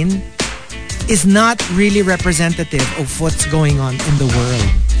online is not really representative of what's going on in the world.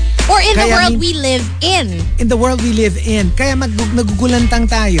 Or in the world we live in. In the world we live in. Kaya nagugulantang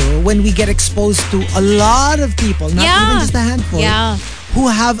tayo when we get exposed to a lot of people, not even just a handful, who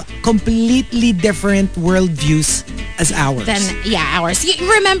have completely different worldviews as ours. Ours.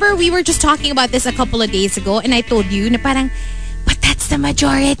 You remember we were just talking about this a couple of days ago, and I told you na parang, but that's the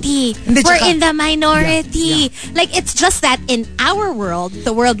majority. We're in the minority. Yeah. Like, it's just that in our world,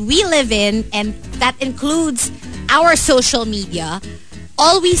 the world we live in, and that includes our social media,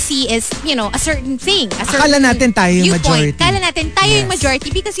 all we see is, a certain thing. A certain akala natin tayo yung majority. Akala natin tayo yung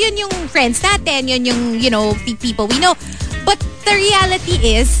majority because yun yung friends natin, yun yung, people we know. But the reality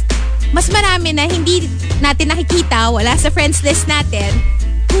is, mas marami na hindi natin nakikita, wala sa friends list natin,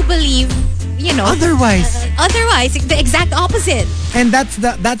 who believe, otherwise, the exact opposite. And that's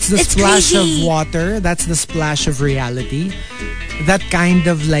the it's splash crazy. of water. That's the splash of reality. That kind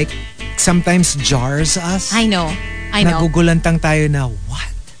of like sometimes jars us. I know. Nagugulantang tayo na what?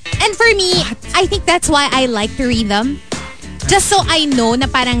 And for me, I think that's why I like to read them. Just so I know na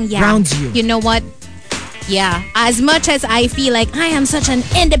parang grounds you. You know what? Yeah. As much as I feel like I am such an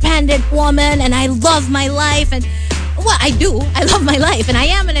independent woman and I love my life and well, I do. I love my life and I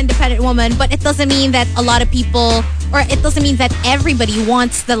am an independent woman, but it doesn't mean that a lot of people, or it doesn't mean that everybody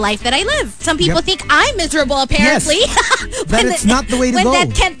wants the life that I live. Some people think I'm miserable, apparently. Yes. That it's not the way to go. When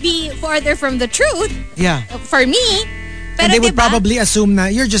that can't be farther from the truth. Yeah. For me. Pero and they would probably assume na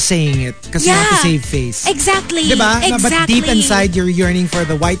you're just saying it because you want to save face. Exactly. Diba? Exactly. But deep inside, you're yearning for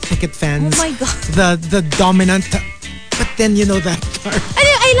the white picket fence. Oh my God. The dominant. But then you know that part.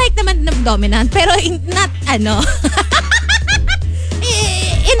 I like naman the dominant, pero not in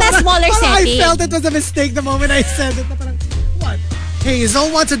a smaller setting. I felt it was a mistake the moment I said it. Parang, what?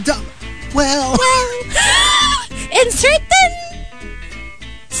 Hazel wants a well, in certain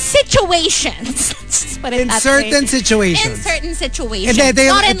situations. In certain situations.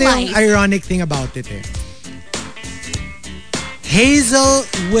 Not in life. Yung ironic thing about it eh. Hazel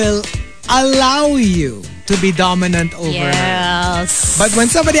will allow you to be dominant over her. But when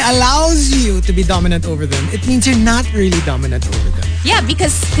somebody allows you to be dominant over them, it means you're not really dominant over them. Yeah,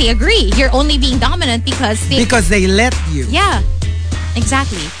 because they agree. You're only being dominant because they let you. Yeah,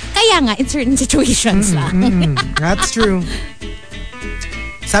 exactly. Kaya nga, in certain situations lang. That's true.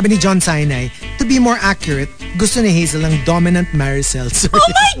 Sabi ni John Sinai, to be more accurate, gusto ni Hazel ang dominant Maricel. Oh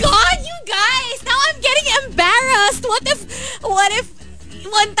my God, you guys! Now I'm getting embarrassed. What if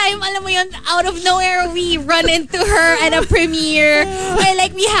one time, alam mo yun, out of nowhere, we run into her at a premiere where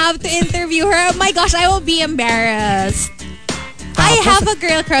like we have to interview her. Oh my gosh, I will be embarrassed. I have a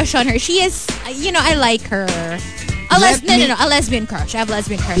girl crush on her. She is, I like her. A lesbian crush. I have a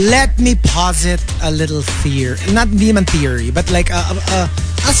lesbian crush. Let me posit a little theory. Not even theory, but like a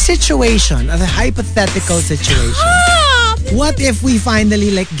situation, a hypothetical situation. What if we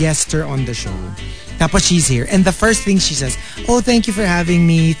finally like guest her on the show? Tapos she's here. And the first thing she says, oh, thank you for having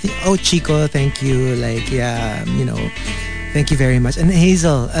me. Oh, Chico, thank you. Like, yeah, thank you very much. And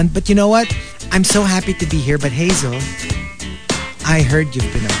Hazel, but you know what? I'm so happy to be here. But Hazel, I heard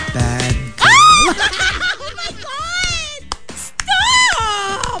you've been a bad girl. Oh my God!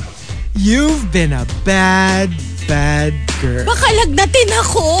 Stop! You've been a bad girl. Baka lagnatin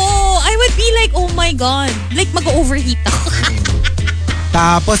ako. I would be like, oh my God. Like, mag-overheat ako.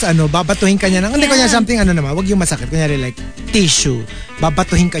 Tapos babatuhin ka niya ng, hindi ko niya something naman, wag yung masakit. Kunyari like, tissue.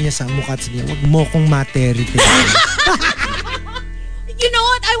 Babatuhin ka niya sa mukha at niya, wag mo kong materite. You know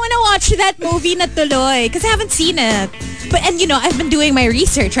what? I want to watch that movie na tuloy because I haven't seen it. But, and I've been doing my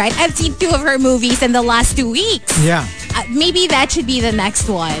research, right? I've seen 2 of her movies in the last 2 weeks. Yeah. Maybe that should be the next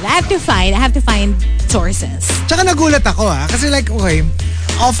one. I have to find sources. Tsaka nagulat ako kasi like, okay,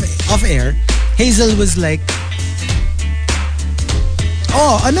 off air, Hazel was like,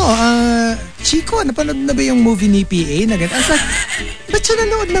 Chico, napanood na ba yung movie ni PA? I was like, ba't siya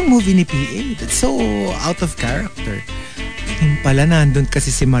nanood ng movie ni PA? That's so out of character. Yung pala, nandun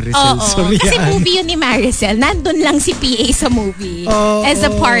kasi si Maricel Soriano. Kasi movie yun ni Maricel. Nandun lang si PA sa movie. As a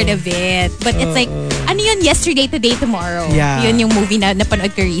part of it. But it's like, yun? Yesterday, Today, Tomorrow. Yeah. Yun yung movie na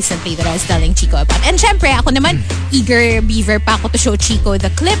napanood ko recently that I was telling Chico about. And syempre, ako naman, eager beaver pa ako to show Chico the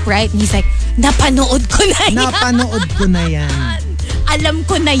clip, right? And he's like, napanood ko na yan. Napanood ko na yan. Alam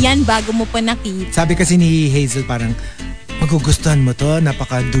ko na yan bago mo pa nakita. Sabi kasi ni Hazel parang, magugustuhan mo to,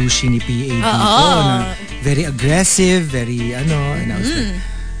 napaka-douchey ni PA dito, na very aggressive, very and I was like,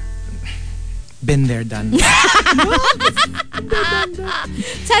 been there, done.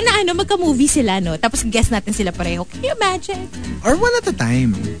 Sana magka-movie sila, no? Tapos guess natin sila pareho. Can you imagine? Or one at a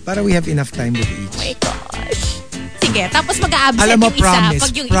time. Para we have enough time with each. Oh my gosh. Sige, tapos mag-a-absent Alam mo, yung promise, isa.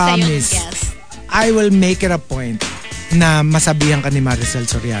 Pag yung promise, isa yung guess. I will make it a point na masabihan ka ni Maricel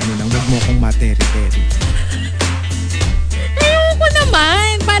Soriano ng wag mo kong materi-teri. Ayoko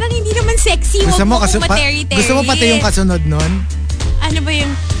naman. Parang hindi naman sexy. Wag mo kong materi-teri. Gusto mo pati yung kasunod nun? Ano ba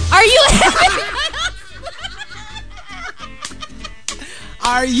yung... Are you...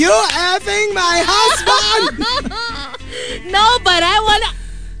 Are you effing my husband? No, but I wanna...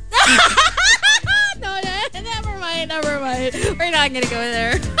 No, never mind. We're not gonna go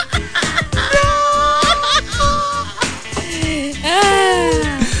there.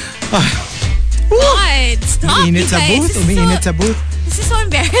 God, stop, Umiinit sa booth. This is so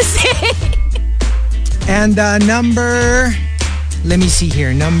embarrassing. And let me see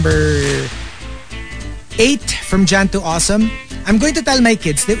here, number 8 from Jan to Awesome. I'm going to tell my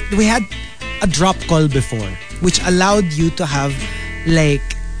kids that we had a drop call before which allowed you to have like,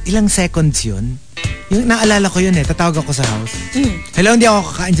 ilang seconds yun? Yung naalala ko yun tatawag ako sa house. Hello, hindi ako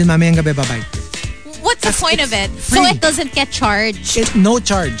kakain dyan mamayang gabi, bye-bye. What's the point of it? Free. So it doesn't get charged? No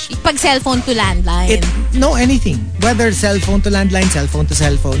charge. Pag cellphone to landline? No, anything. Whether cellphone to landline, cellphone to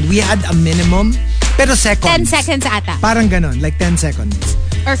cellphone. We had a minimum, pero seconds. 10 seconds ata. Parang ganon, like 10 seconds.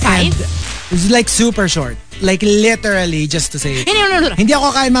 Or 5? And it's like super short. Like literally just to say, No. hindi ako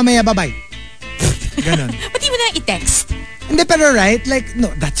kain mamaya, bye-bye. Ganon. Ba't di mo na i-text? Hindi, pero right? Like,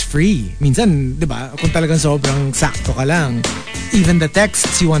 no, that's free. Minsan, di ba, kung talagang sobrang sakto ka lang, even the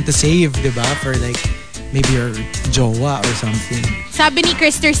texts you want to save, di ba, for like, maybe your jowa or something. Sabi ni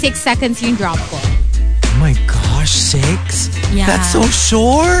Krister, 6 seconds yung drop ko. Oh my gosh, 6? Yeah. That's so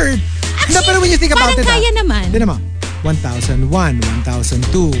short. Actually, no, pero when you think about it, parang kaya naman. Hindi naman. 1001,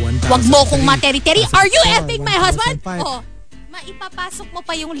 1002, 1003. Wag mo kong materi-teri. Are you effing my husband? 1005. Oh, maipapasok mo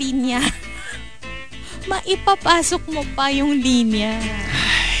pa yung linya. Maipapasok mo pa yung linya.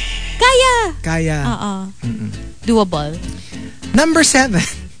 Kaya. Oo. Doable. Number 7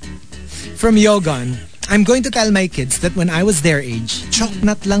 from Yogon. I'm going to tell my kids that when I was their age,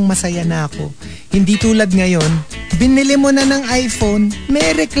 choknat lang masaya na ako. Hindi tulad ngayon, binili mo na ng iPhone,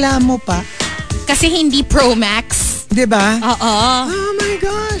 may reklamo pa. Kasi hindi Pro Max. Diba? Oo. Oh my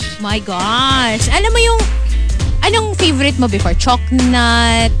gosh. My gosh. Alam mo yung, anong favorite mo before?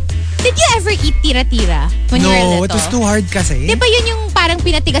 Choknat? Did you ever eat tira-tira when you were little? No, it was too hard kasi. Diba yun yung parang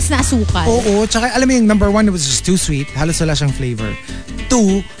pinatigas na asukal? Oo, tsaka alam mo yung number 1, it was just too sweet. Halos wala siyang flavor.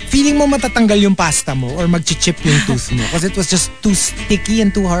 2, feeling mo matatanggal yung pasta mo or mag-chip yung tooth mo because it was just too sticky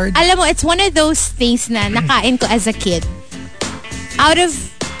and too hard. Alam mo, it's one of those things na nakain ko as a kid out of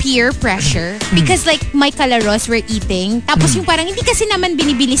peer pressure because like my kalaros were eating tapos yung parang hindi kasi naman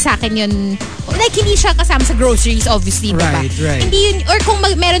binibili sa akin yun, like hindi siya kasama sa groceries obviously, right, diba? Right. Hindi yun, or kung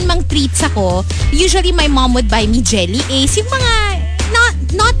meron mang treats ako, usually my mom would buy me jelly ace, yung mga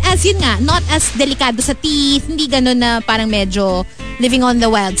not as yun nga, not as delikado sa teeth, hindi ganun na parang medyo living on the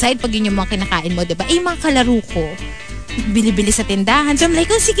wild side pag yun yung mga kinakain mo, diba? Eh, mga kalaro ko bili-bili sa tindahan, so I'm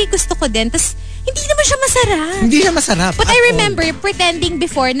like, oh sige, gusto ko din, tas hindi naman siya masarap. Hindi siya masarap. But I remember pretending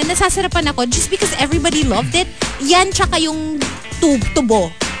before na nasasarapan ako just because everybody loved it. Yan tsaka yung tubo.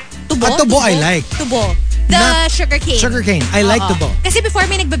 Tubo I like. Tubo. The sugarcane. Sugarcane. I like the bow. Kasi before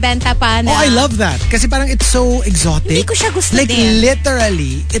may nagbebenta pa na. Oh, I love that. Kasi parang it's so exotic. Hindi ko siya gusto like, din.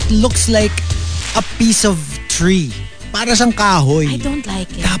 Literally, it looks like a piece of tree. Para siyang kahoy. I don't like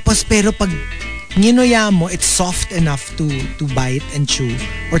it. Tapos, pero pag ninuya mo, it's soft enough to bite and chew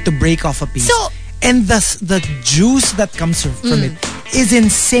or to break off a piece. So, and the juice that comes from it is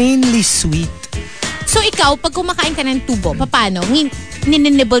insanely sweet. So ikaw, pag kumakain ka ng tubo, paano?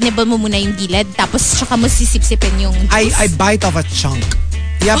 Ninibble-nibble mo muna yung gilid, tapos saka mo sisip-sipin yung juice? I bite off a chunk.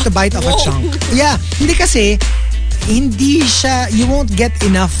 You have to bite off a chunk. Yeah, hindi kasi, hindi siya, you won't get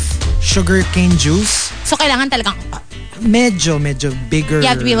enough sugarcane juice. So kailangan talagang medyo bigger. You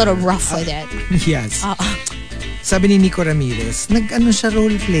have to be a little rough with it. Yes. Sabi ni Nico Ramirez, nag-ano siya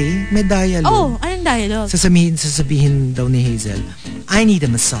role play, may dialogue. Oh, anong dialogue? Sasabihin daw ni Hazel, I need a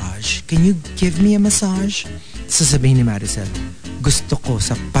massage. Can you give me a massage? Sasabihin ni Maricel, gusto ko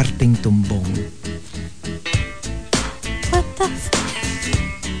sa parting tumbong. What the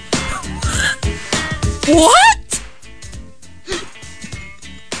What?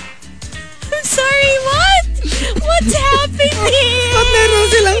 I'm sorry, what? What's happening? Ba't meron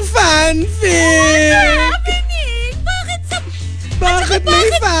silang fanfic? What's happening? Bakit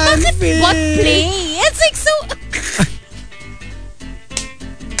may fanfic? What play? It's like so...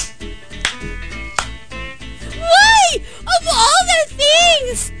 Why? Of all the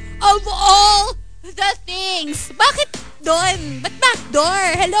things! Bakit doon? Ba't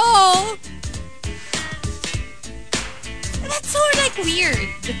backdoor? Hello? That's so like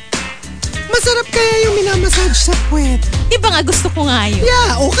weird. Masarap kaya yung minamassage sa puwet. Di ba nga gusto ko nga yun?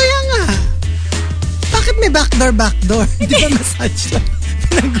 Yeah, o kaya nga. Bakit may backdoor? Hindi ba massage lang?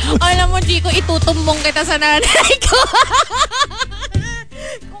 Alam mo, Chico, itutumbong kita sa nanay ko.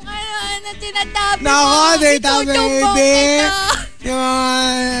 Kung ano tinatabi mo. Nako, data itutumbong baby. kita. Yung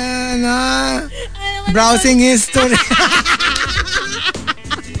browsing history.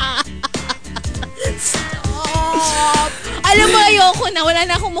 Stop. Alam mo, ayoko na. Wala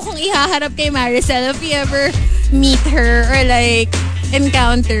na akong mukhang ihaharap kay Maricel if you ever meet her or like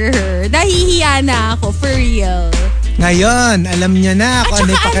encounter her. Nahihiya na ako, for real. Ngayon, alam niya na kung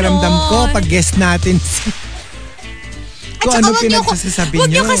ano yung pakiramdam ko pag guest natin. Kung ano pinagsasabi niyo. Huwag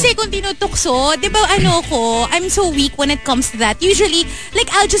niyo kasi kung tinutukso. Di ba I'm so weak when it comes to that. Usually,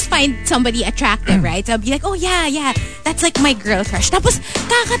 like, I'll just find somebody attractive, right? So I'll be like, oh yeah, that's like my girl crush. Tapos,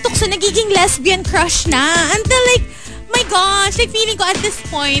 kakatukso, nagiging lesbian crush na. Until like, my gosh, like feeling ko at this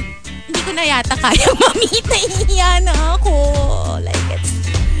point, hindi ko na yata kaya mamit. Nahihiya na ako. Like,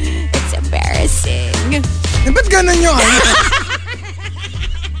 it's embarrassing. Ba't ganun yung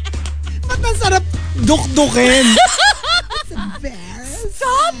Ba't masarap duk-dukin? Stop it!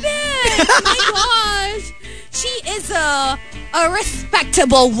 Oh my gosh! She is a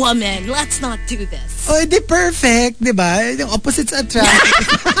respectable woman. Let's not do this. Oh, di perfect, di ba? Yung opposites attract.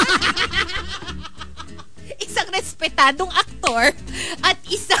 Isang respetadong aktor at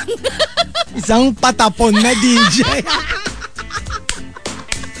isang patapon na DJ.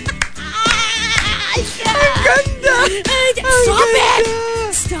 Ang ganda!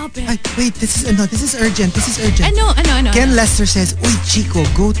 Stop it! Ay, wait, this is urgent. Ano? Ken Lester says, Uy, Chico,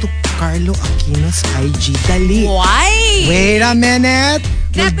 go to Carlo Aquino's IG. Dali. Why? Wait a minute.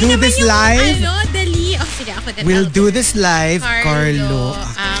 We'll do this live. Dali. Oh, sige, ako din. We'll do this live. Carlo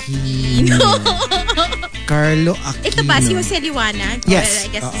Aquino. Carlo Aquino. Ito ba, si Jose Liwanag? Yes. Well, I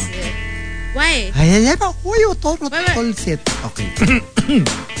guess why? Ay, uy, tolsit. Okay.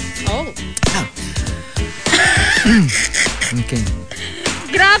 Oh. Okay.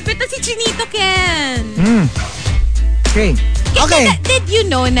 Grabe to si Chinito Ken. Okay. Okay. Did you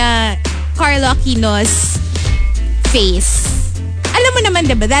know na Carlo Aquino's face? Alam mo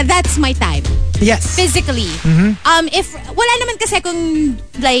naman, diba? That's my type. Yes. Physically. If wala naman kasi kung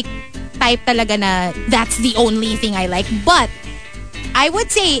like type talaga na that's the only thing I like. But I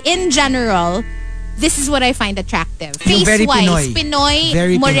would say in general, this is what I find attractive. Face-wise, Pinoy,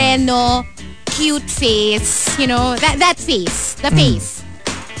 very moreno, cute face, you know, that face, the face.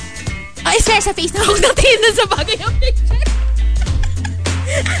 I swear sa face na huwag natin dun sa bagay yung picture.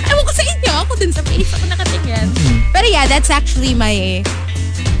 Ewan ko sa inyo, ako dun sa face ako nakatingin. Pero yeah, that's actually my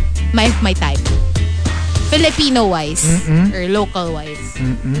type. Filipino-wise or local-wise.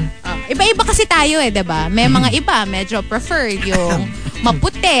 Iba-iba kasi tayo diba? May mga iba medyo prefer yung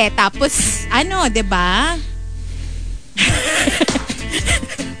maputi, tapos diba?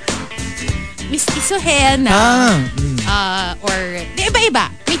 Mistisohin na. Or,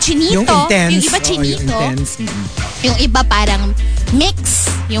 iba-iba. May chinito. Yung intense. Yung iba chinito. Yung intense. Yung iba parang mix.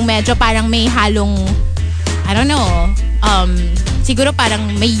 Yung medyo parang may halong I don't know, siguro parang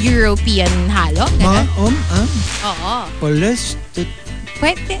may European halo. Mga, Oo. Polish.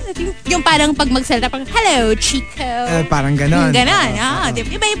 Pwede. Yung parang pag magsalita, parang, hello, Chico. Parang ganon. Ganon.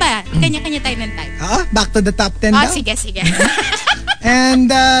 Iba-iba. Kanya-kanya tayo ng type. Back to the top 10 daw. Sige. And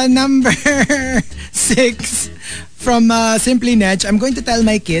number 6 from Simply Nedge, I'm going to tell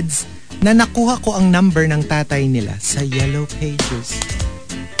my kids na nakuha ko ang number ng tatay nila sa Yellow Pages.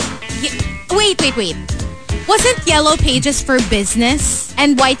 Wait. Wasn't Yellow Pages for business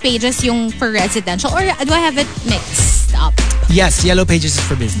and White Pages yung for residential? Or do I have it mixed up? Yes, Yellow Pages is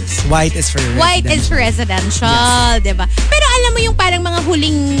for business. White is for residential. White is for residential, yes. Diba? Pero alam mo yung parang mga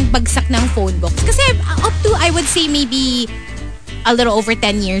huling bagsak ng phone books. Kasi up to, I would say maybe a little over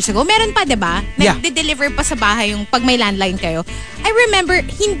 10 years ago, meron pa, diba? Yeah. Nagde-deliver pa sa bahay yung pag may landline kayo. I remember,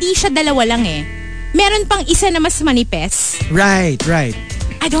 hindi siya dalawa lang eh. Meron pang isa na mas manipis. Right.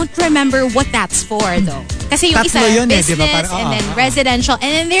 I don't remember what that's for though. Kasi yung Tatlo isa, yun business, diba? Parang, and then residential,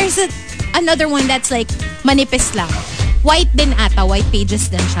 and then there's another one that's like manipis lang. White din ata, White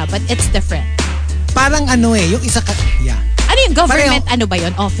Pages din siya, but it's different. Parang ano yung isa yeah. Ano yung government, ano ba yun?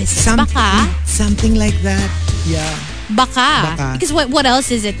 Offices? Baka? Something like that. Yeah. Baka. Because what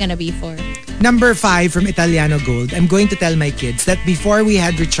else is it gonna be for? Number 5 from Italiano Gold. I'm going to tell my kids that before we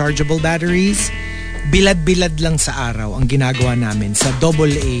had rechargeable batteries, bilad-bilad lang sa araw ang ginagawa namin sa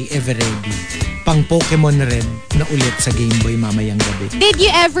AA Everready. Pang Pokemon Red na ulit sa Game Boy mamayang gabi. Did you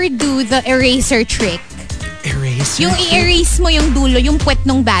ever do the eraser trick? Eraser? Yung i-erase mo yung dulo, yung puwet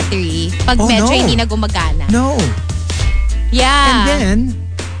ng battery pag medyo hindi na gumagana. No. Yeah.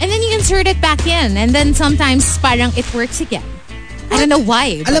 And then you insert it back in. And then sometimes parang it works again. I don't know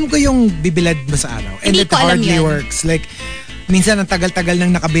why. Alam ko yung bibilad mo sa araw. And Hindi it ko alam hardly yun. works. Like, minsan ang tagal-tagal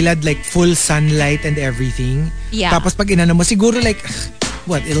nang nakabilad, like full sunlight and everything. Yeah. Tapos pag inano mo, siguro like,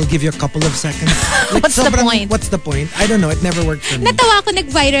 what, it'll give you a couple of seconds? Like, What's the point? What's the point? I don't know. It never worked for me. Natawa ko,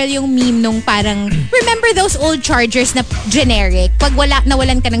 nag-viral yung meme nung parang, remember those old chargers na generic? Pag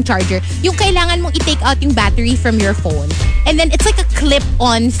nawalan ka ng charger, yung kailangan mong i-take out yung battery from your phone. And then it's like a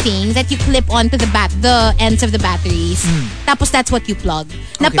clip-on thing that you clip onto the ends of the batteries. Tapos that's what you plug.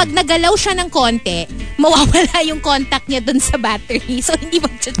 Na pag nagalaw siya ng konti, mawawala yung contact niya dun sa battery. So hindi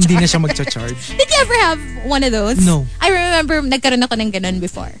mag-charge. Hindi na siya mag-charge. Did you ever have one of those? No. I remember nagkaroon ako ng ganun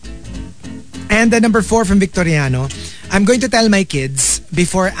before. And number 4 from Victoriano, I'm going to tell my kids,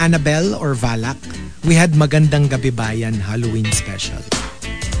 before Annabelle or Valak, we had Magandang Gabi Bayan Halloween special.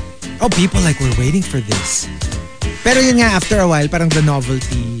 Oh, people like were waiting for this. Pero yun nga, after a while, parang the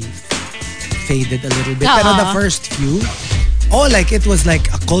novelty faded a little bit. Pero the first few, like it was like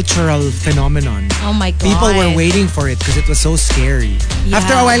a cultural phenomenon. Oh my God. People were waiting for it because it was so scary. Yeah.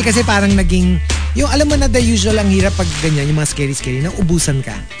 After a while kasi parang naging, yung alam mo na the usual ang hirap pag ganyan, yung mga scary, na ubusan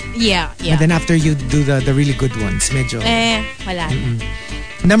ka. Yeah. And then after you do the really good ones, medyo. Wala.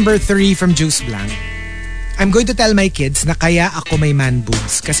 Number 3 from Juice Blanc. I'm going to tell my kids na kaya ako may man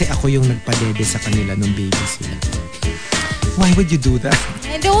boobs kasi ako yung nagpadede sa kanila nung baby sila. Why would you do that?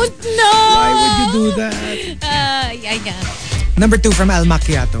 I don't know. Why would you do that? Yeah. Number 2 from Al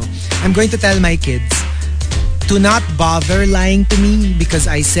Macchiato. I'm going to tell my kids to not bother lying to me because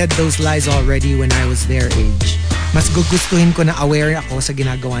I said those lies already when I was their age. Mas gugustuhin ko na aware ako sa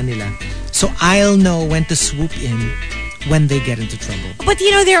ginagawa nila. So I'll know when to swoop in when they get into trouble. But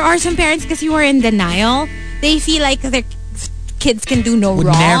you know, there are some parents because you are in denial. They feel like their kids can do no Would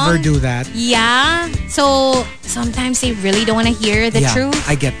wrong. never do that. Yeah. So sometimes they really don't want to hear the truth.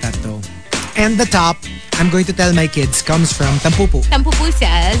 I get that though. And the top, I'm going to tell my kids, comes from Tampupu. Tampupu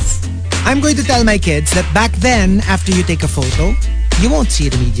says, I'm going to tell my kids that back then, after you take a photo, you won't see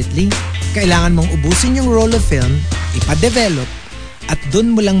it immediately. Kailangan mong ubusin yung roll of film, ipa-develop, at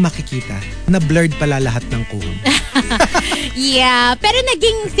dun mo lang makikita na blurred pala lahat ng kuhon. Yeah, pero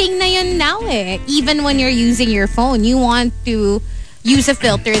naging thing na yun now eh. Even when you're using your phone, you want to use a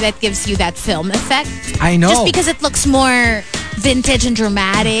filter that gives you that film effect. I know. Just because it looks more vintage and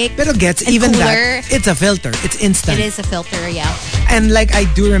dramatic. Pero gets, even cooler. that, it's a filter. It's instant. It is a filter, yeah. And like, I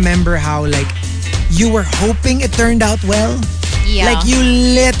do remember how like, you were hoping it turned out well. Yeah. Like, you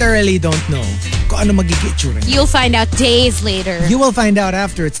literally don't know kung ano magiging itsura niya. You'll find out days later. You will find out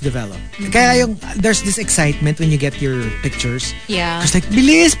after it's developed. Kaya yung, there's this excitement when you get your pictures. Yeah. It's like,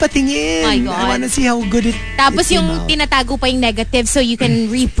 bilis, patingin. My God. I wanna see how good it Tapos it yung came out. tinatago pa yung negative so you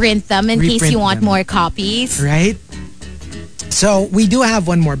can reprint them in case Reprint you want them. more copies. Right? So, we do have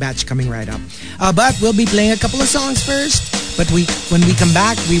one more batch coming right up. But we'll be playing a couple of songs first. But when we come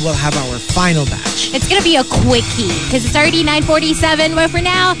back, we will have our final batch. It's gonna be a quickie because it's already 9:47. But for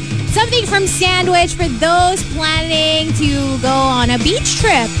now, Something from Sandwich for those planning to go on a beach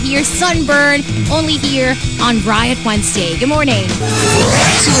trip. Here's Sunburn, only here on Riot Wednesday. Good morning.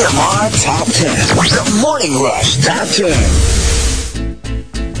 TMR Top 10. The Morning Rush Top 10.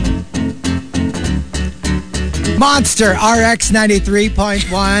 Monster RX 93.1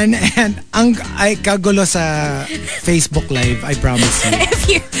 and ay kagulo sa Facebook Live, I promise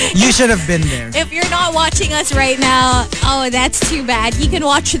you. You should have been there. If you're not watching us right now, oh, that's too bad. You can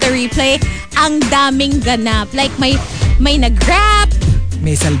watch the replay. Ang daming ganap. Like may nag-rap.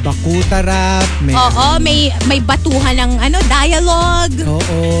 May salbakuta rap. May batuhan ng dialogue.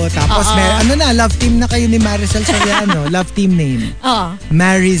 Oo. Tapos may love team na kayo ni Maricel Soriano. Love team name.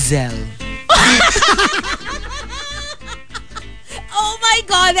 Marizel. Oh my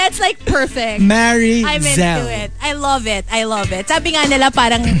God, that's like perfect. Marizel. I'm into it. I love it. Sabi nga nila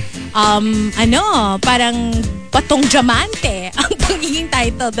parang, parang Batong Diamante ang pagiging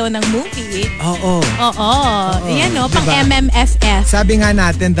title daw ng movie. Oo. Yan pang diba? MMFF. Sabi nga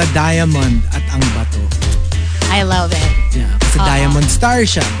natin, the diamond at ang bato. I love it. Yeah, kasi diamond star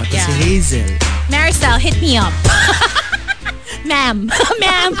siya, bato si Hazel. Maricel, hit me up. Ma'am,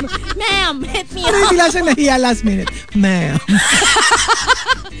 hit me up. Bigla siyang nahiya last minute. Ma'am.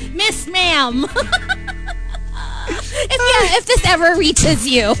 Miss Ma'am. If this ever reaches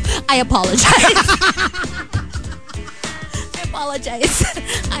you, I apologize.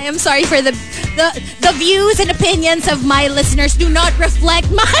 I am sorry for the views and opinions of my listeners do not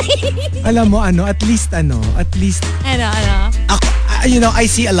reflect mine. Alam mo at least Ano? ako, I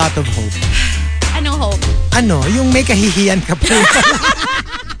see a lot of hope. Anong hope? Yung may kahihiyan ka pa.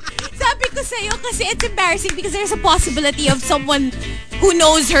 Sabi ko sa'yo kasi it's embarrassing because there's a possibility of someone who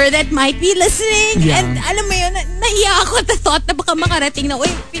knows her that might be listening. Yeah. And alam mo yun, nahiya ako at the thought na baka makarating na, uy,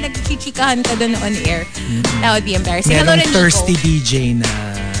 pinagchichikahan ka doon on air. That would be embarrassing. Hello Merong to thirsty Chico. DJ na...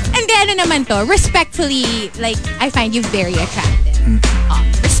 And then, naman to, respectfully, like, I find you very attractive.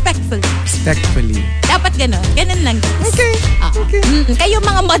 Respectfully. Dapat ganun. Ganun lang. Okay. Kayo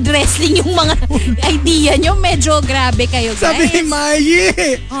mga mud wrestling, yung mga idea nyo, medyo grabe kayo, guys. Sabi ni Mayi.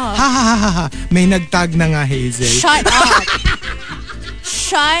 Ha. May nagtag na nga, Hazel. Shut up.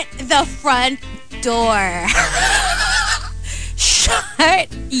 Shut the front door. Shut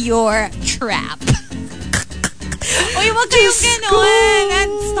your trap. Uy, wag kayong ganun.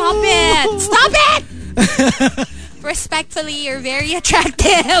 Stop it! Respectfully, you're very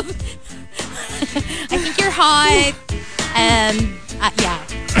attractive. I think you're hot. And, yeah.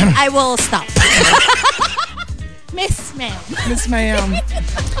 I will stop. Miss Ma'am.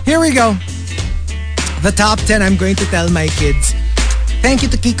 Here we go. The top 10 I'm going to tell my kids. Thank you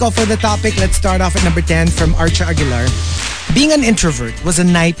to Chico for the topic. Let's start off at number 10 from Archa Aguilar. Being an introvert was a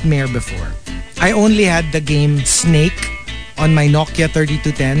nightmare before. I only had the game Snake on my Nokia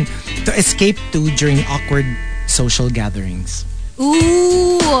 3210 to escape to during awkward social gatherings.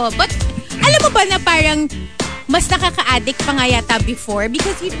 Ooh, but alam mo ba na parang mas nakaka-addict pa nga yata before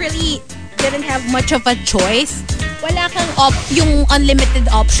because you really didn't have much of a choice. Wala kang yung unlimited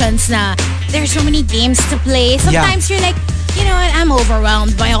options na there's so many games to play. Sometimes you're like, you know what, I'm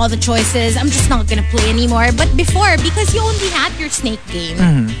overwhelmed by all the choices. I'm just not gonna play anymore. But before, because you only had your Snake game,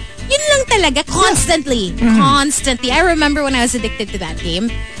 yun lang talaga, constantly. Constantly. I remember when I was addicted to that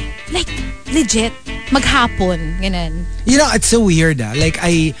game. Like, legit, maghapon, ganun. You know, it's so weird Like,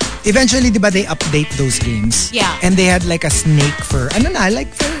 eventually, diba, they update those games. Yeah. And they had like a Snake for,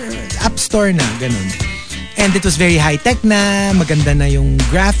 for App Store na, ganun. And it was very high-tech na, maganda na yung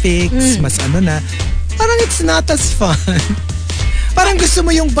graphics, mas na. Parang it's not as fun. Parang gusto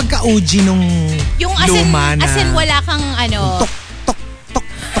mo yung pagka-OG nung yung luma na. As in, wala kang tok, tok, tok,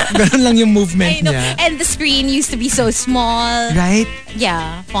 tok. Ganun lang yung movement I know. niya. And the screen used to be so small. Right?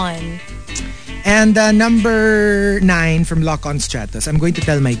 Yeah, fun. And number 9 from Lock on Stratus. I'm going to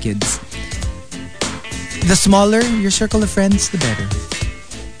tell my kids. The smaller your circle of friends, the better.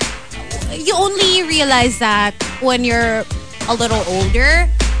 You only realize that when you're a little older.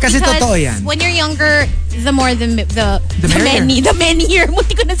 Kasi totoo yan. When you're younger, the more the many-er.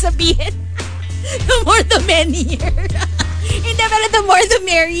 Munti ko na sabihin. The more the many-er. Hindi, pero the more the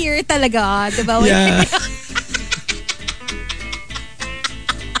merrier talaga. Diba? Yeah.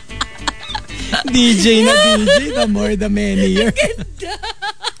 DJ, the more the merrier.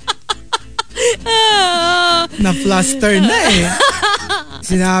 Na-fluster na eh.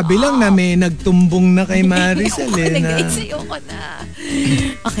 Sinabi lang na may nagtumbong na kay Maricel Ayoko na.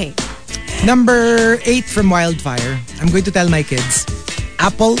 Okay. Number 8 from Wildfire. I'm going to tell my kids.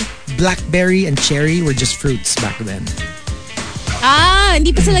 Apple, blackberry, and cherry were just fruits back then.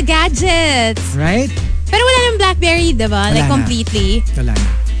 Hindi pa sila gadgets. Right? Pero wala nang blackberry, diba? Wala completely. Wala na.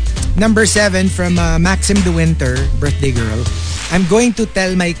 Number 7 from Maxim the Winter, birthday girl. I'm going to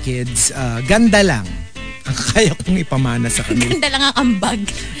tell my kids, ganda lang. Ang kaya kong ipamana sa kanila. Ganda lang ang ambag.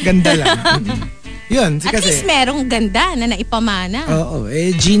 Ganda lang. Yun, At kasi least merong ganda na naipamana. Oo,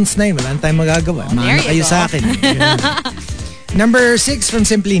 jeans na yun. Wala tayong magagawa. Mana kayo sa akin. Number 6 from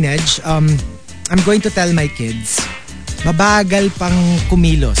Simply Nedge. I'm going to tell my kids, mabagal pang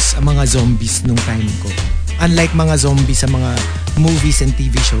kumilos ang mga zombies nung time ko. Unlike mga zombies sa mga movies and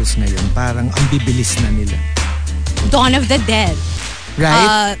TV shows ngayon, parang ang bibilis na nila. Dawn of the Dead.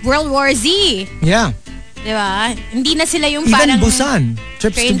 Right? World War Z. Yeah. Diba? Hindi na sila yung Even parang... Busan.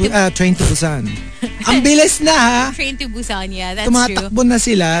 Train to Busan. Ang bilis na ha. Train to Busan, yeah, that's true. Tumatakbo na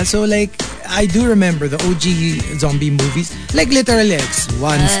sila. So like, I do remember the OG zombie movies. Like literally, it's 1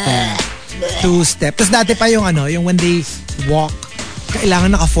 step, 2 step. Tapos dati pa yung yung when they walk,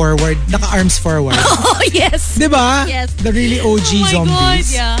 kailangan naka-forward, naka-arms forward. Oh, yes. Diba? Yes. The really OG zombies. God,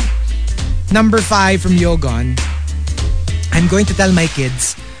 yeah. Number 5 from Yogon. I'm going to tell my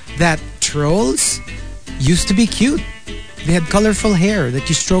kids that trolls used to be cute. They had colorful hair that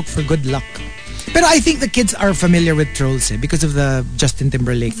you stroke for good luck. Pero I think the kids are familiar with trolls because of the Justin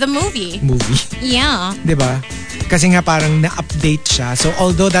Timberlake The movie. Yeah. Diba? Kasi nga parang na-update siya. So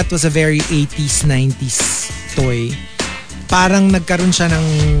although that was a very 80s, 90s toy, parang nagkaroon siya ng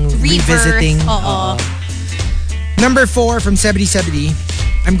revisiting. Number 4 from 7070.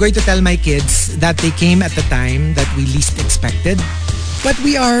 I'm going to tell my kids that they came at the time that we least expected, but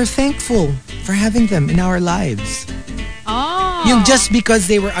we are thankful for having them in our lives. Oh. Yung just because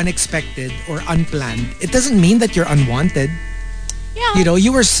they were unexpected or unplanned, it doesn't mean that you're unwanted. Yeah. You know,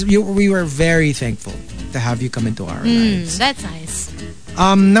 we were very thankful to have you come into our lives. That's nice.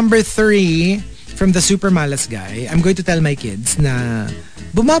 Number 3 from the super malas guy. I'm going to tell my kids na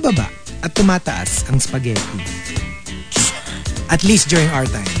bumababa at tumataas ang spaghetti. At least during our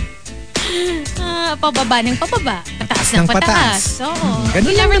time. Pababa ng pababa. Pataas ng pataas. So, Ganun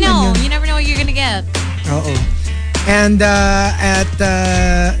you never lang naman know. yun. You never know what you're gonna get. Oo. And at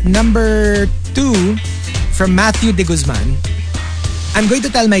number 2 from Matthew De Guzman, I'm going to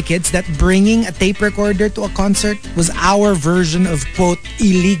tell my kids that bringing a tape recorder to a concert was our version of, quote,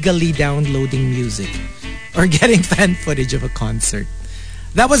 illegally downloading music or getting fan footage of a concert.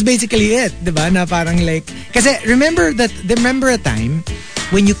 That was basically it, diba? Na parang like, kasi remember a time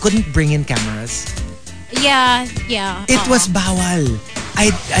when you couldn't bring in cameras? Yeah. It was bawal.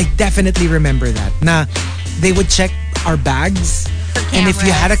 I definitely remember that. Na they would check our bags. And if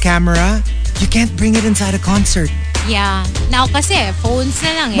you had a camera, you can't bring it inside a concert. Yeah. Now kasi, phones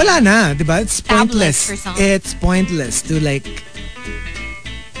na lang eh. Wala na, diba? It's Tablets pointless. for some. It's pointless to like,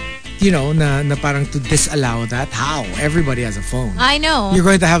 you know, na parang to disallow that. How? Everybody has a phone. I know. You're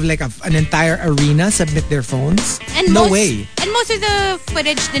going to have like an entire arena submit their phones? No way. And most of the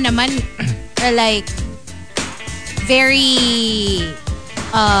footage din naman are like very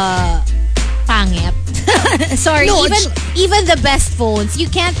pangit. Sorry, No, even the best phones, you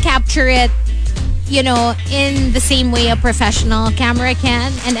can't capture it, you know, in the same way a professional camera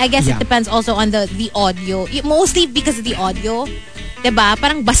can. And I guess Yeah. it depends also on the audio. Mostly because of the audio. Diba?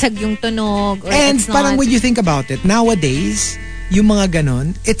 Parang basag yung tunog. Or And it's not. parang when you think about it, nowadays, yung mga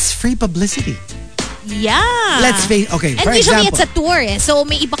ganon, it's free publicity. Yeah. Let's face, okay, And for usually example. it's a tour eh. So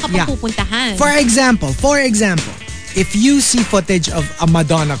may iba ka pa Yeah. pupuntahan. For example, if you see footage of a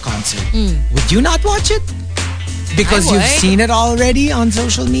Madonna concert, would you not watch it? Because I you've would. seen it already on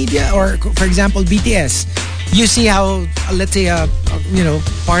social media? Or, for example, BTS. You see how, let's say, you know,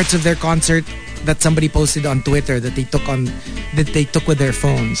 parts of their concert that somebody posted on Twitter that they took with their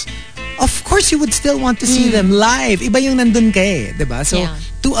phones. Of course, you would still want to see them live. Iba yung nandun ka eh, diba? So, Yeah.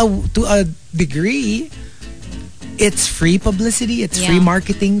 to a degree, it's free publicity. It's free Yeah.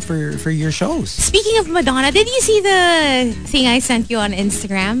 marketing for your shows. Speaking of Madonna, did you see the thing I sent you on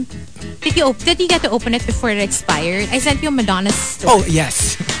Instagram? Did you get to open it before it expired? I sent you a Madonna story. Oh,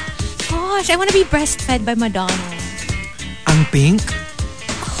 yes. Gosh, I want to be breastfed by Madonna. Ang pink?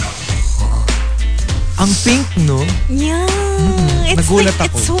 Ang pink, no? Yeah. It's Nagulat like,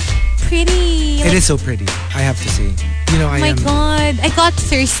 ako. it's so pretty. It Like, is so pretty, I have to say. You know, oh my God. I got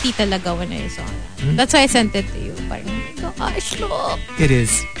thirsty talaga when I saw that. That's why I sent it to you. Parang, oh my gosh, look. It is.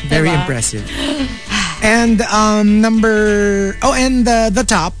 Very Diba? impressive. And the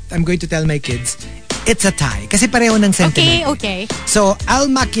top, I'm going to tell my kids, it's a tie. Kasi pareho ng sentiment. Okay. So, Al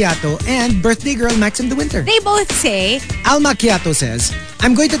Macchiato and birthday girl Maxim the Winter. They both say, Al Macchiato says,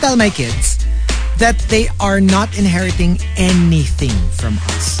 I'm going to tell my kids that they are not inheriting anything from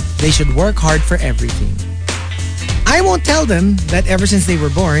us. They should work hard for everything. I won't tell them that ever since they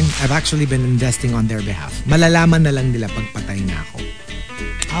were born, I've actually been investing on their behalf. Malalaman na lang nila pag patay na ako.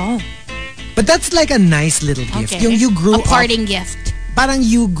 Oh. But that's like a nice little gift. Okay. You grew a up, parting gift. parang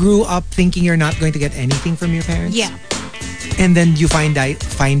you grew up thinking you're not going to get anything from your parents. Yeah. And then you find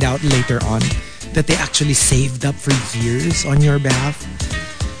out later on that they actually saved up for years on your behalf.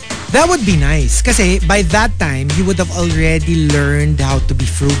 That would be nice. Kasi by that time, you would have already learned how to be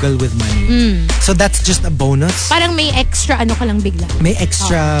frugal with money. So that's just a bonus. Parang may extra ano ka lang bigla. May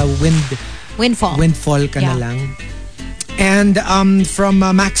extra windfall ka na lang. And from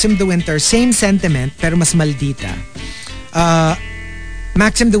Maxim the Winter, same sentiment pero mas maldita.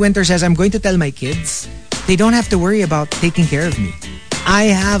 Maxim the Winter says, I'm going to tell my kids they don't have to worry about taking care of me.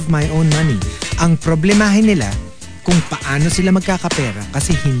 I have my own money. Ang problemahin nila kung paano sila magkakapera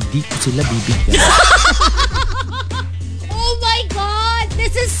kasi hindi ko sila bibigyan. Oh my God!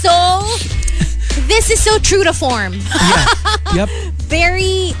 This is so true to form. Yeah. Yep.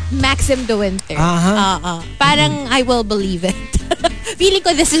 Very Maxim de Winter. Parang I will believe it. Feeling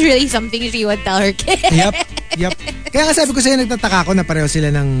ko this is really something she would tell her kid. Yep. Kaya nga sabi ko sa'yo, nagtataka ko na pareho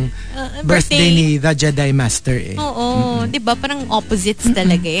sila ng birthday ni The Jedi Master eh. Oo. Diba? Parang opposites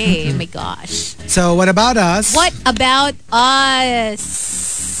talaga eh. Oh my gosh. So, what about us? What about us?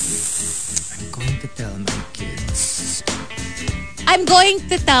 I'm going to tell my kids. I'm going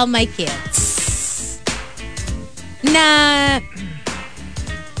to tell my kids na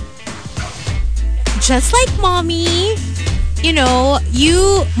just like mommy, you know,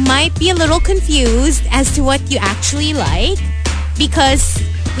 you might be a little confused as to what you actually like because,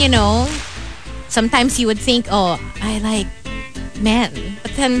 you know, sometimes you would think, oh, I like men.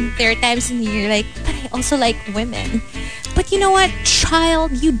 But then there are times when you're like, but I also like women. But you know what,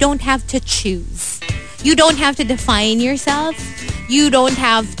 child, you don't have to choose. You don't have to define yourself. You don't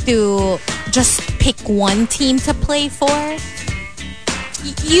have to just pick one team to play for.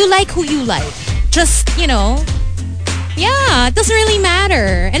 You like who you like. Just, you know, yeah, it doesn't really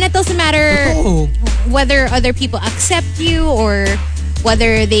matter. And it doesn't matter whether other people accept you or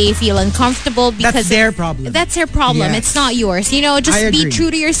whether they feel uncomfortable because that's their problem. That's their problem. Yes. It's not yours. You know, just be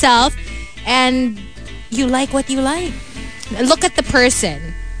true to yourself and you like what you like. Look at the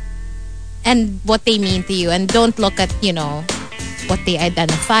person and what they mean to you and don't look at, you know, what they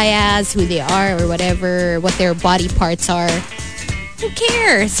identify as, who they are or whatever, what their body parts are. Who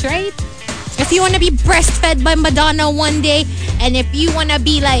cares, right? If you want to be breastfed by Madonna one day and if you want to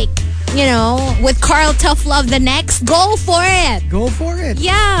be like, you know, with Carl Tough Love the next, go for it. Go for it.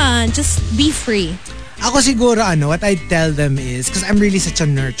 Yeah, just be free. Ako siguro, what I tell them is, because I'm really such a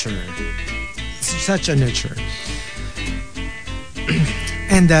nurturer. Such a nurturer.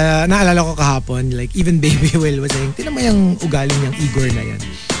 And naalala ko kahapon, like even Baby Will was saying, tinan mo yung ugali niyang Igor na yan.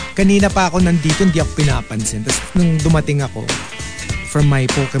 Kanina pa ako nandito, hindi ako pinapansin. Tapos nung dumating ako from my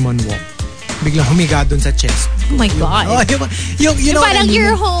Pokemon walk, biglang humiga dun sa chest. Oh my God. You know parang what I mean?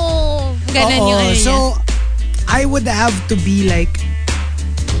 you're home. Ganon yung ano So, niya. I would have to be like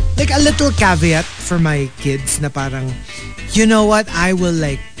a little caveat for my kids na parang, you know what, I will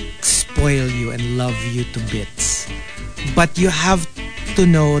like spoil you and love you to bits. But you have to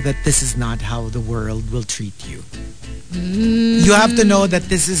know that this is not how the world will treat you. You have to know that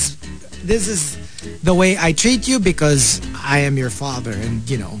this is the way I treat you because I am your father and,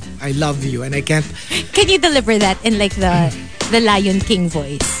 you know, I love you and I can't... Can you deliver that in like the Lion King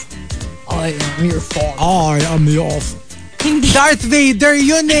voice? I am your father. I am your... Darth Vader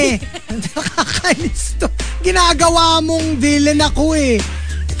yun eh. Nakakainis to. Ginagawa mong villain ako eh.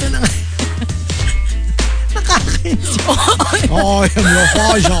 Ito na nga. Nakakainis. I am your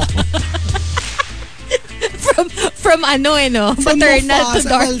father. From ano no? Paternal to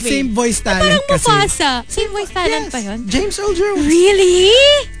Darth Vader. Same voice talent parang kasi. Mufasa. Same voice talent pa yun? James Earl Jones. Really?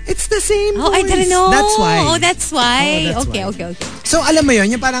 It's the same voice. Oh, I didn't know. That's why. Oh, that's why. That's okay. So, alam mo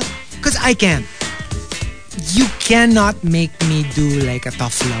yun, yung parang, because I can't. You cannot make me do like a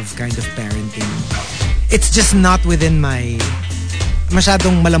tough love kind of parenting. It's just not within my...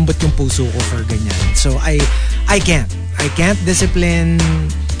 Masyadong malambot yung puso ko for ganyan. So, I can't. I can't discipline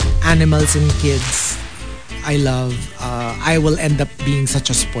animals and kids I love. I will end up being such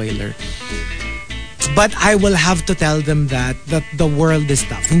a spoiler. But I will have to tell them that the world is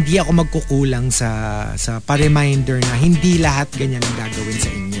tough. Hindi ako magkukulang sa pa-reminder na hindi lahat ganyan ang gagawin sa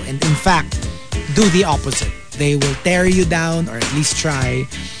inyo. And in fact, do the opposite. They will tear you down or at least try.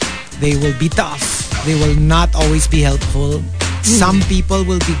 They will be tough. They will not always be helpful. Some people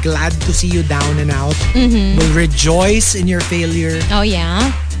will be glad to see you down and out. Will rejoice in your failure. Oh,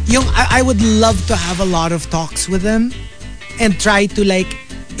 yeah? I would love to have a lot of talks with them and try to like,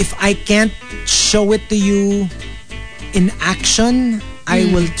 if I can't show it to you in action,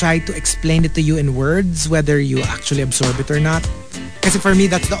 I will try to explain it to you in words, whether you actually absorb it or not. Kasi for me,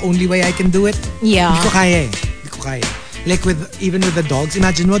 that's the only way I can do it. Yeah. Hindi ko kaya eh. Hindi ko kaya. Like even with the dogs,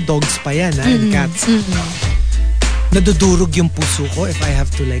 imagine mo, dogs pa yan, and cats. Nadudurog yung puso ko if I have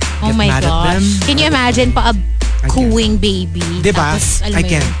to like get mad at them. Can you imagine pa a cooing baby? Diba? Tapos, I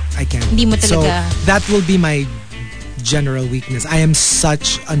can. Hindi mo So talaga. that will be my general weakness. I am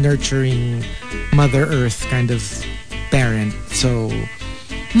such a nurturing Mother Earth kind of parent. So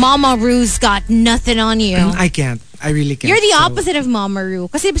Mama Ru's got nothing on you. I can't. I really can't. You're the So, opposite of Mama Ru.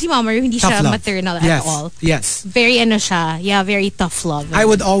 Kasi si Mama Ru, hindi tough siya love. maternal Yes. at all. Yes. Very siya. Yeah, very tough love. I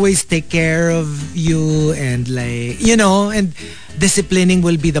would always take care of you and like, and disciplining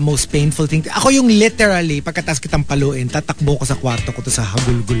will be the most painful thing. Ako yung literally, pagkatas kitang paluin, tatakbo ko sa kwarto ko to sa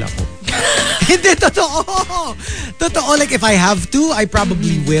hagulgul ako. Hindi, totoo. Totoo. Like if I have to, I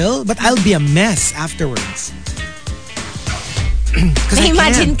probably will, but I'll be a mess afterwards.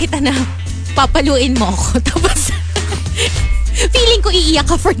 Na-imagine kita na papaluin mo ako. Tapos, feeling ko iiyak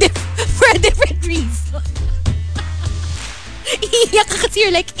ka for a different reason. Iiyak ka kasi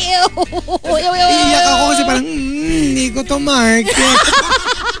you're like, ew. Iiyak ako kasi parang, hindi ko to mark.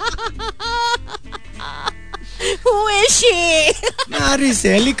 Who is she?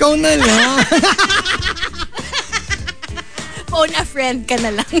 Maricel, ikaw na lang. Phone a friend ka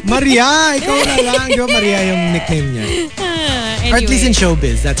na lang. Maria, ikaw na lang. Di ba Maria yung nickname niya? Anyway. Or at least in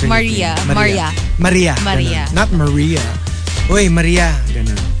showbiz, that's her Maria. nickname. Maria. Maria. Maria. Ganun. Not Maria. Uy, Maria.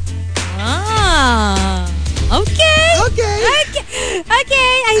 Ganun. Ah. Okay. Okay.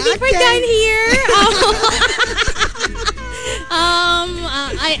 I think we're done here.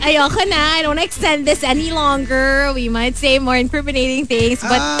 Ayoko na. I don't extend this any longer. We might say more incriminating things,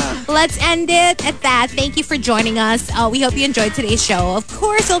 but let's end it at that. Thank you for joining us. We hope you enjoyed today's show. Of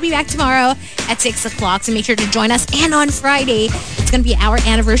course, we'll be back tomorrow at 6 o'clock, so make sure to join us. And on Friday, it's going to be our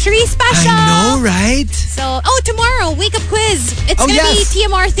anniversary special. I know, right? So, tomorrow, wake up quiz. It's going to be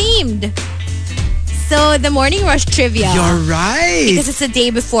TMR themed. So, the Morning Rush trivia. You're right. Because it's the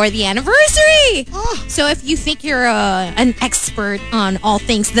day before the anniversary. Oh. So, if you think you're an expert on all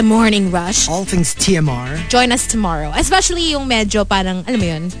things The Morning Rush, All things TMR. join us tomorrow. Especially yung medyo parang, alam mo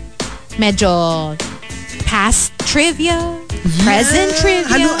yun, medyo past trivia, present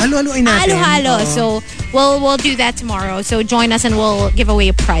trivia. Halo-haloin natin. Halo-halo. So, we'll do that tomorrow. So, join us and we'll give away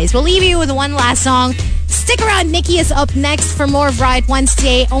a prize. We'll leave you with one last song. Stick around. Nikki is up next for more of Riot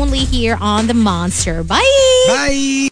Wednesday, only here on The Monster. Bye! Bye!